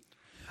incredibly smart.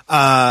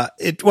 And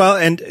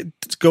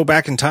to go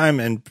back in time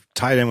and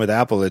tie it in with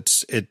Apple,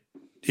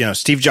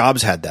 Steve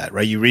Jobs had that,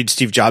 right? You read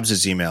Steve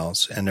Jobs'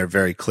 emails and they're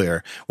very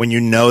clear. When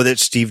you know that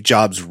Steve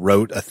Jobs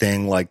wrote a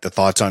thing like the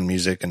thoughts on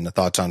music and the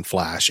thoughts on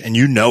Flash, and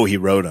he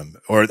wrote them,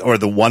 or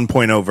the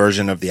 1.0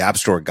 version of the App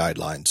Store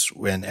guidelines,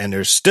 and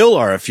there still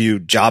are a few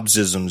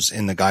Jobsisms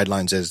in the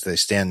guidelines as they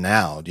stand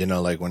now,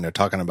 like when they're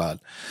talking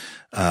about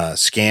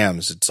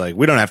scams, it's like,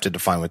 we don't have to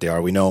define what they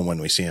are. We know them when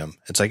we see them.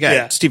 It's like,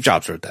 Steve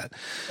Jobs wrote that.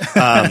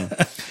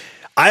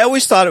 I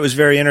always thought it was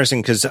very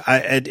interesting because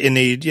in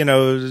the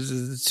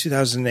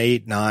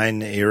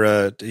 2008-9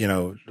 era,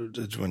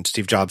 when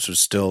Steve Jobs was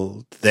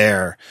still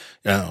there,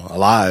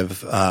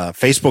 alive,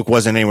 Facebook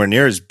wasn't anywhere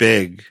near as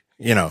big,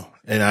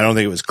 and I don't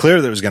think it was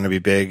clear that it was going to be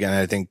big. And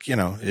I think,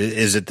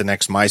 is it the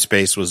next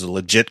MySpace was a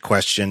legit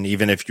question,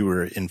 even if you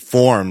were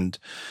informed.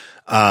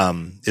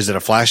 Is it a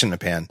flash in the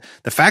pan?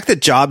 The fact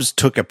that Jobs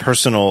took a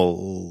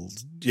personal,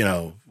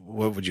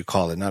 what would you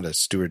call it? Not a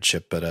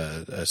stewardship, but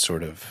a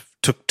sort of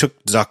took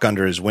Zuck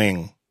under his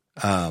wing,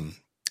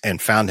 and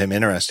found him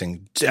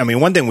interesting. I mean,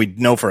 one thing we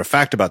know for a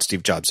fact about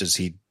Steve Jobs is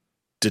he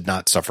did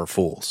not suffer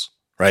fools,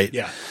 right?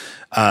 Yeah.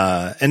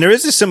 And there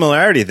is a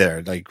similarity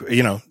there. Like,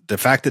 the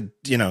fact that,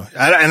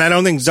 I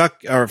don't think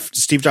Zuck or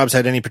Steve Jobs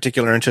had any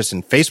particular interest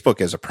in Facebook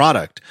as a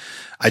product.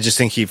 I just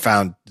think he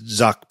found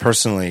Zuck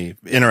personally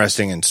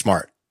interesting and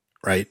smart,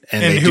 right?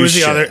 And who was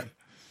the other?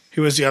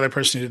 Who was the other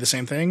person who did the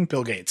same thing?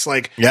 Bill Gates.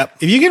 Like, yep.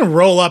 If you can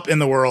roll up in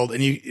the world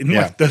and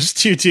like those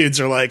two dudes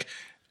are like,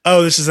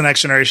 oh, this is the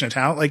next generation of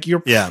talent, like you're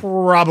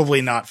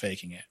probably not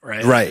faking it,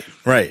 right?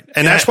 Right.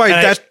 And that's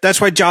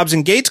why Jobs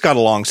and Gates got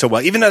along so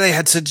well. Even though they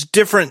had such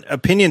different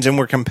opinions and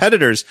were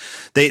competitors,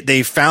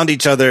 they found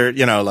each other,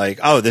 like,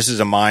 oh, this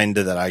is a mind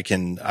that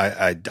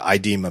I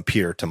deem a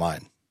peer to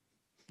mine.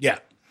 Yeah.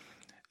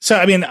 So,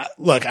 I mean,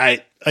 look,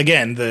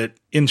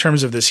 in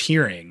terms of this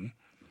hearing,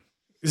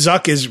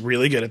 Zuck is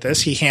really good at this.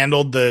 He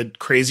handled the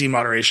crazy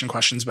moderation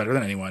questions better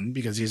than anyone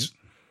because he's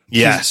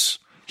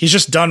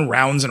just done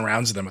rounds and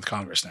rounds of them with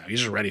Congress now.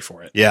 He's just ready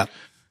for it. Yeah.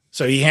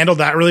 So he handled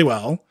that really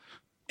well.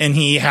 And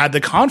he had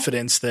the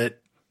confidence that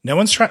No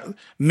one's trying.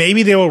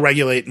 Maybe they will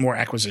regulate more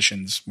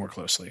acquisitions more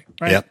closely,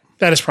 right? Yep.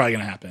 That is probably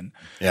going to happen.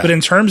 Yeah. But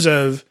in terms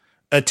of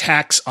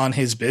attacks on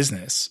his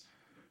business,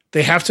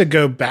 they have to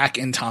go back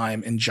in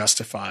time and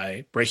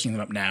justify breaking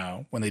them up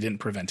now when they didn't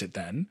prevent it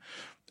then.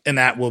 And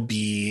that will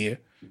be,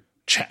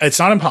 it's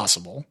not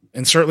impossible.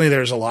 And certainly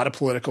there's a lot of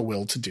political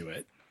will to do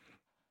it,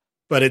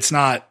 but it's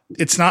not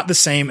the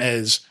same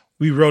as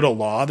we wrote a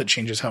law that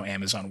changes how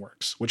Amazon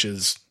works, which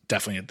is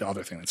definitely the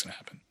other thing that's going to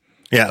happen.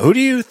 Yeah. Who do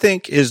you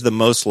think is the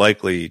most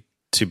likely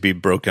to be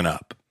broken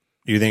up?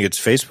 You think it's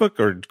Facebook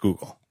or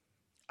Google?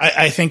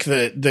 I think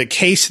the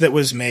case that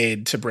was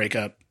made to break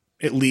up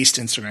at least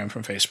Instagram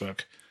from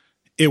Facebook,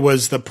 it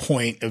was the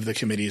point of the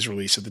committee's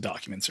release of the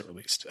documents it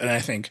released. And I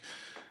think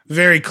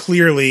very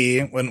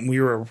clearly when we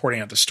were reporting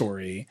out the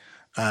story,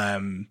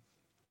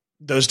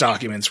 those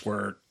documents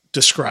were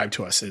described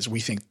to us as,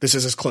 we think this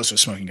is as close to a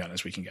smoking gun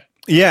as we can get.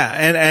 Yeah.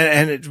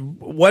 And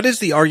what is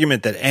the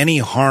argument that any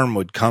harm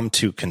would come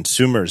to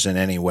consumers in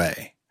any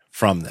way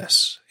from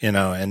this?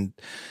 And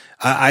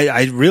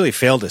I really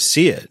fail to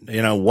see it.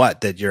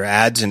 That your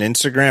ads in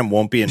Instagram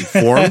won't be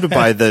informed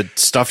by the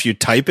stuff you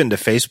type into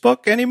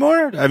Facebook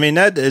anymore? I mean,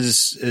 that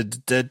is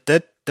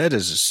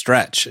a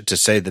stretch to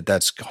say that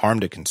that's harm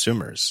to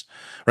consumers,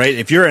 right?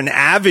 If you're an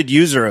avid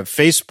user of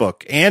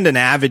Facebook and an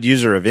avid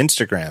user of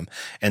Instagram,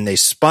 and they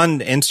spun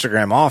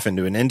Instagram off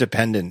into an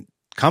independent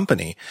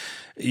company,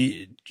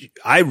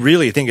 I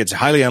really think it's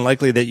highly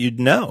unlikely that you'd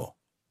know.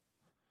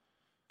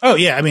 Oh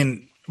yeah. I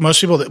mean,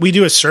 most people we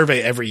do a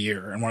survey every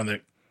year, and one of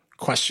the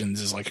questions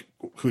is like,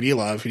 who do you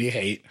love? Who do you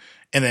hate?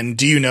 And then,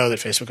 do you know that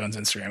Facebook owns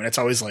Instagram? And it's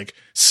always like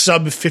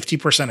sub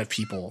 50% of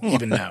people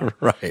even know.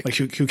 Right. Like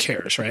who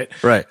cares, right?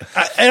 Right.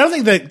 I don't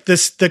think that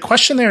the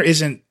question there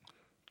isn't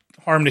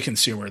harm to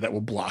consumer that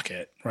will block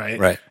it, right?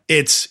 Right.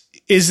 Is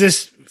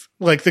this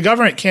like the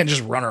government can't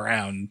just run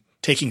around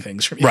taking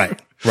things from you. Right.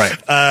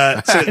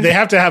 Right. So they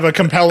have to have a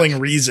compelling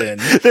reason.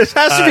 This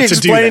has to be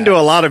explained to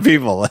a lot of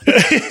people.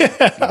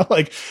 Yeah,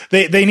 like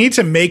they need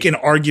to make an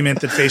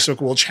argument that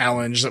Facebook will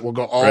challenge that will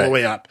go all the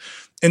way up.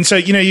 And so,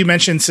 you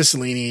mentioned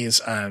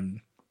Cicilline's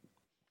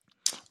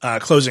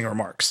closing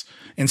remarks.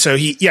 And so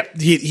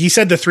he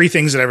said the three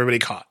things that everybody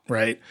caught,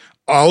 right?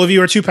 All of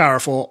you are too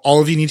powerful.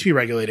 All of you need to be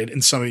regulated,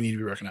 and some of you need to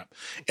be broken up.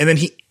 And then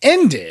he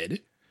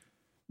ended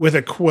with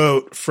a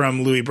quote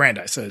from Louis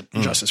Brandeis,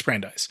 Justice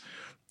Brandeis.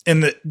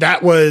 And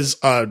that was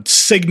a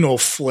signal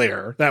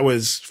flare. That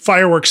was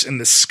fireworks in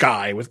the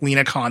sky with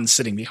Lena Khan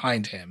sitting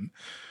behind him,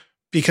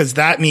 because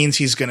that means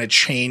he's going to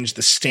change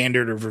the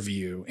standard of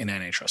review in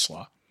antitrust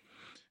law.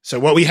 So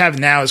what we have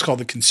now is called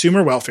the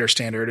Consumer Welfare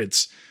Standard.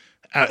 It's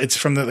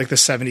from the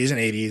 70s and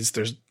 80s.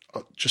 There's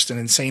just an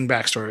insane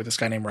backstory with this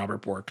guy named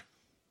Robert Bork.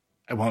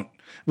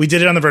 We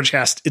did it on the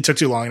Vergecast. It took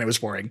too long and it was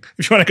boring.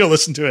 If you want to go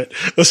listen to it,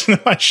 listen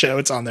to my show.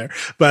 It's on there.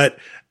 But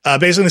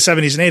basically in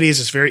the 70s and 80s,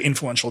 this very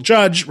influential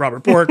judge,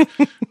 Robert Bork,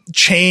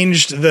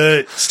 changed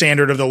the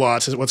standard of the law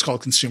to what's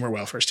called Consumer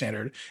Welfare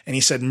Standard. And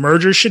he said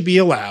mergers should be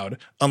allowed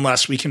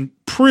unless we can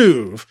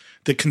prove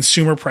that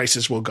consumer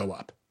prices will go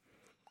up.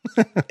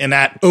 And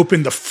that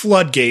opened the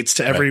floodgates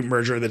to every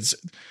merger that's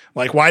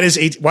like, why did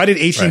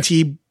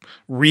AT&T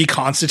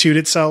reconstitute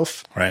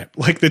itself? Right.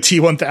 Like the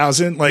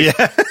T1000?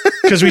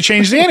 Because we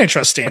changed the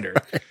antitrust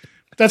standard. Right.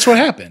 That's what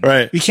happened.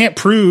 Right. We can't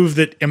prove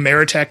that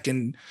Ameritech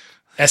and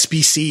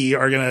SBC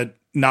are going to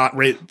not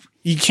rate.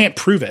 You can't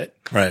prove it.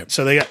 Right.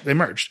 So they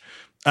merged.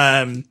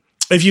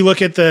 If you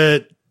look at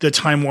the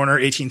Time Warner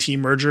AT&T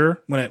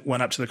merger when it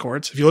went up to the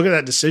courts, if you look at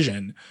that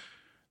decision,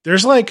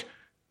 there's like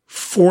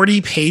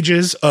 40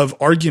 pages of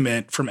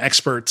argument from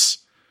experts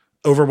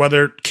over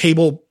whether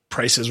cable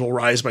prices will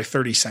rise by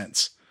 30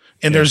 cents.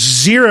 And there's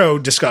zero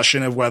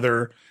discussion of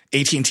whether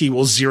AT&T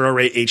will zero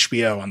rate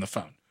HBO on the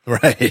phone.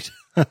 Right.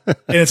 And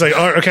it's like,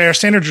 okay, our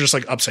standards are just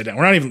like upside down.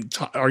 We're not even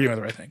arguing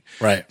the right thing.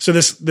 Right. So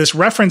this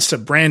reference to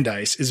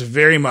Brandeis is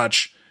very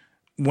much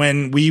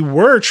when we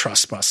were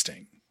trust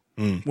busting,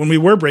 when we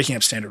were breaking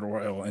up Standard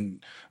Oil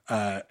and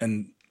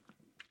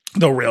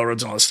the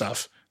railroads and all this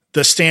stuff.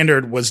 The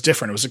standard was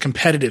different. It was a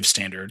competitive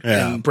standard,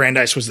 and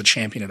Brandeis was the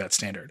champion of that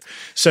standard.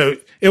 So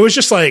it was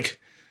just like,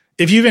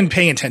 if you've been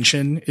paying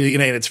attention, and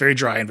it's very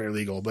dry and very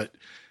legal, but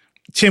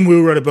Tim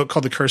Wu wrote a book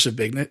called The Curse of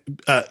Bigness.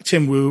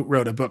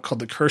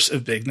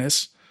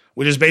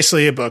 Which is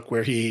basically a book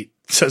where he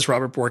says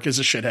Robert Bork is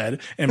a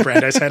shithead and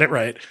Brandeis had it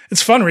right.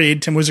 It's a fun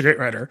read. Tim Wu's a great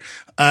writer.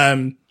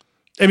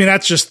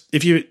 That's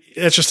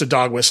just a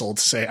dog whistle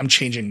to say I'm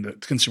changing the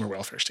consumer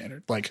welfare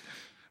standard. Like,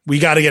 we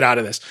got to get out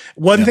of this.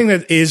 One thing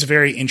that is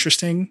very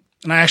interesting,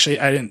 and I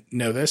didn't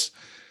know this.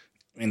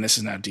 I mean, this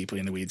is now deeply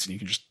in the weeds, and you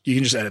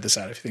can just edit this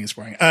out if you think it's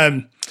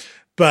boring.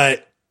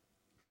 But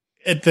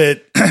at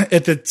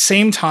the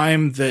same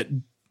time that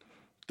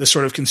the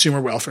sort of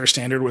consumer welfare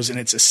standard was in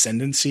its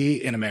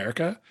ascendancy in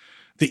America,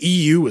 the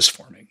EU was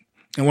forming,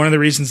 and one of the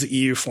reasons the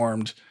EU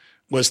formed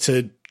was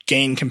to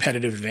gain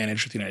competitive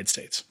advantage with the United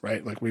States.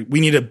 Right? Like we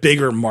need a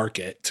bigger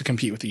market to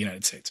compete with the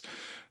United States,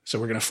 so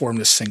we're going to form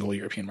this single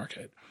European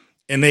market.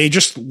 And they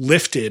just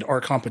lifted our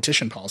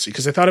competition policy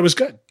because they thought it was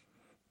good.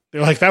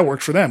 They're like, that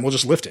worked for them. We'll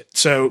just lift it.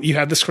 So you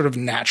had this sort of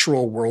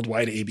natural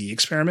worldwide AB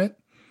experiment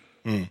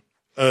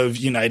of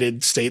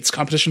United States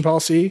competition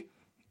policy,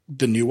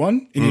 the new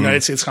one, and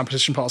United States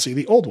competition policy,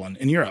 the old one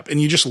in Europe.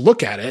 And you just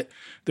look at it.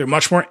 They're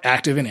much more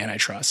active in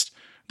antitrust.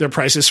 Their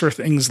prices for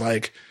things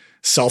like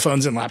cell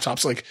phones and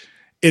laptops, like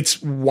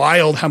it's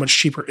wild how much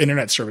cheaper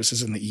internet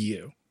services in the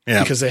EU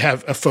because they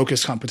have a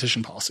focused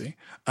competition policy.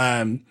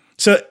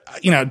 So,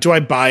 do I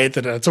buy it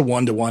that it's a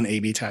 1-to-1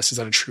 A/B test? Is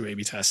that a true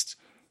A/B test?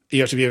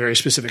 You have to be a very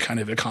specific kind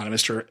of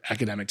economist or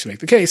academic to make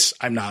the case.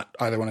 I'm not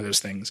either one of those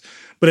things,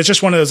 but it's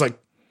just one of those like,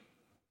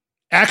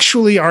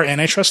 actually our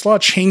antitrust law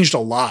changed a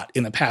lot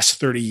in the past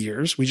 30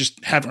 years. We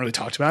just haven't really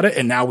talked about it.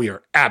 And now we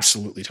are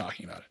absolutely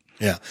talking about it.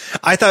 Yeah.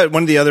 I thought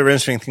one of the other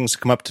interesting things to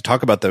come up to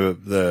talk about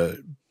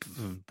the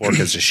Bork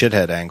as a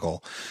shithead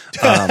angle,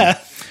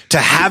 to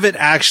have it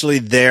actually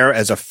there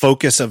as a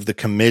focus of the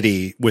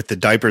committee with the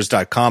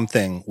diapers.com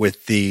thing,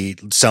 with the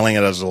selling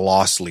it as a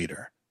loss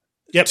leader.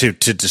 Yep.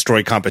 To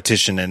destroy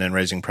competition and then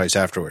raising price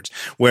afterwards.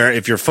 Where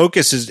if your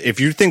focus is, if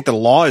you think the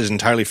law is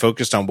entirely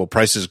focused on will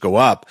prices go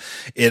up,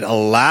 it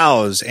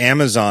allows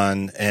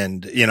Amazon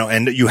and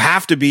you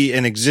have to be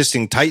an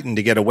existing titan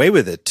to get away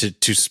with it,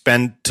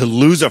 to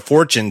lose a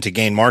fortune to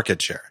gain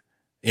market share,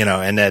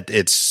 and that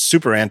it's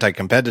super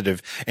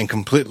anti-competitive and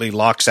completely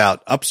locks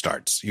out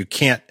upstarts.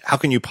 How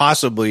can you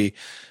possibly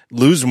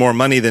lose more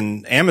money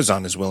than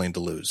Amazon is willing to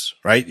lose,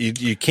 right?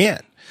 You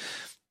can't.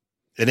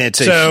 And it's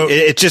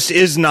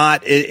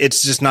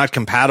just not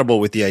compatible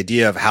with the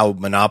idea of how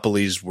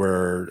monopolies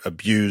were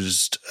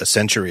abused a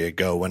century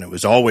ago, when it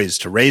was always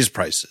to raise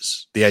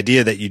prices. The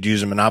idea that you'd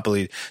use a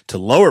monopoly to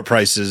lower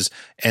prices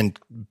and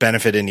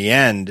benefit in the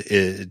end,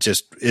 it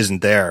just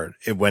isn't there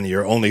when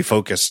you're only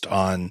focused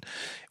on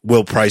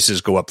will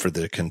prices go up for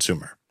the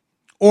consumer,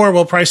 or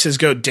will prices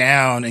go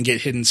down and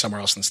get hidden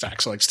somewhere else in the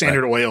stack. So like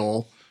Standard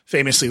Oil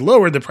famously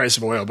lowered the price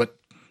of oil, but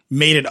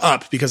made it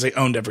up because they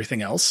owned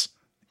everything else.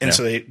 And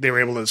so they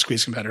were able to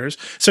squeeze competitors.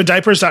 So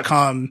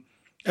diapers.com,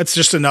 that's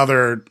just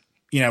another,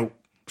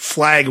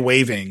 flag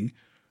waving.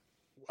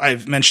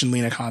 I've mentioned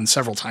Lena Khan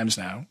several times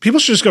now. People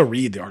should just go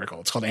read the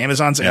article. It's called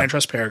Amazon's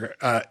Antitrust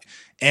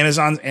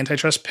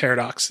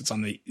Paradox. It's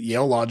on the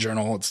Yale Law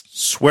Journal. It's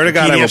swear to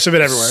God, PDFs of it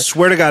everywhere.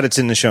 Swear to God, it's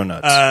in the show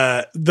notes.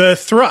 The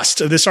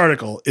thrust of this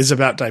article is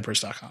about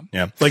diapers.com.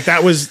 Yeah. Like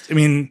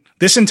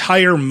this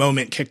entire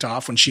moment kicked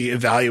off when she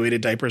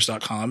evaluated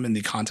diapers.com in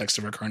the context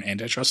of her current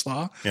antitrust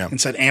law and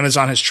said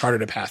Amazon has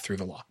charted a path through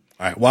the law.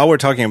 All right. While we're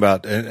talking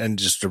about, and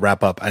just to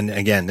wrap up, and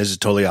again, this is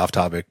totally off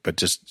topic, but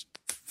just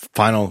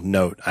final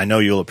note. I know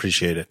you'll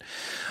appreciate it.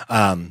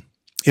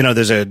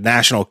 There's a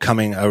national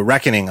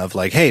reckoning of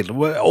like, hey,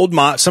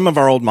 some of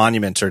our old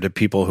monuments are to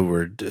people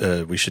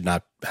who we should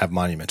not have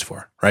monuments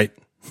for, right?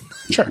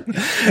 Sure.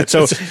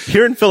 So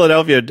here in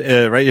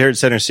Philadelphia, right here in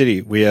Center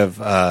City, we have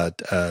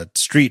a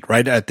street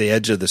right at the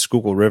edge of the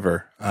Schuylkill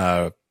River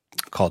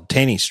called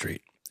Taney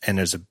Street, and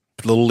there's a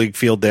Little League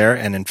field there.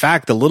 And in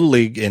fact, the Little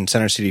League in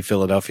Center City,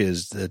 Philadelphia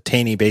is the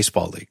Taney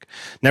Baseball League.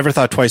 Never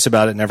thought twice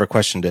about it, never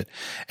questioned it.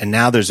 And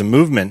now there's a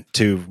movement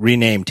to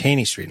rename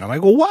Taney Street. And I'm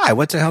like, well, why?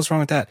 What the hell's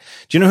wrong with that?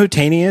 Do you know who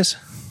Taney is?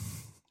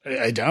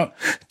 I don't.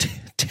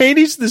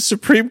 Taney's the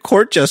Supreme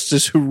Court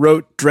justice who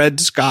wrote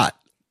Dred Scott.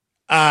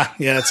 Yeah,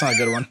 that's not a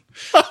good one.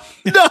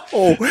 No.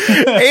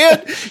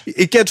 And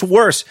it gets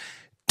worse.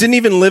 Didn't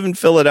even live in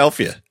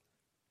Philadelphia.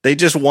 They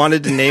just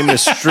wanted to name the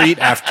street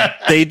after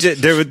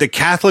the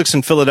Catholics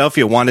in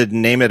Philadelphia wanted to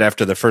name it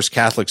after the first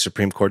Catholic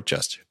Supreme Court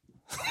justice.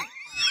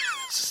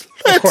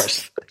 Of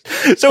course.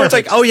 So it's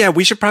like, oh yeah,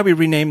 we should probably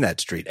rename that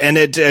street. And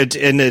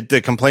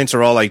the complaints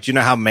are all like, do you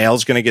know how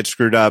mail's going to get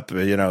screwed up?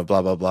 Blah,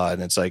 blah, blah.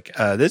 And it's like,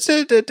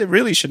 it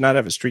really should not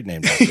have a street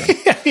named after him.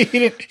 he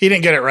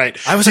didn't get it right.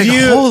 I was like,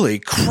 holy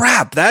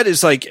crap. That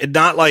is like,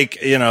 not like,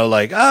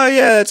 like, oh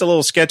yeah, that's a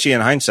little sketchy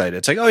in hindsight.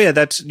 It's like, oh yeah,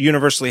 that's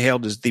universally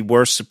hailed as the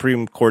worst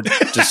Supreme Court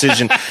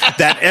decision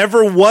that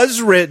ever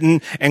was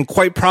written and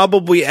quite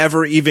probably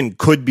ever even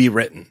could be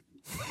written.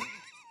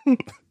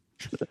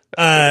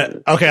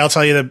 Okay, I'll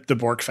tell you the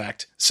Bork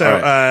fact. So,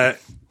 right.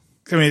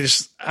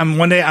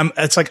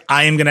 It's like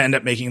I am going to end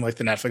up making like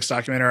the Netflix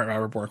documentary about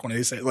Robert Bork one of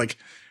these days. Like,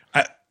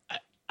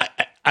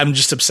 I'm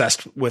just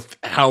obsessed with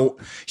how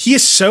he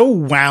is so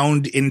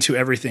wound into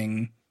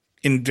everything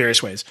in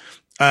various ways.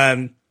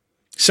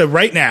 So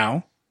right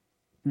now,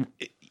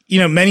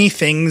 many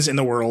things in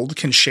the world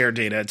can share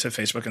data to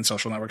Facebook and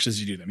social networks as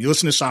you do them. You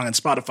listen to a song on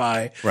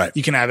Spotify, right?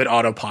 You can have it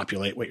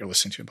auto-populate what you're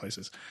listening to in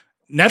places.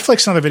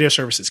 Netflix and other video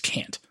services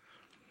can't.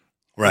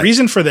 Right. The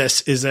reason for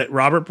this is that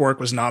Robert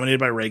Bork was nominated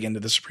by Reagan to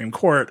the Supreme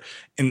Court,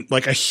 and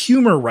like a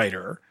humor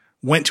writer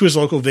went to his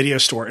local video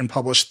store and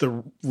published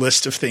the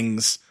list of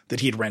things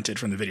that he had rented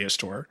from the video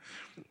store.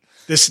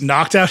 This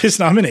knocked out his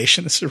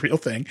nomination. This is a real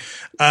thing.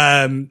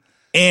 And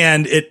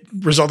it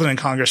resulted in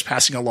Congress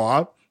passing a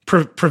law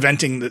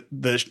preventing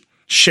the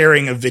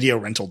sharing of video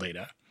rental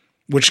data,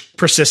 which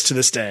persists to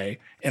this day.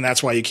 And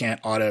that's why you can't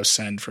auto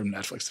send from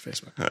Netflix to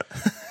Facebook.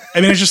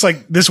 I mean, it's just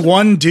like this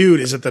one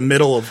dude is at the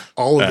middle of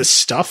all of this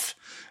stuff.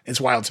 It's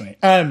wild to me.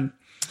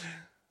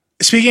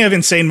 Speaking of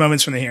insane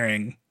moments from the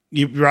hearing,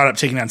 you brought up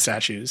taking down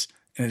statues,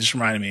 and it just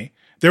reminded me.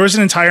 There was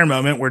an entire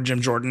moment where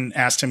Jim Jordan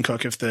asked Tim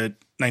Cook if the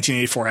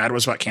 1984 ad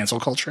was about cancel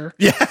culture.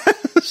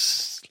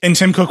 Yes. And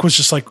Tim Cook was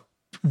just like,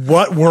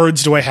 what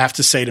words do I have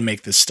to say to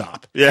make this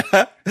stop? Yeah.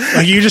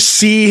 Like you just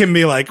see him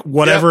be like,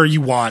 whatever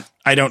you want,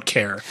 I don't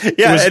care.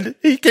 Yeah. And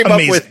he came up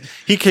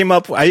with,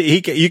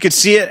 you could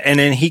see it. And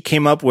then he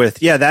came up with,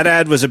 that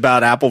ad was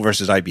about Apple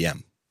versus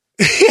IBM.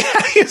 Yeah.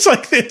 It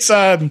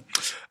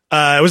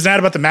was an ad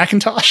about the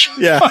Macintosh.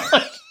 Yeah.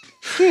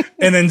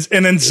 and then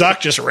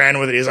Zuck just ran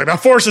with it. He's like, the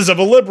forces of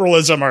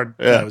liberalism are,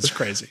 it was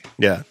crazy.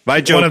 Yeah.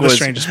 My joke was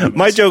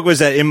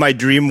that in my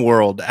dream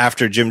world,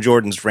 after Jim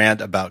Jordan's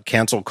rant about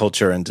cancel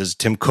culture and does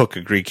Tim Cook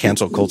agree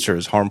cancel culture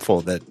is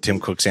harmful, that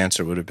Tim Cook's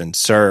answer would have been,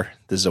 sir,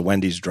 this is a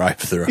Wendy's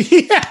drive-thru.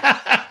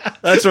 Yeah.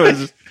 That's what it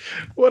was.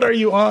 What are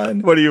you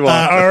on? What are you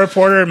on? Our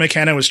reporter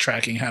McKenna was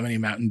tracking how many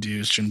Mountain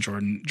Dews Jim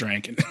Jordan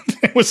drank, and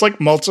it was like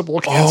multiple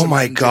cans. Oh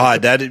my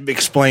God. That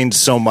explains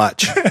so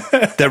much.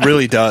 That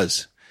really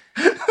does.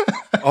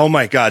 Oh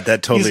my God,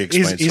 that totally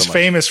explains so much. He's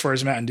famous for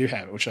his Mountain Dew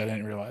habit, which I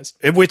didn't realize.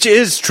 Which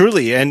is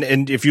truly,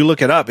 and if you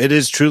look it up, it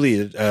is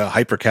truly a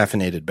hyper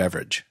caffeinated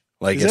beverage.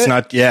 Like it's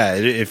not,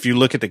 if you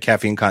look at the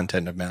caffeine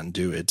content of Mountain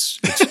Dew,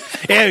 it's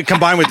and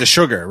combined with the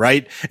sugar,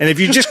 right? And if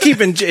you just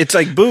it's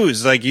like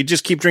booze, like you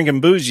just keep drinking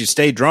booze, you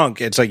stay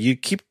drunk. It's like you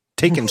keep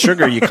taking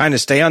sugar, you kind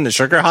of stay on the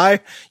sugar high.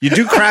 You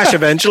do crash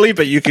eventually,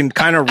 but you can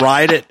kind of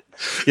ride it,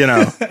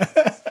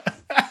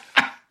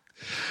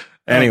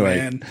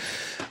 Anyway.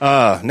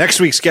 Next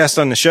week's guest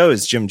on the show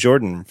is Jim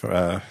Jordan.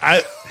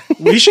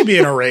 We should be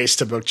in a race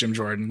to book Jim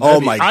Jordan.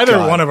 Either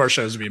one of our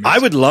shows would be amazing. I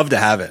would love to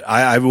have it.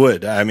 I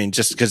would. I mean,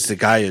 just because the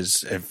guy he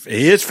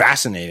is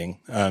fascinating.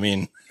 I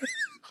mean,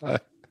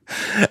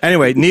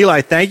 anyway,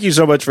 Nilay, thank you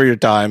so much for your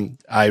time.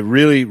 I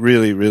really,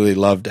 really, really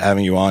loved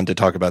having you on to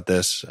talk about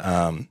this.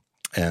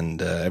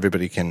 And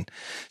everybody can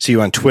see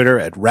you on Twitter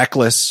at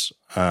Reckless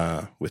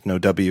with no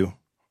W.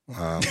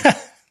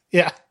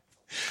 Yeah.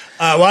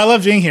 Well, I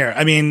love being here.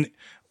 I mean,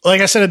 like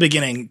I said at the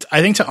beginning,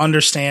 I think to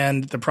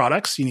understand the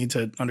products, you need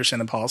to understand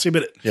the policy.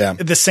 But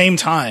at the same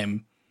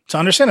time, to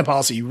understand the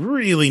policy, you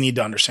really need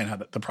to understand how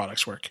the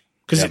products work.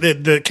 Because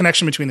the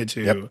connection between the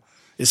two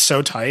is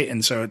so tight.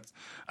 And so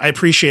I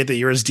appreciate that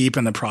you're as deep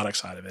in the product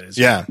side of it as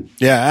Yeah.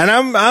 And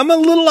I'm a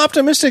little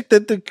optimistic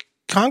that the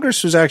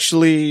Congress was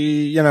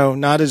actually,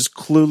 not as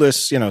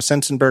clueless,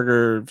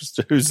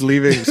 Sensenberger, who's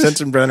leaving,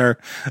 Sensenbrenner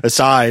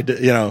aside,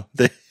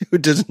 who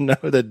doesn't know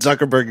that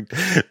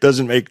Zuckerberg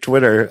doesn't make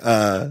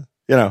Twitter,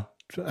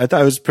 I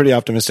thought I was pretty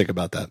optimistic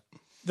about that.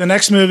 The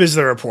next move is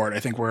the report. I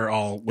think we're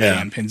all waiting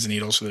on pins and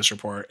needles for this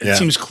report. It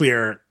seems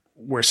clear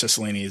where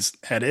Cicilline's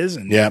head is,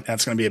 and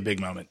that's going to be a big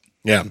moment.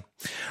 Yeah.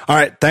 All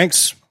right.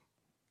 Thanks.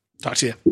 Talk to you.